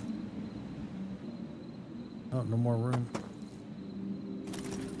that. Oh, no more room.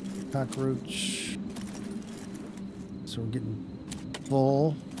 Cockroach. So we're getting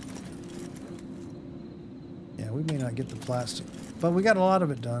full. Yeah, we may not get the plastic, but we got a lot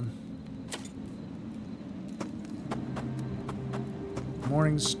of it done.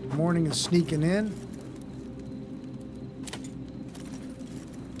 Morning is sneaking in.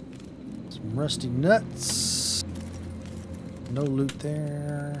 Some rusty nuts. No loot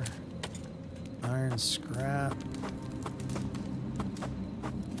there. Iron scrap.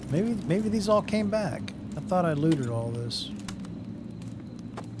 Maybe these all came back. I thought I looted all this.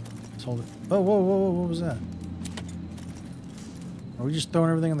 Let's hold it. Oh, whoa, whoa, whoa, what was that? Are we just throwing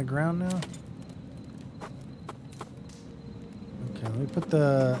everything on the ground now? Okay, let me put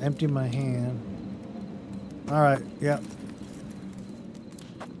the empty in my hand. Alright, yeah.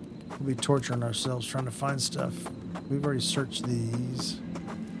 We'll be torturing ourselves trying to find stuff. We've already searched these.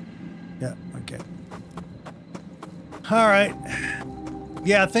 Yeah, okay. Alright.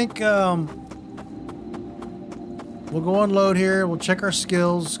 Yeah, I think we'll go unload here. We'll check our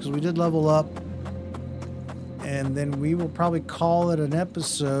skills because we did level up. And then we will probably call it an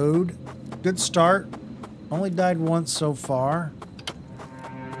episode. Good start. Only died once so far.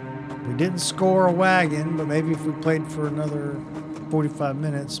 We didn't score a wagon, but maybe if we played for another 45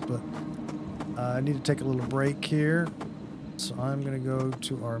 minutes. But I need to take a little break here. So I'm going to go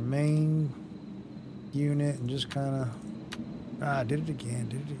to our main unit and just kind of... did it again.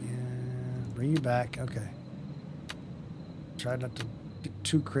 Bring you back. Okay. Try not to get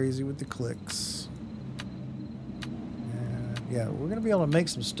too crazy with the clicks. Yeah, we're going to be able to make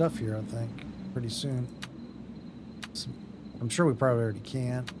some stuff here, I think, pretty soon. I'm sure we probably already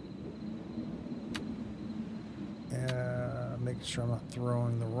can. Making sure I'm not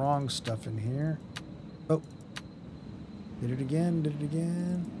throwing the wrong stuff in here. Oh. Did it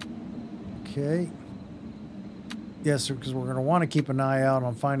again. Okay. Yes, because we're going to want to keep an eye out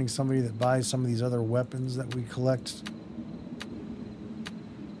on finding somebody that buys some of these other weapons that we collect.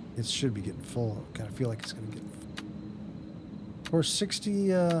 It should be getting full. I kind of feel like it's going to get full. Of course,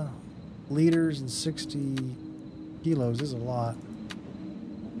 60 liters and 60 kilos is a lot.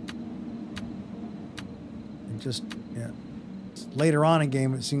 And just, yeah. Later on in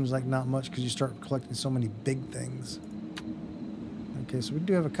game, it seems like not much because you start collecting so many big things. Okay, so we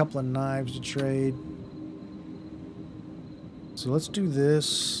do have a couple of knives to trade. So let's do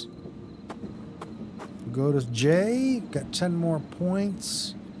this. Go to J. Got 10 more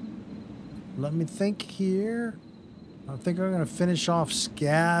points. Let me think here. I think I'm going to finish off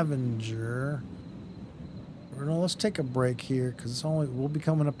Scavenger. Or no, let's take a break here because it's only we'll be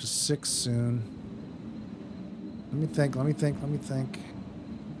coming up to 6 soon. Let me think.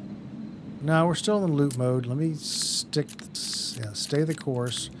 No, we're still in loot mode. Let me stay the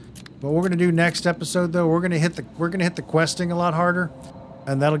course. What we're going to do next episode though, we're going to hit the questing a lot harder,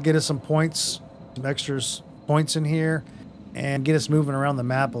 and that'll get us some points, some extra points in here, and get us moving around the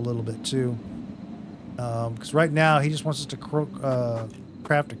map a little bit too. Because right now he just wants us to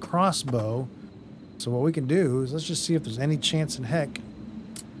craft a crossbow. So what we can do is let's just see if there's any chance in heck.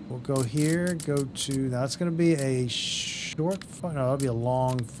 We'll go here, go to, now it's going to be a short, no, it'll be a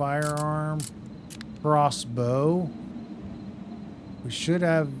long firearm crossbow. We should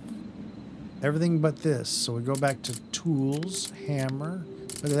have everything but this. So we go back to tools, hammer.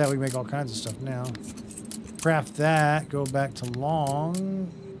 Look at that, we can make all kinds of stuff now. Craft that, go back to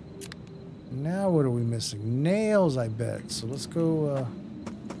long. Now what are we missing? Nails, I bet. So let's go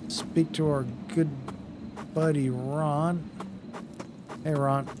speak to our good buddy Ron. Hey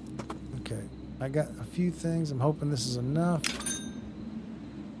Ron. Okay, I got a few things. I'm hoping this is enough.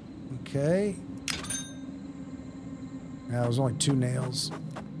 Okay. Now there's only 2 nails.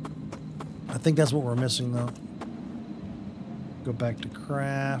 I think that's what we're missing though. Go back to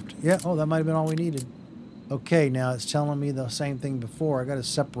craft. Yeah, oh, that might have been all we needed. Okay, now it's telling me the same thing before. I got to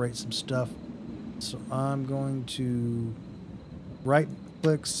separate some stuff. So I'm going to right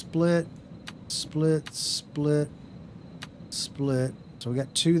click, split. So we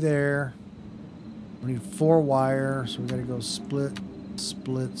got 2 there. We need 4 wire, so we got to go split.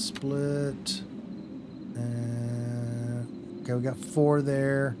 And okay, we got 4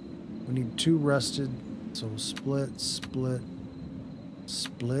 there. We need 2 rusted, so split.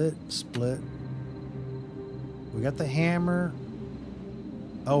 We got the hammer.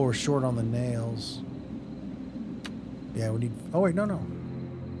 Oh, we're short on the nails. Yeah, we need... Oh, wait, no.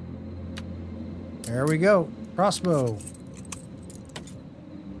 There we go. Crossbow.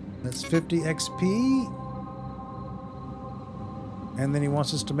 That's 50 XP. And then he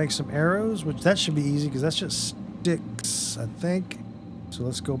wants us to make some arrows, which that should be easy because that's just sticks, I think. So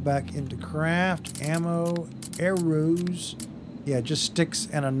let's go back into craft. Ammo, arrows. Yeah, just sticks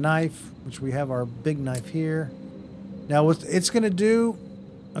and a knife, which we have our big knife here. Now what it's going to do...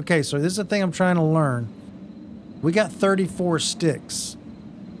 Okay, so this is the thing I'm trying to learn. We got 34 sticks.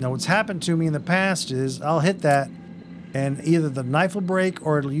 Now what's happened to me in the past is I'll hit that and either the knife will break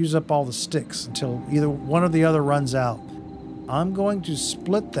or it'll use up all the sticks until either one or the other runs out. I'm going to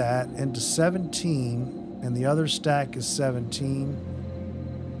split that into 17 and the other stack is 17.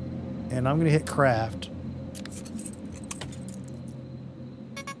 And I'm going to hit craft.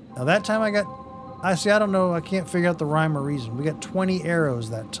 Now that time I don't know, I can't figure out the rhyme or reason. We got 20 arrows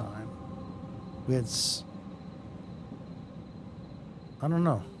that time. It's, I don't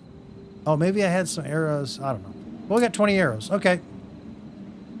know. Oh, maybe I had some arrows. I don't know. Well, we got 20 arrows. Okay.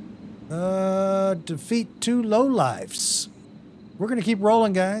 Defeat 2 lowlifes. We're going to keep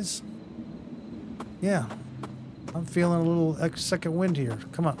rolling, guys. Yeah. I'm feeling a little second wind here.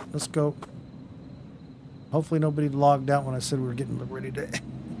 Come on, let's go. Hopefully nobody logged out when I said we were getting ready to end.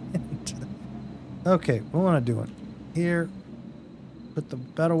 Okay, what am I doing? Here. Put the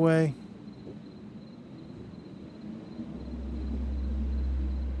bed away.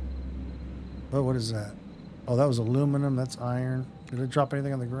 Oh, what is that? Oh, that was aluminum. That's iron. Did I drop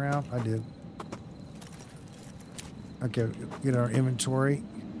anything on the ground? I did. Okay, get our inventory.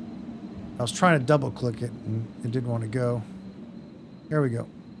 I was trying to double click it and it didn't want to go. There we go.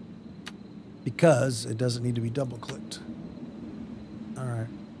 Because it doesn't need to be double clicked. All right.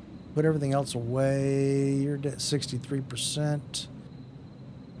 Put everything else away. You're at 63%.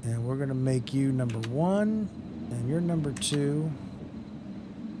 And we're going to make you number 1 and you're number 2.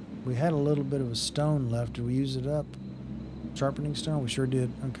 We had a little bit of a stone left. Did we use it up? Sharpening stone? We sure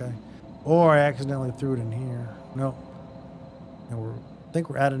did. Okay. Or I accidentally threw it in here. Nope. And I think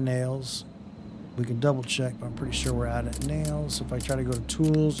we're out of nails. We can double check, but I'm pretty sure we're out of nails. If I try to go to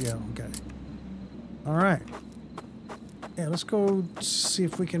tools, yeah, okay. All right. Yeah, let's go see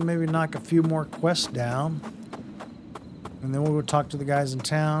if we can maybe knock a few more quests down. And then we'll go talk to the guys in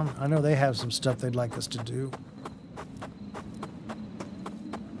town. I know they have some stuff they'd like us to do.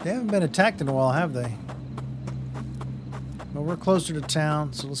 They haven't been attacked in a while, have they? Well, we're closer to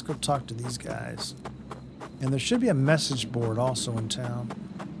town, so let's go talk to these guys. And there should be a message board also in town.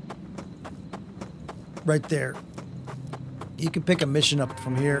 Right there. You can pick a mission up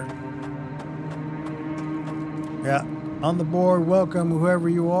from here. Yeah. On the board, welcome whoever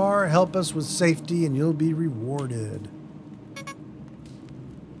you are. Help us with safety and you'll be rewarded.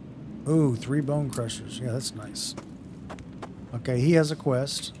 Ooh, 3 bone crushers. Yeah, that's nice. Okay, he has a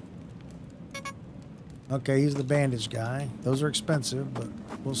quest. Okay, he's the bandage guy. Those are expensive, but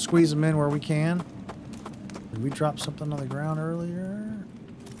we'll squeeze them in where we can. Did we drop something on the ground earlier?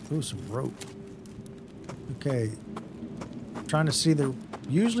 Ooh, some rope. Okay. I'm trying to see the...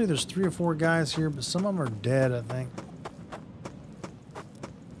 Usually there's 3 or 4 guys here, but some of them are dead, I think.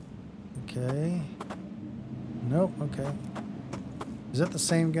 Okay. Nope, okay. Is that the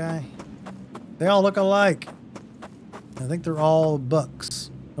same guy? They all look alike. I think they're all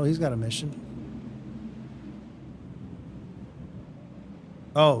bucks. Oh, he's got a mission.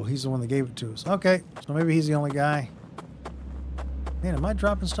 Oh, he's the one that gave it to us. Okay, so maybe he's the only guy. Man, am I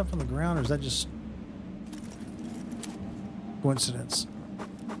dropping stuff on the ground, or is that just coincidence?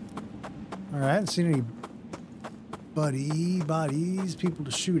 All right, I haven't seen any bodies, people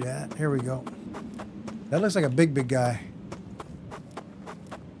to shoot at. Here we go. That looks like a big guy.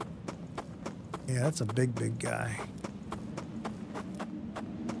 Yeah, that's a big guy.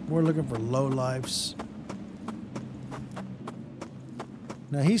 We're looking for lowlifes.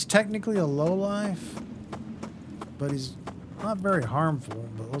 Now, he's technically a lowlife, but he's not very harmful,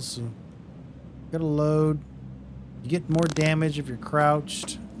 but we'll see. Got a load. You get more damage if you're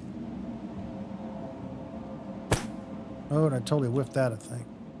crouched. Oh, and I totally whiffed that, I think.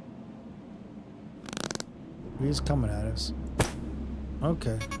 He's coming at us.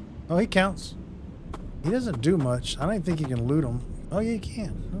 Okay. Oh, he counts. He doesn't do much. I don't even think you can loot him. Oh, yeah, you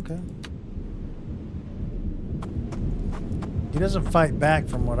can. Okay. He doesn't fight back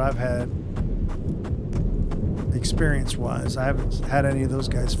from what I've had experience-wise. I haven't had any of those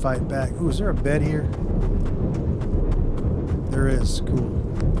guys fight back. Ooh, is there a bed here? There is. Cool.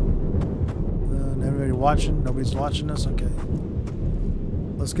 Everybody watching? Nobody's watching us? Okay.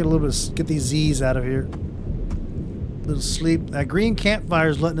 Let's get a little bit of, get these Z's out of here. A little sleep. That green campfire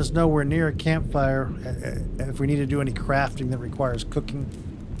is letting us know we're near a campfire if we need to do any crafting that requires cooking.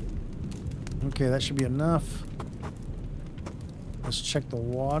 Okay, that should be enough. Let's check the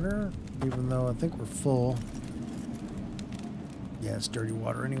water, even though I think we're full. Yeah, it's dirty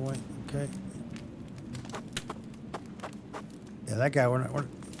water anyway. Okay. Yeah, that guy, we're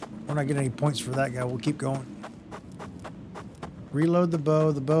not getting any points for that guy. We'll keep going. Reload the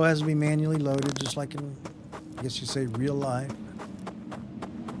bow. The bow has to be manually loaded, just like in, I guess you say, real life.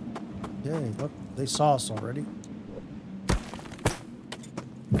 Okay, look, they saw us already.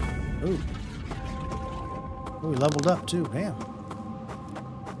 Ooh. Oh, we leveled up too. Damn.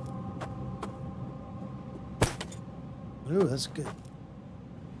 Ooh, that's good.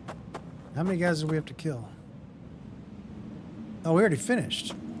 How many guys do we have to kill? Oh, we already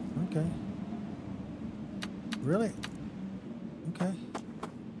finished. Okay. Really? Okay.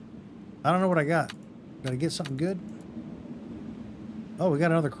 I don't know what I got. Gotta get something good? Oh, we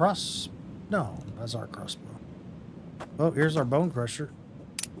got another cross. No, that's our crossbow. Oh, here's our bone crusher.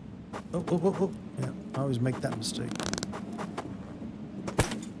 Oh, oh, oh, oh. Yeah, I always make that mistake.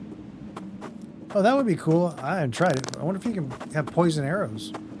 Oh, that would be cool. I haven't tried it. I wonder if you can have poison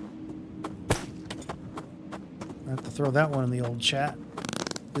arrows. I have to throw that one in the old chat.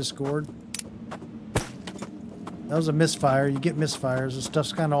 Discord. That was a misfire. You get misfires. This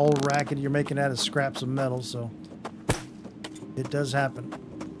stuff's kind of old, ragged. You're making out of scraps of metal, so it does happen.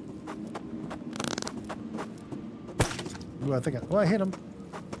 Ooh, I think I hit him.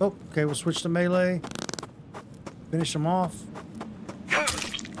 Oh, okay, we'll switch to melee. Finish him off.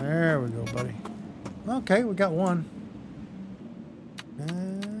 There we go, buddy. Okay, we got one.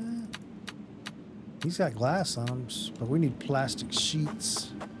 He's got glass on him, but we need plastic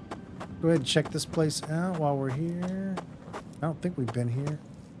sheets. Go ahead and check this place out while we're here. I don't think we've been here.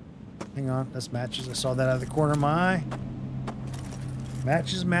 Hang on, that's matches. I saw that out of the corner of my eye.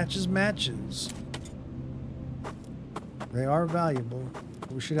 Matches, matches, matches. They are valuable.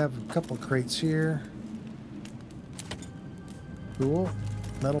 We should have a couple crates here. Cool.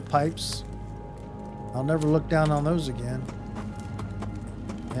 Metal pipes. I'll never look down on those again.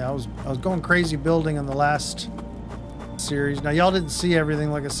 Yeah, I was going crazy building in the last series. Now y'all didn't see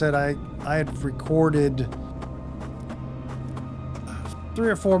everything. Like I said, I had recorded 3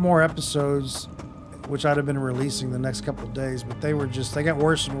 or 4 more episodes, which I'd have been releasing the next couple of days, but they got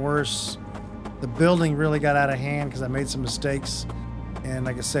worse and worse. The building really got out of hand because I made some mistakes. And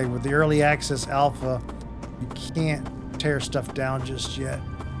like I say, with the early access alpha, you can't tear stuff down just yet.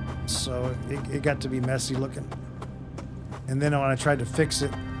 So it got to be messy looking. And then when I tried to fix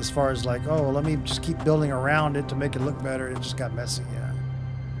it, as far as like, oh, let me just keep building around it to make it look better, it just got messy, yeah.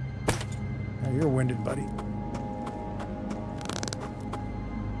 Oh, you're winded, buddy.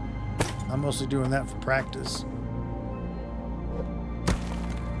 I'm mostly doing that for practice.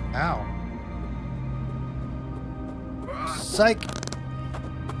 Ow. Psych!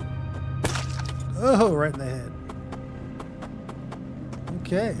 Oh, right in the head.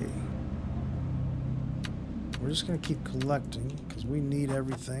 Okay. We're just going to keep collecting because we need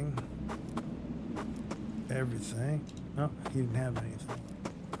everything. Everything. Oh, he didn't have anything.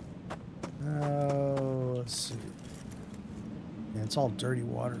 Oh, let's see. Yeah, it's all dirty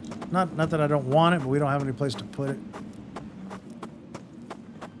water. Not that I don't want it, but we don't have any place to put it.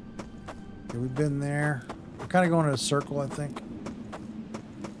 Okay, we've been there. We're kind of going in a circle, I think.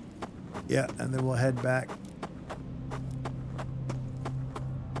 Yeah, and then we'll head back.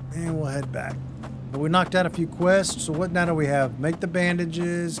 And we'll head back. But we knocked out a few quests, so what now do we have? Make the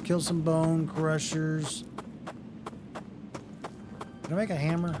bandages, kill some bone crushers. Can I make a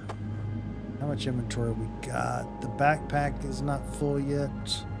hammer? How much inventory we got? The backpack is not full yet.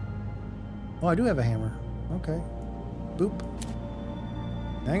 Oh, I do have a hammer. Okay. Boop.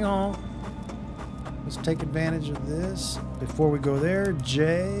 Hang on. Let's take advantage of this. Before we go there,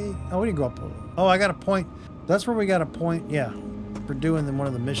 J. Oh, we didn't go up a little. Oh, I got a point. That's where we got a point. Yeah. For doing one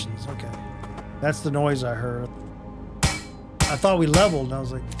of the missions. Okay. That's the noise I heard. I thought we leveled, and I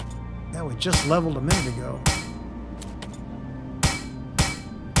was like, yeah, we just leveled a minute ago.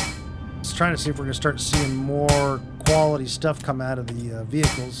 I was trying to see if we're going to start seeing more quality stuff come out of the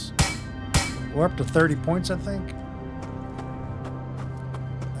vehicles. We're up to 30 points, I think.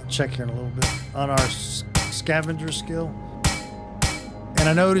 I'll check here in a little bit on our scavenger skill. And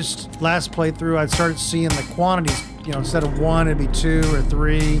I noticed last playthrough, I started seeing the quantities, you know, instead of 1, it'd be 2 or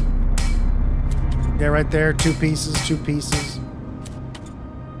 3. Yeah, right there, 2 pieces, 2 pieces.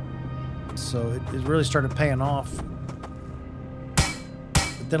 So it really started paying off.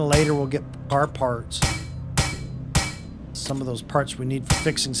 But then later we'll get car parts. Some of those parts we need for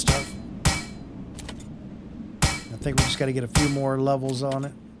fixing stuff. I think we just got to get a few more levels on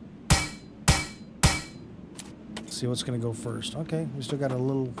it. See what's going to go first. Okay, we still got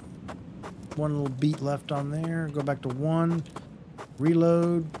one little beat left on there. Go back to 1.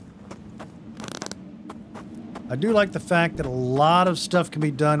 Reload. I do like the fact that a lot of stuff can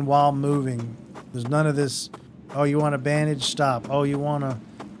be done while moving. There's none of this, oh, you want a bandage? Stop. Oh, you want a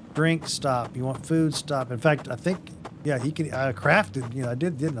drink? Stop. You want food? Stop. In fact, I think, yeah, I crafted, you know, I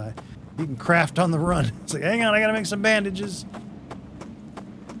did, didn't I? You can craft on the run. It's like, hang on, I gotta make some bandages.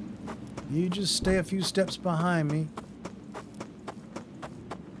 You just stay a few steps behind me.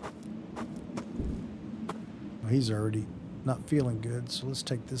 he's already not feeling good, so let's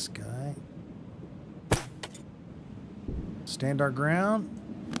take this guy. Stand our ground.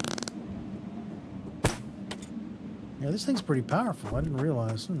 Yeah, this thing's pretty powerful. I didn't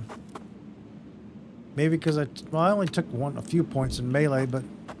realize. Maybe because I only took a few points in melee, but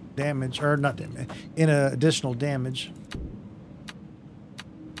damage, or not damage, in additional damage.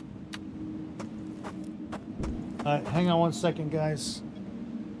 Alright, hang on one second, guys.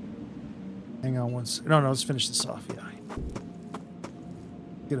 Hang on one second. No, let's finish this off. Yeah.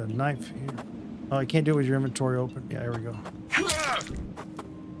 Get a knife here. Oh, I can't do it with your inventory open. Yeah, here we go.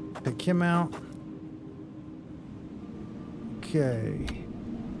 Pick him out. Okay.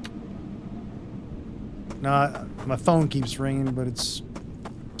 Now, my phone keeps ringing, but it's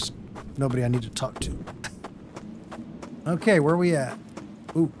just nobody I need to talk to. Okay, where are we at?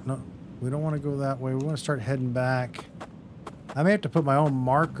 Ooh, no. We don't want to go that way. We want to start heading back. I may have to put my own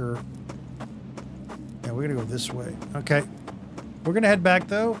marker. Yeah, we're going to go this way. Okay. We're going to head back,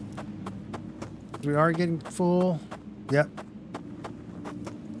 though. We are getting full. Yep.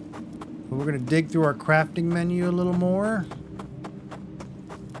 But we're going to dig through our crafting menu a little more.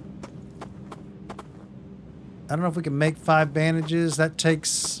 I don't know if we can make 5 bandages. That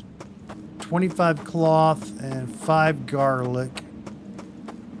takes 25 cloth and 5 garlic.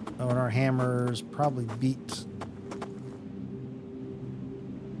 Oh, and our hammers probably beat.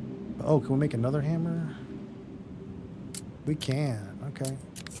 Oh, can we make another hammer? We can. Okay.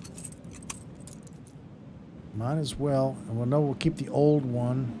 Might as well. And we'll know we'll keep the old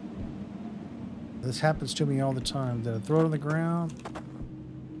one. This happens to me all the time. Did I throw it on the ground?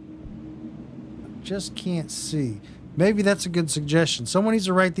 I just can't see. Maybe that's a good suggestion. Someone needs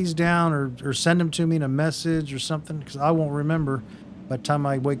to write these down or send them to me in a message or something, because I won't remember by the time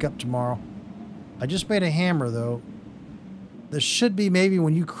I wake up tomorrow. I just made a hammer, though. There should be maybe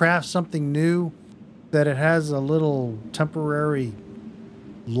when you craft something new that it has a little temporary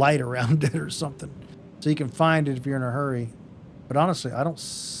light around it or something, so you can find it if you're in a hurry. But honestly, I don't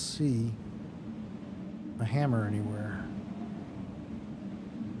see a hammer anywhere.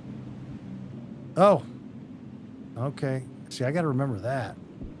 Oh. Okay. See, I got to remember that.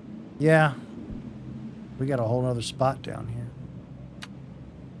 Yeah. We got a whole other spot down here.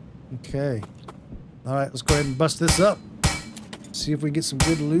 Okay. All right, let's go ahead and bust this up. See if we get some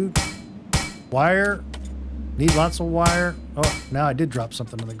good loot. Wire. Need lots of wire. Oh, now I did drop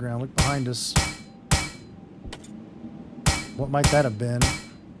something on the ground. Look behind us. What might that have been?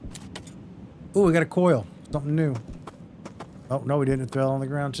 Oh, we got a coil. Something new. Oh, no, we didn't. It fell on the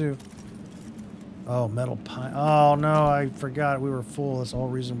ground, too. Oh, metal pipe. Oh, no, I forgot we were full. That's the whole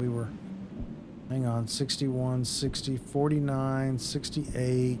reason we were... Hang on. 61, 60, 49,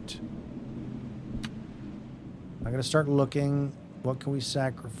 68. I gotta start looking. What can we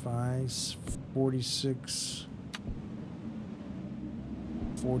sacrifice? 46,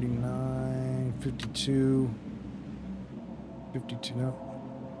 49, 52, 52. No.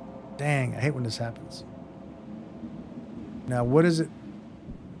 Dang, I hate when this happens. Now, what is it?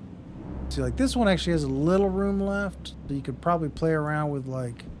 See, like this one actually has a little room left, so you could probably play around with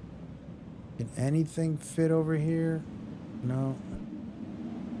like, can anything fit over here? No.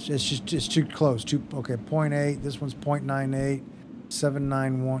 It's too close. Okay, 0.8. This one's 0.98.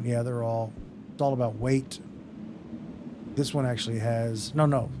 791. Yeah, they're all. It's all about weight. This one actually has.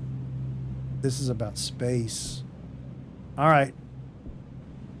 No. This is about space. All right.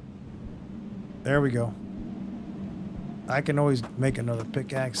 There we go. I can always make another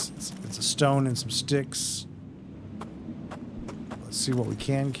pickaxe. It's a stone and some sticks. Let's see what we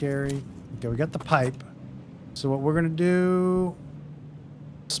can carry. Okay, we got the pipe. So what we're gonna do.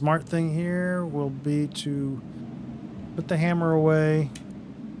 Smart thing here will be to put the hammer away,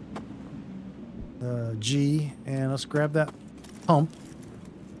 G, and let's grab that pump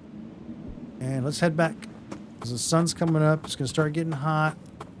and let's head back because the sun's coming up. It's gonna start getting hot.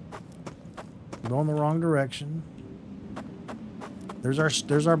 We're going the wrong direction.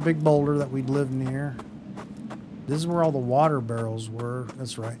 There's our big boulder that we live near. This is where all the water barrels were.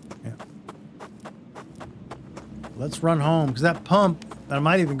 That's right. Yeah. Let's run home because that pump. I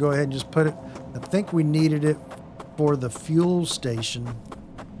might even go ahead and just put it. I think we needed it for the fuel station.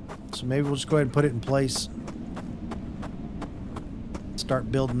 So maybe we'll just go ahead and put it in place. Start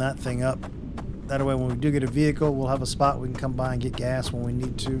building that thing up. That way when we do get a vehicle, we'll have a spot we can come by and get gas when we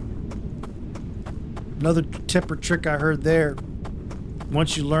need to. Another tip or trick I heard there.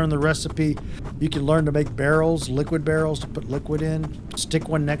 Once you learn the recipe, you can learn to make barrels, liquid barrels to put liquid in. Stick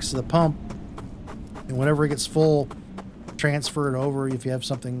one next to the pump. And whenever it gets full, transfer it over if you have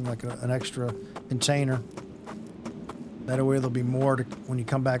something like an extra container. That way there'll be more when you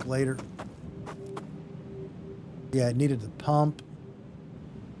come back later. Yeah, it needed the pump.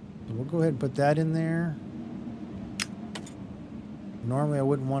 So we'll go ahead and put that in there. Normally I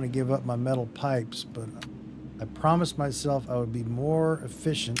wouldn't want to give up my metal pipes, but I promised myself I would be more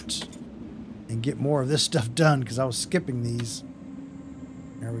efficient and get more of this stuff done because I was skipping these.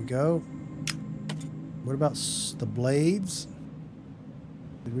 There we go. What about the blades?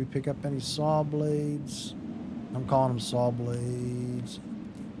 Did we pick up any saw blades? I'm calling them saw blades.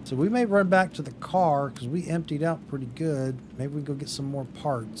 So we may run back to the car because we emptied out pretty good. Maybe we can go get some more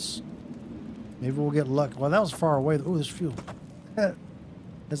parts. Maybe we'll get lucky. Well, that was far away. Oh, there's fuel. There's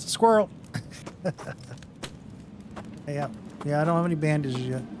a squirrel. Yeah, I don't have any bandages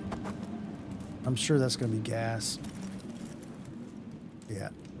yet. I'm sure that's going to be gas. Yeah.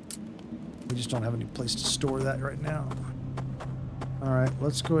 We just don't have any place to store that right now. All right,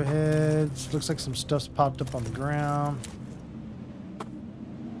 let's go ahead. Looks like some stuff's popped up on the ground.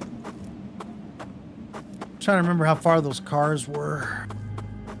 Trying to remember how far those cars were.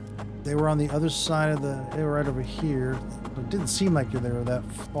 They were on the other side of the... They were right over here. It didn't seem like they were that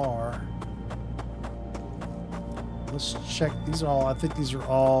far. Let's check. These are all... I think these are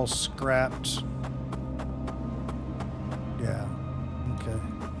all scrapped. Yeah. Okay.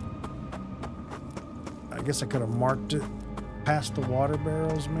 I guess I could have marked it past the water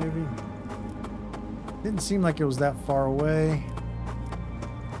barrels, maybe. Didn't seem like it was that far away.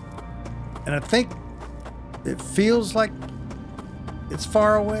 And I think it feels like it's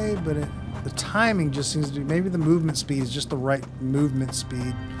far away, but the timing just seems to be, maybe the movement speed is just the right movement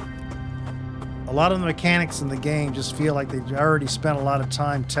speed. A lot of the mechanics in the game just feel like they already spent a lot of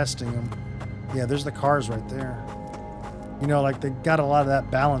time testing them. Yeah, there's the cars right there. You know, like they got a lot of that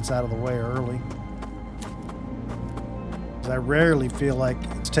balance out of the way early. 'Cause I rarely feel like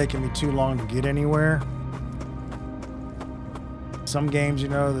it's taking me too long to get anywhere. Some games, you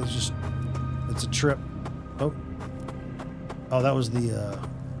know, there's just, it's a trip. Oh, that was the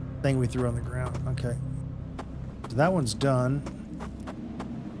thing we threw on the ground. Okay. So that one's done.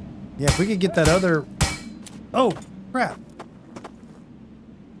 Yeah, if we could get that other... Oh, crap.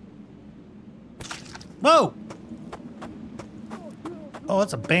 Whoa! Oh,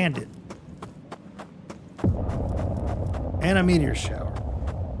 that's a bandit. And a meteor shower.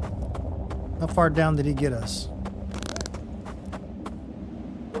 How far down did he get us?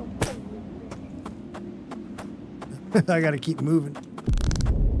 I gotta keep moving.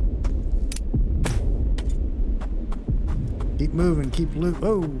 Keep moving, keep loot.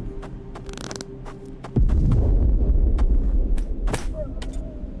 Oh!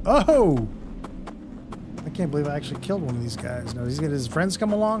 Oh! I can't believe I actually killed one of these guys. No, he's got his friends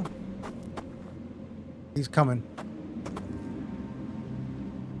come along? He's coming.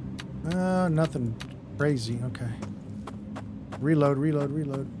 Nothing crazy. Okay. Reload, reload,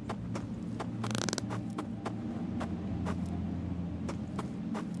 reload.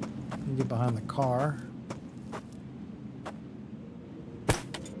 Get behind the car.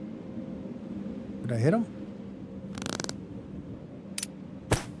 Did I hit him?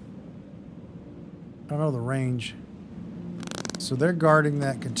 I don't know the range. So they're guarding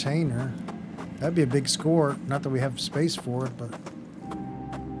that container. That'd be a big score. Not that we have space for it, but...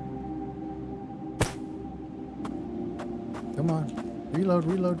 Come on. Reload,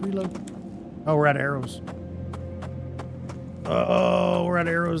 reload, reload. Oh, we're out of arrows. Oh, we're out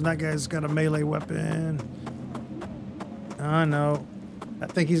of arrows and that guy's got a melee weapon. I know. I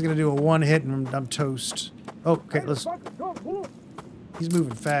think he's going to do a one hit and I'm toast. Oh, okay, let's... He's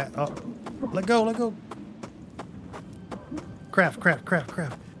moving fast. Oh, let go, let go. Craft, craft, craft,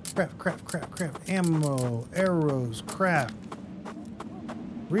 craft. Craft, craft, craft, craft. Ammo, arrows, craft.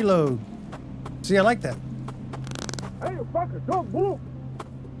 Reload. See, I like that. Hey, fucker, don't move.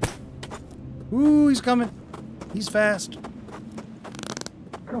 Ooh, he's coming. He's fast.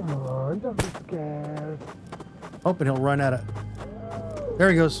 Come on, don't be scared. Hoping he'll run out of... There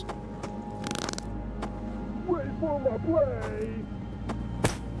he goes. Wait for my play.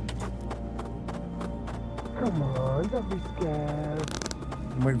 Come on, don't be scared.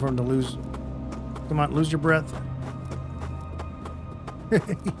 I'm waiting for him to lose. Come on, lose your breath.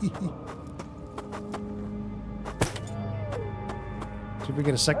 See if we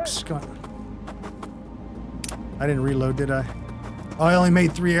get a sec. Come on. I didn't reload, did I? Oh, I only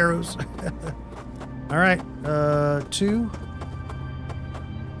made 3 arrows. All right, 2.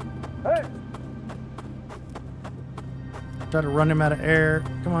 Hey. Try to run him out of air.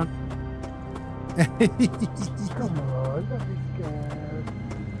 Come on. Come on, don't be scared.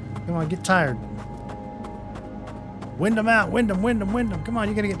 Come on, get tired. Wind him out, wind him, wind him, wind him. Come on,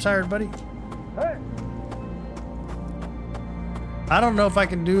 you're gonna get tired, buddy. Hey. I don't know if I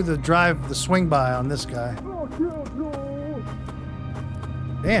can do the swing by on this guy.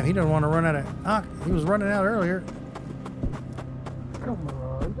 Damn, he didn't want to run out of... he was running out earlier. Come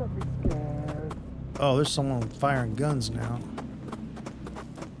on, don't be scared. Oh, there's someone firing guns now.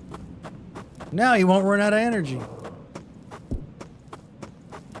 Now he won't run out of energy.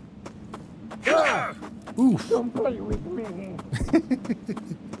 Oof. Don't play with me.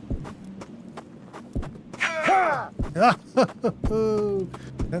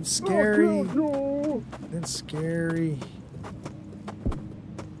 That's scary. That's scary.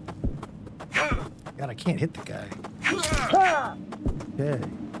 God, I can't hit the guy. Okay.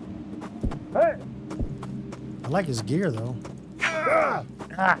 Hey. I like his gear though.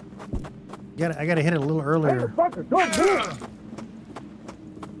 I gotta hit it a little earlier. Fucker, don't move.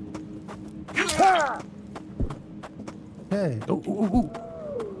 Hey.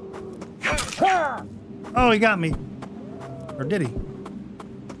 Oh, he got me. Or did he?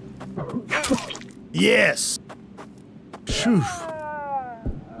 Yes. Phew.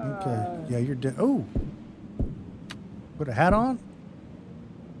 Okay. Yeah, you're dead. Oh. Put a hat on?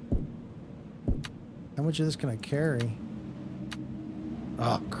 How much of this can I carry?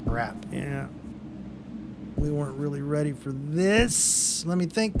 Oh, crap. Yeah. We weren't really ready for this. Let me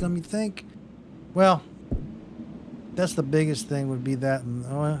think. Well, that's the biggest thing would be that. And,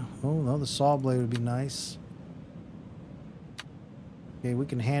 oh, no, the saw blade would be nice. Okay, we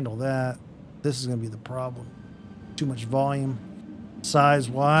can handle that. This is going to be the problem. Too much volume.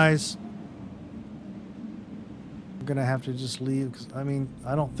 Size-wise. We're going to have to just leave. 'Cause, I mean,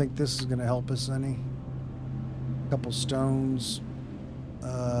 I don't think this is going to help us any. A couple stones.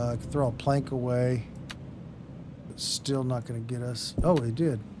 I could throw a plank away. It's still not going to get us. Oh, it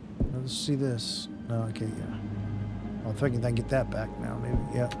did. Let's see this. No, okay, yeah. Well, if I can get that back now, maybe.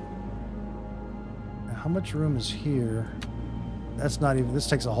 Yeah. Now, how much room is here? That's not even... This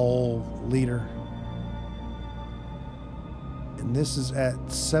takes a whole liter. And this is at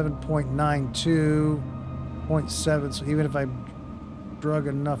 7.92, 0.7. So even if I drug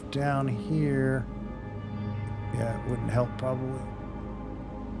enough down here, yeah, it wouldn't help probably.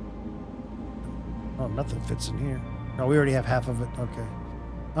 Oh, nothing fits in here. No, we already have half of it. Okay.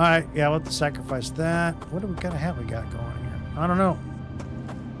 All right. Yeah, we'll have to sacrifice that. What do we kind of have we got going here? I don't know.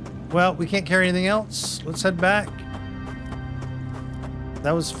 Well, we can't carry anything else. Let's head back.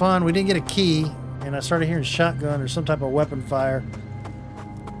 That was fun. We didn't get a key, and I started hearing shotgun or some type of weapon fire.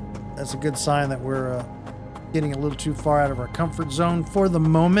 That's a good sign that we're getting a little too far out of our comfort zone for the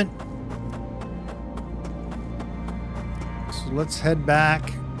moment. So let's head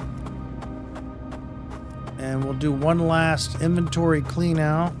back. And we'll do one last inventory clean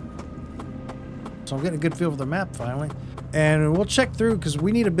out. So I'm getting a good feel for the map finally. And we'll check through because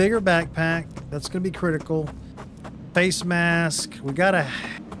we need a bigger backpack. That's going to be critical. Face mask. We got a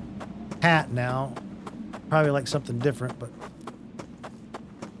hat now. Probably like something different, but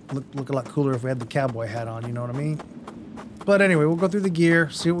look a lot cooler if we had the cowboy hat on, you know what I mean? But anyway, we'll go through the gear,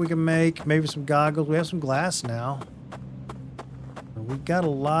 see what we can make. Maybe some goggles. We have some glass now. We've got a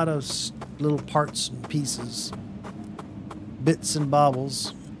lot of little parts and pieces. Bits and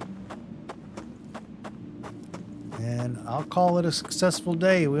bobbles. And I'll call it a successful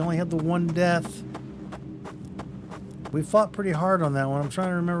day. We only had the one death. We fought pretty hard on that one. I'm trying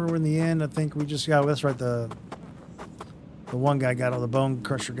to remember in the end. I think we just got... That's right. The one guy got on the bone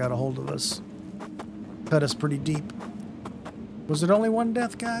crusher, got a hold of us. Cut us pretty deep. Was it only one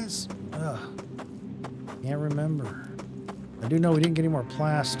death, guys? Ugh. Can't remember. I do know we didn't get any more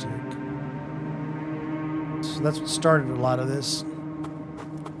plastic. So that's what started a lot of this.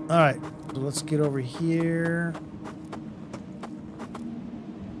 Alright, so let's get over here.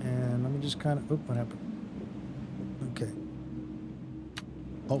 And let me just kind of... Oop, what happened? Okay.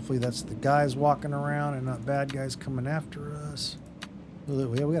 Hopefully that's the guys walking around and not bad guys coming after us. Yeah,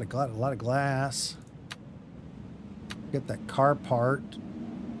 we got a lot of glass. Get that car part.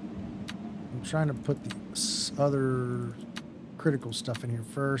 I'm trying to put the other critical stuff in here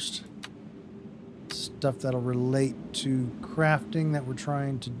first. Stuff that'll relate to crafting that we're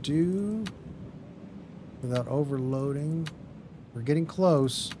trying to do without overloading. We're getting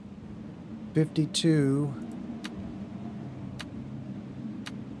close. 52.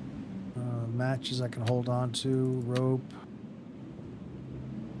 Matches I can hold on to. Rope.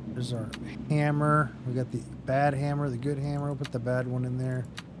 There's our hammer. We got the bad hammer, the good hammer. We'll put the bad one in there.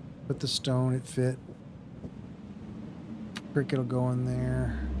 Put the stone, it fit. Cricket will go in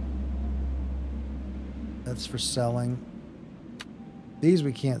there. That's for selling. These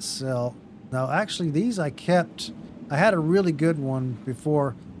we can't sell. Now, actually, these I kept. I had a really good one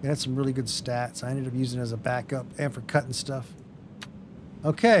before. It had some really good stats. I ended up using it as a backup and for cutting stuff.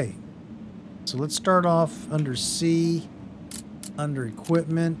 Okay. So let's start off under C, under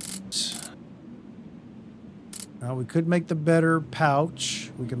equipment. Now we could make the better pouch.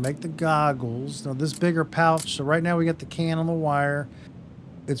 We could make the goggles. Now this bigger pouch. So right now we got the can on the wire.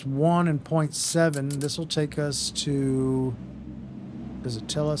 It's 1 and 0.7. This will take us to, does it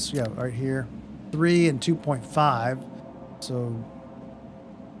tell us? Yeah, right here. 3 and 2.5. So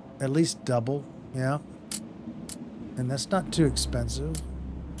at least double. Yeah. And that's not too expensive.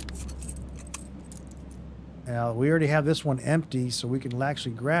 Now we already have this one empty, so we can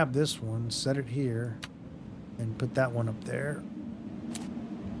actually grab this one, set it here, and put that one up there.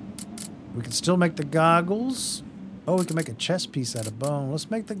 We can still make the goggles. Oh, we can make a chest piece out of bone.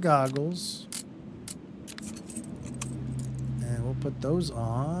 Let's make the goggles. And we'll put those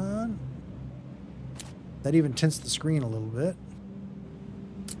on. That even tints the screen a little bit.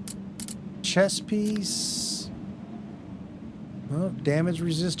 Chest piece. Oh, damage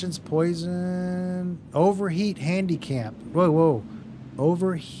resistance, poison. Overheat handicap. Whoa, whoa.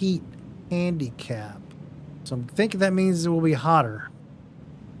 Overheat handicap. So I'm thinking that means it will be hotter.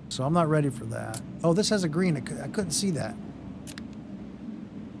 So I'm not ready for that. Oh, this has a green. I couldn't see that.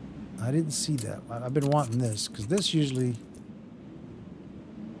 I didn't see that. I've been wanting this because this usually...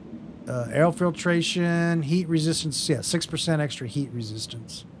 air filtration, heat resistance. Yeah, 6% extra heat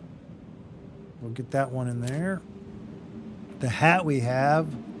resistance. We'll get that one in there. The hat we have...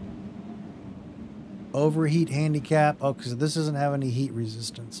 Overheat handicap. Oh, because this doesn't have any heat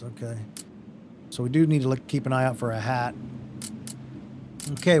resistance. Okay. So we do need to keep an eye out for a hat.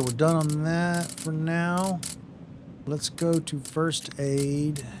 Okay, we're done on that for now. Let's go to first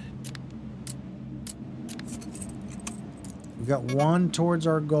aid. We got 1 towards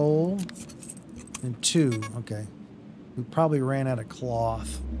our goal. And 2. Okay. We probably ran out of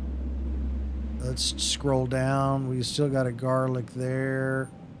cloth. Let's scroll down. We still got a garlic there.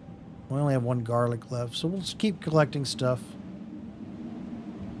 We only have 1 garlic left, so we'll just keep collecting stuff.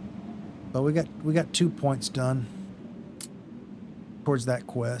 But we got 2 points done towards that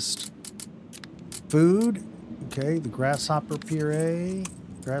quest. Food, okay, the grasshopper puree,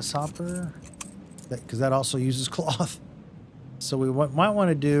 grasshopper, because that also uses cloth. So we might want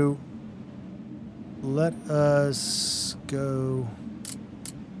to do. Let us go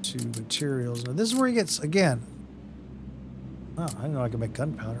to materials. Now this is where he gets again. Oh, I didn't know I could make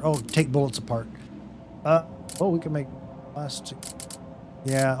gunpowder. Oh, take bullets apart. Oh, we can make plastic.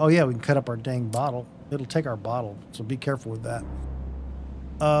 Yeah. Oh, yeah. We can cut up our dang bottle. It'll take our bottle, so be careful with that.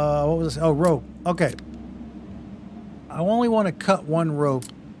 What was this? Oh, rope. Okay. I only want to cut 1 rope.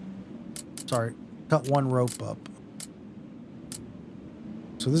 Sorry, cut 1 rope up.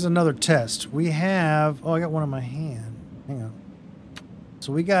 So this is another test. We have. Oh, I got one in my hand. Hang on.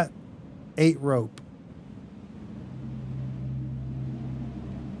 So we got 8 rope.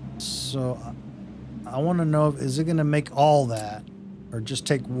 So I want to know, is it going to make all that or just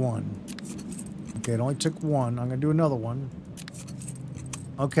take 1? Okay, it only took 1. I'm going to do another one.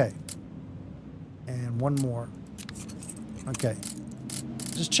 Okay. And 1 more. Okay.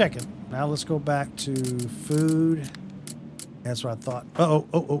 Just checking. Now let's go back to food. That's what I thought.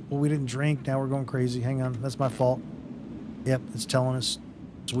 Oh, we didn't drink. Now we're going crazy. Hang on. That's my fault. Yep, it's telling us.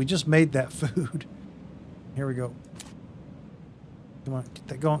 So we just made that food. Here we go. Come on, get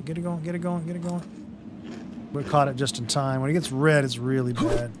that going, get it going, get it going, get it going. We caught it just in time. When it gets red, it's really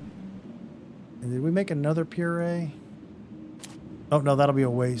bad. And did we make another puree? Oh, no, that'll be a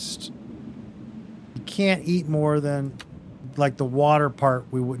waste. You can't eat more than, like, the water part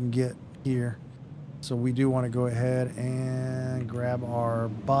we wouldn't get here. So we do want to go ahead and grab our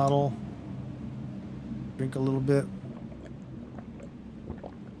bottle. Drink a little bit.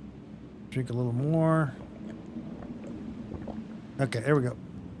 Drink a little more. Okay, there we go.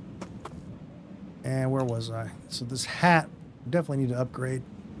 And where was I? So this hat, definitely need to upgrade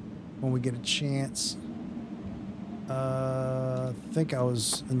when we get a chance. I think I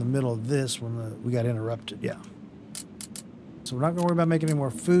was in the middle of this when we got interrupted. Yeah. So we're not going to worry about making any more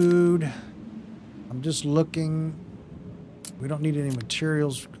food. I'm just looking. We don't need any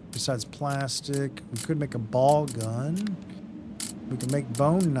materials besides plastic. We could make a ball gun. We can make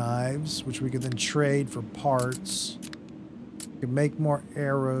bone knives, which we could then trade for parts. We can make more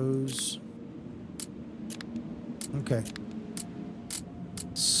arrows. Okay.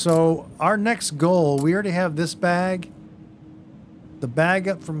 So our next goal, we already have this bag. The bag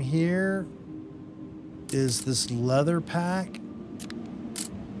up from here is this leather pack,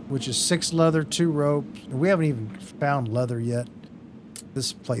 which is 6 leather, 2 rope. We haven't even found leather yet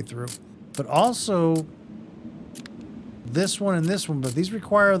this playthrough. But also this one and this one, but these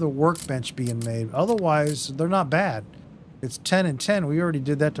require the workbench being made. Otherwise, they're not bad. It's 10 and 10. We already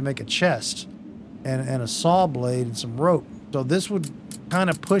did that to make a chest and a saw blade and some rope. So this would kind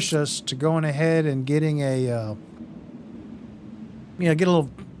of push us to going ahead and getting a, get a little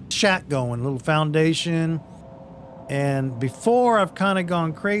shack going, a little foundation. And before I've kind of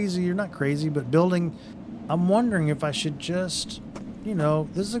gone crazy, or not crazy, but building, I'm wondering if I should just,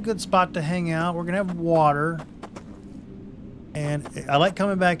 this is a good spot to hang out. We're going to have water. And I like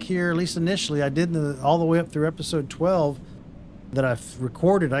coming back here, at least initially. I did all the way up through episode 12 that I've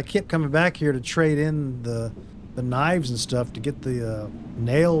recorded. I kept coming back here to trade in the knives and stuff to get the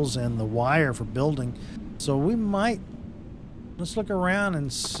nails and the wire for building. So we might, let's look around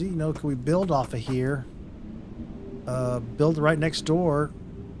and see, can we build off of here? Build right next door.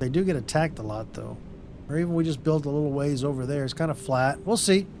 They do get attacked a lot though. Or even we just build a little ways over there. It's kind of flat. We'll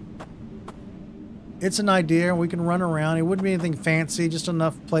see. It's an idea. We can run around. It wouldn't be anything fancy. Just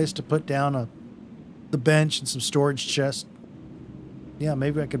enough place to put down the bench and some storage chests. Yeah,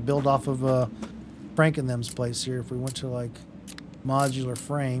 maybe I could build off of Frank and them's place here if we went to like modular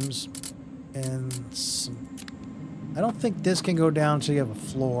frames and some. I don't think this can go down until you have a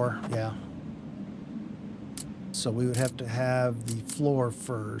floor. Yeah. So we would have to have the floor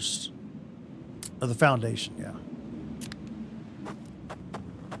first. Or the foundation, yeah.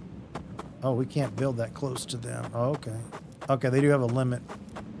 Oh, we can't build that close to them. Oh, okay. Okay, they do have a limit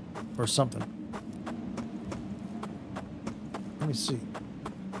or something. Let me see.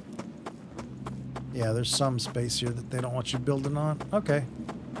 Yeah, there's some space here that they don't want you building on. Okay.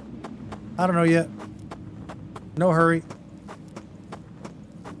 I don't know yet. No hurry.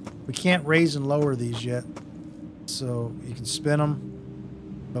 We can't raise and lower these yet. So you can spin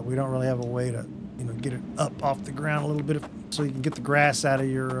them, but we don't really have a way to, get it up off the ground a little bit so you can get the grass out of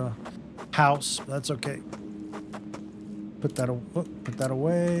your house. That's okay. Put that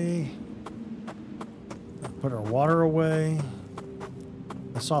away. Put our water away.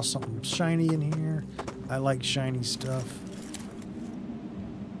 I saw something shiny in here. I like shiny stuff.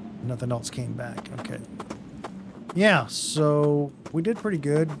 Nothing else came back. Okay. Yeah, so we did pretty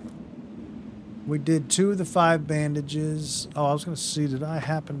good. We did 2 of the 5 bandages. Oh, I was going to see, did I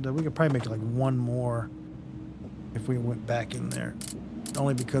happen to... We could probably make like one more if we went back in there.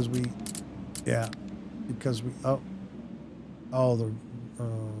 Only because we... Yeah. Because we... Oh, the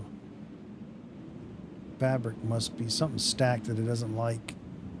fabric must be something stacked that it doesn't like.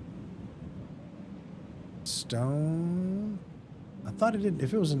 Stone? I thought it did...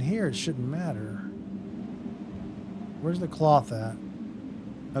 If it was in here, it shouldn't matter. Where's the cloth at?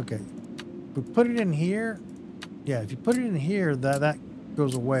 Okay. If we put it in here, yeah, if you put it in here, that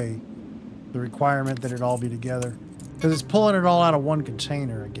goes away. The requirement that it all be together. Because it's pulling it all out of one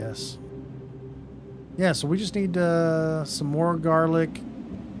container, I guess. Yeah, so we just need some more garlic.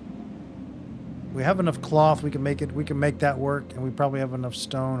 We have enough cloth, we can make that work, and we probably have enough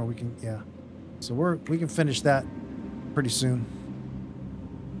stone, or we can, yeah. So we can finish that pretty soon.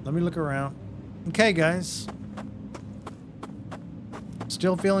 Let me look around. Okay, guys.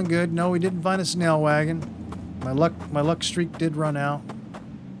 Still feeling good. No, we didn't find a snail wagon. My luck streak did run out.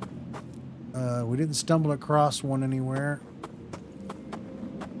 We didn't stumble across one anywhere.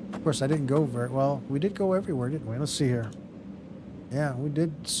 Of course, I didn't go very well. We did go everywhere, didn't we? Let's see here. Yeah, we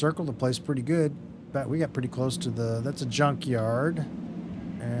did circle the place pretty good. In fact, we got pretty close to that's a junkyard.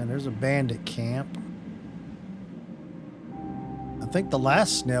 And there's a bandit camp. I think the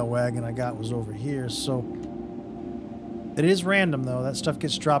last snail wagon I got was over here, so... It is random, though. That stuff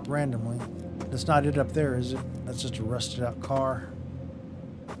gets dropped randomly. That's not it up there, is it? That's just a rusted out car.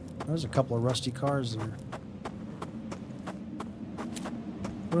 There's a couple of rusty cars there.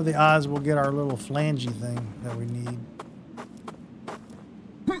 What are the odds we'll get our little flangey thing that we need?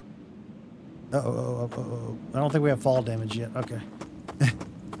 Uh-oh. I don't think we have fall damage yet. Okay.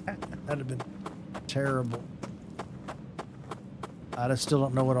 That'd have been terrible. I just still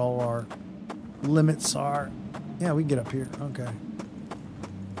don't know what all our limits are. Yeah, we can get up here. Okay.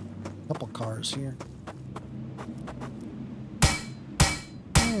 Couple cars here.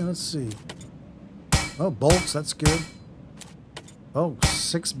 Yeah, let's see. Oh, bolts. That's good. Oh,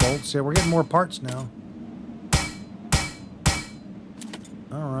 6 bolts. Yeah, we're getting more parts now.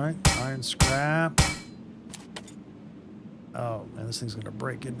 All right. Iron scrap. Oh, man, this thing's going to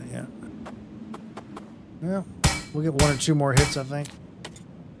break, isn't it? Yeah. Yeah. We'll get 1 or 2 more hits, I think.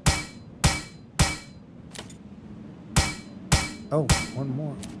 Oh, 1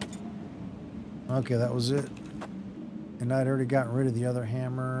 more. Okay, that was it. And I'd already gotten rid of the other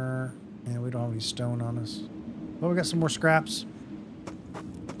hammer. And we don't have any stone on us. Well, we got some more scraps.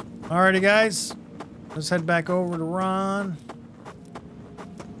 Alrighty, guys. Let's head back over to Ron.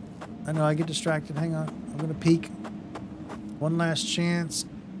 I know I get distracted. Hang on. I'm going to peek. One last chance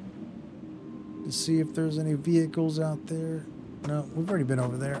to see if there's any vehicles out there. No, we've already been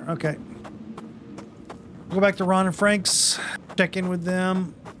over there. Okay. Go back to Ron and Frank's. Check in with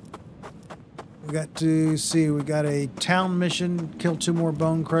them. We got to see, we got a town mission. Kill 2 more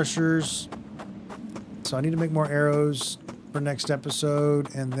bone crushers. So I need to make more arrows for next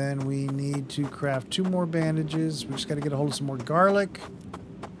episode. And then we need to craft 2 more bandages. We just got to get a hold of some more garlic.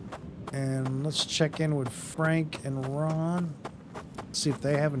 And let's check in with Frank and Ron. See if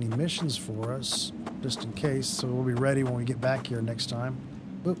they have any missions for us, just in case. So we'll be ready when we get back here next time.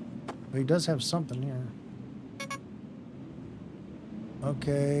 Oop, but he does have something here.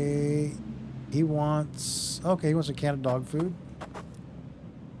 Okay, he wants a can of dog food.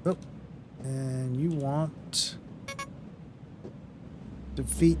 Oop, and you want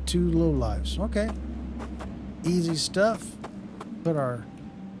defeat 2 lowlives. Okay, easy stuff. Put our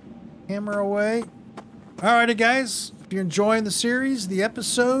hammer away. Alrighty, guys. If you're enjoying the series, the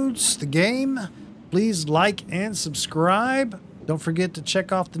episodes, the game, please like and subscribe. Don't forget to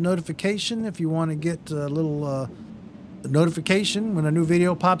check off the notification if you want to get a little notification when a new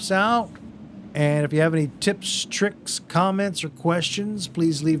video pops out. And if you have any tips, tricks, comments, or questions,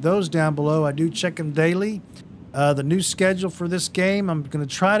 please leave those down below. I do check them daily. The new schedule for this game, I'm going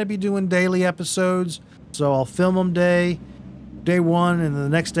to try to be doing daily episodes. So I'll film them day 1, and the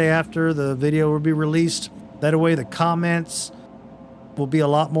next day after, the video will be released. That way the comments will be a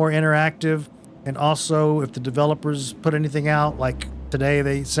lot more interactive. And also, if the developers put anything out, like today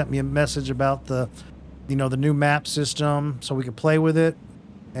they sent me a message about the new map system, so we could play with it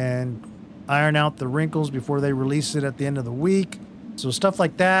and iron out the wrinkles before they release it at the end of the week. So stuff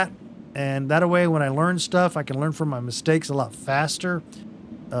like that. And that way, when I learn stuff, I can learn from my mistakes a lot faster.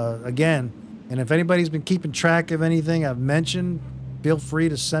 Again, and if anybody's been keeping track of anything I've mentioned, feel free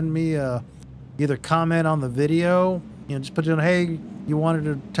to send me either comment on the video, just put in, hey, you wanted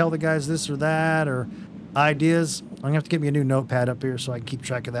to tell the guys this or that, or ideas. I'm gonna have to get me a new notepad up here so I can keep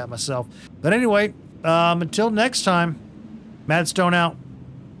track of that myself. But anyway, until next time, Madstone out.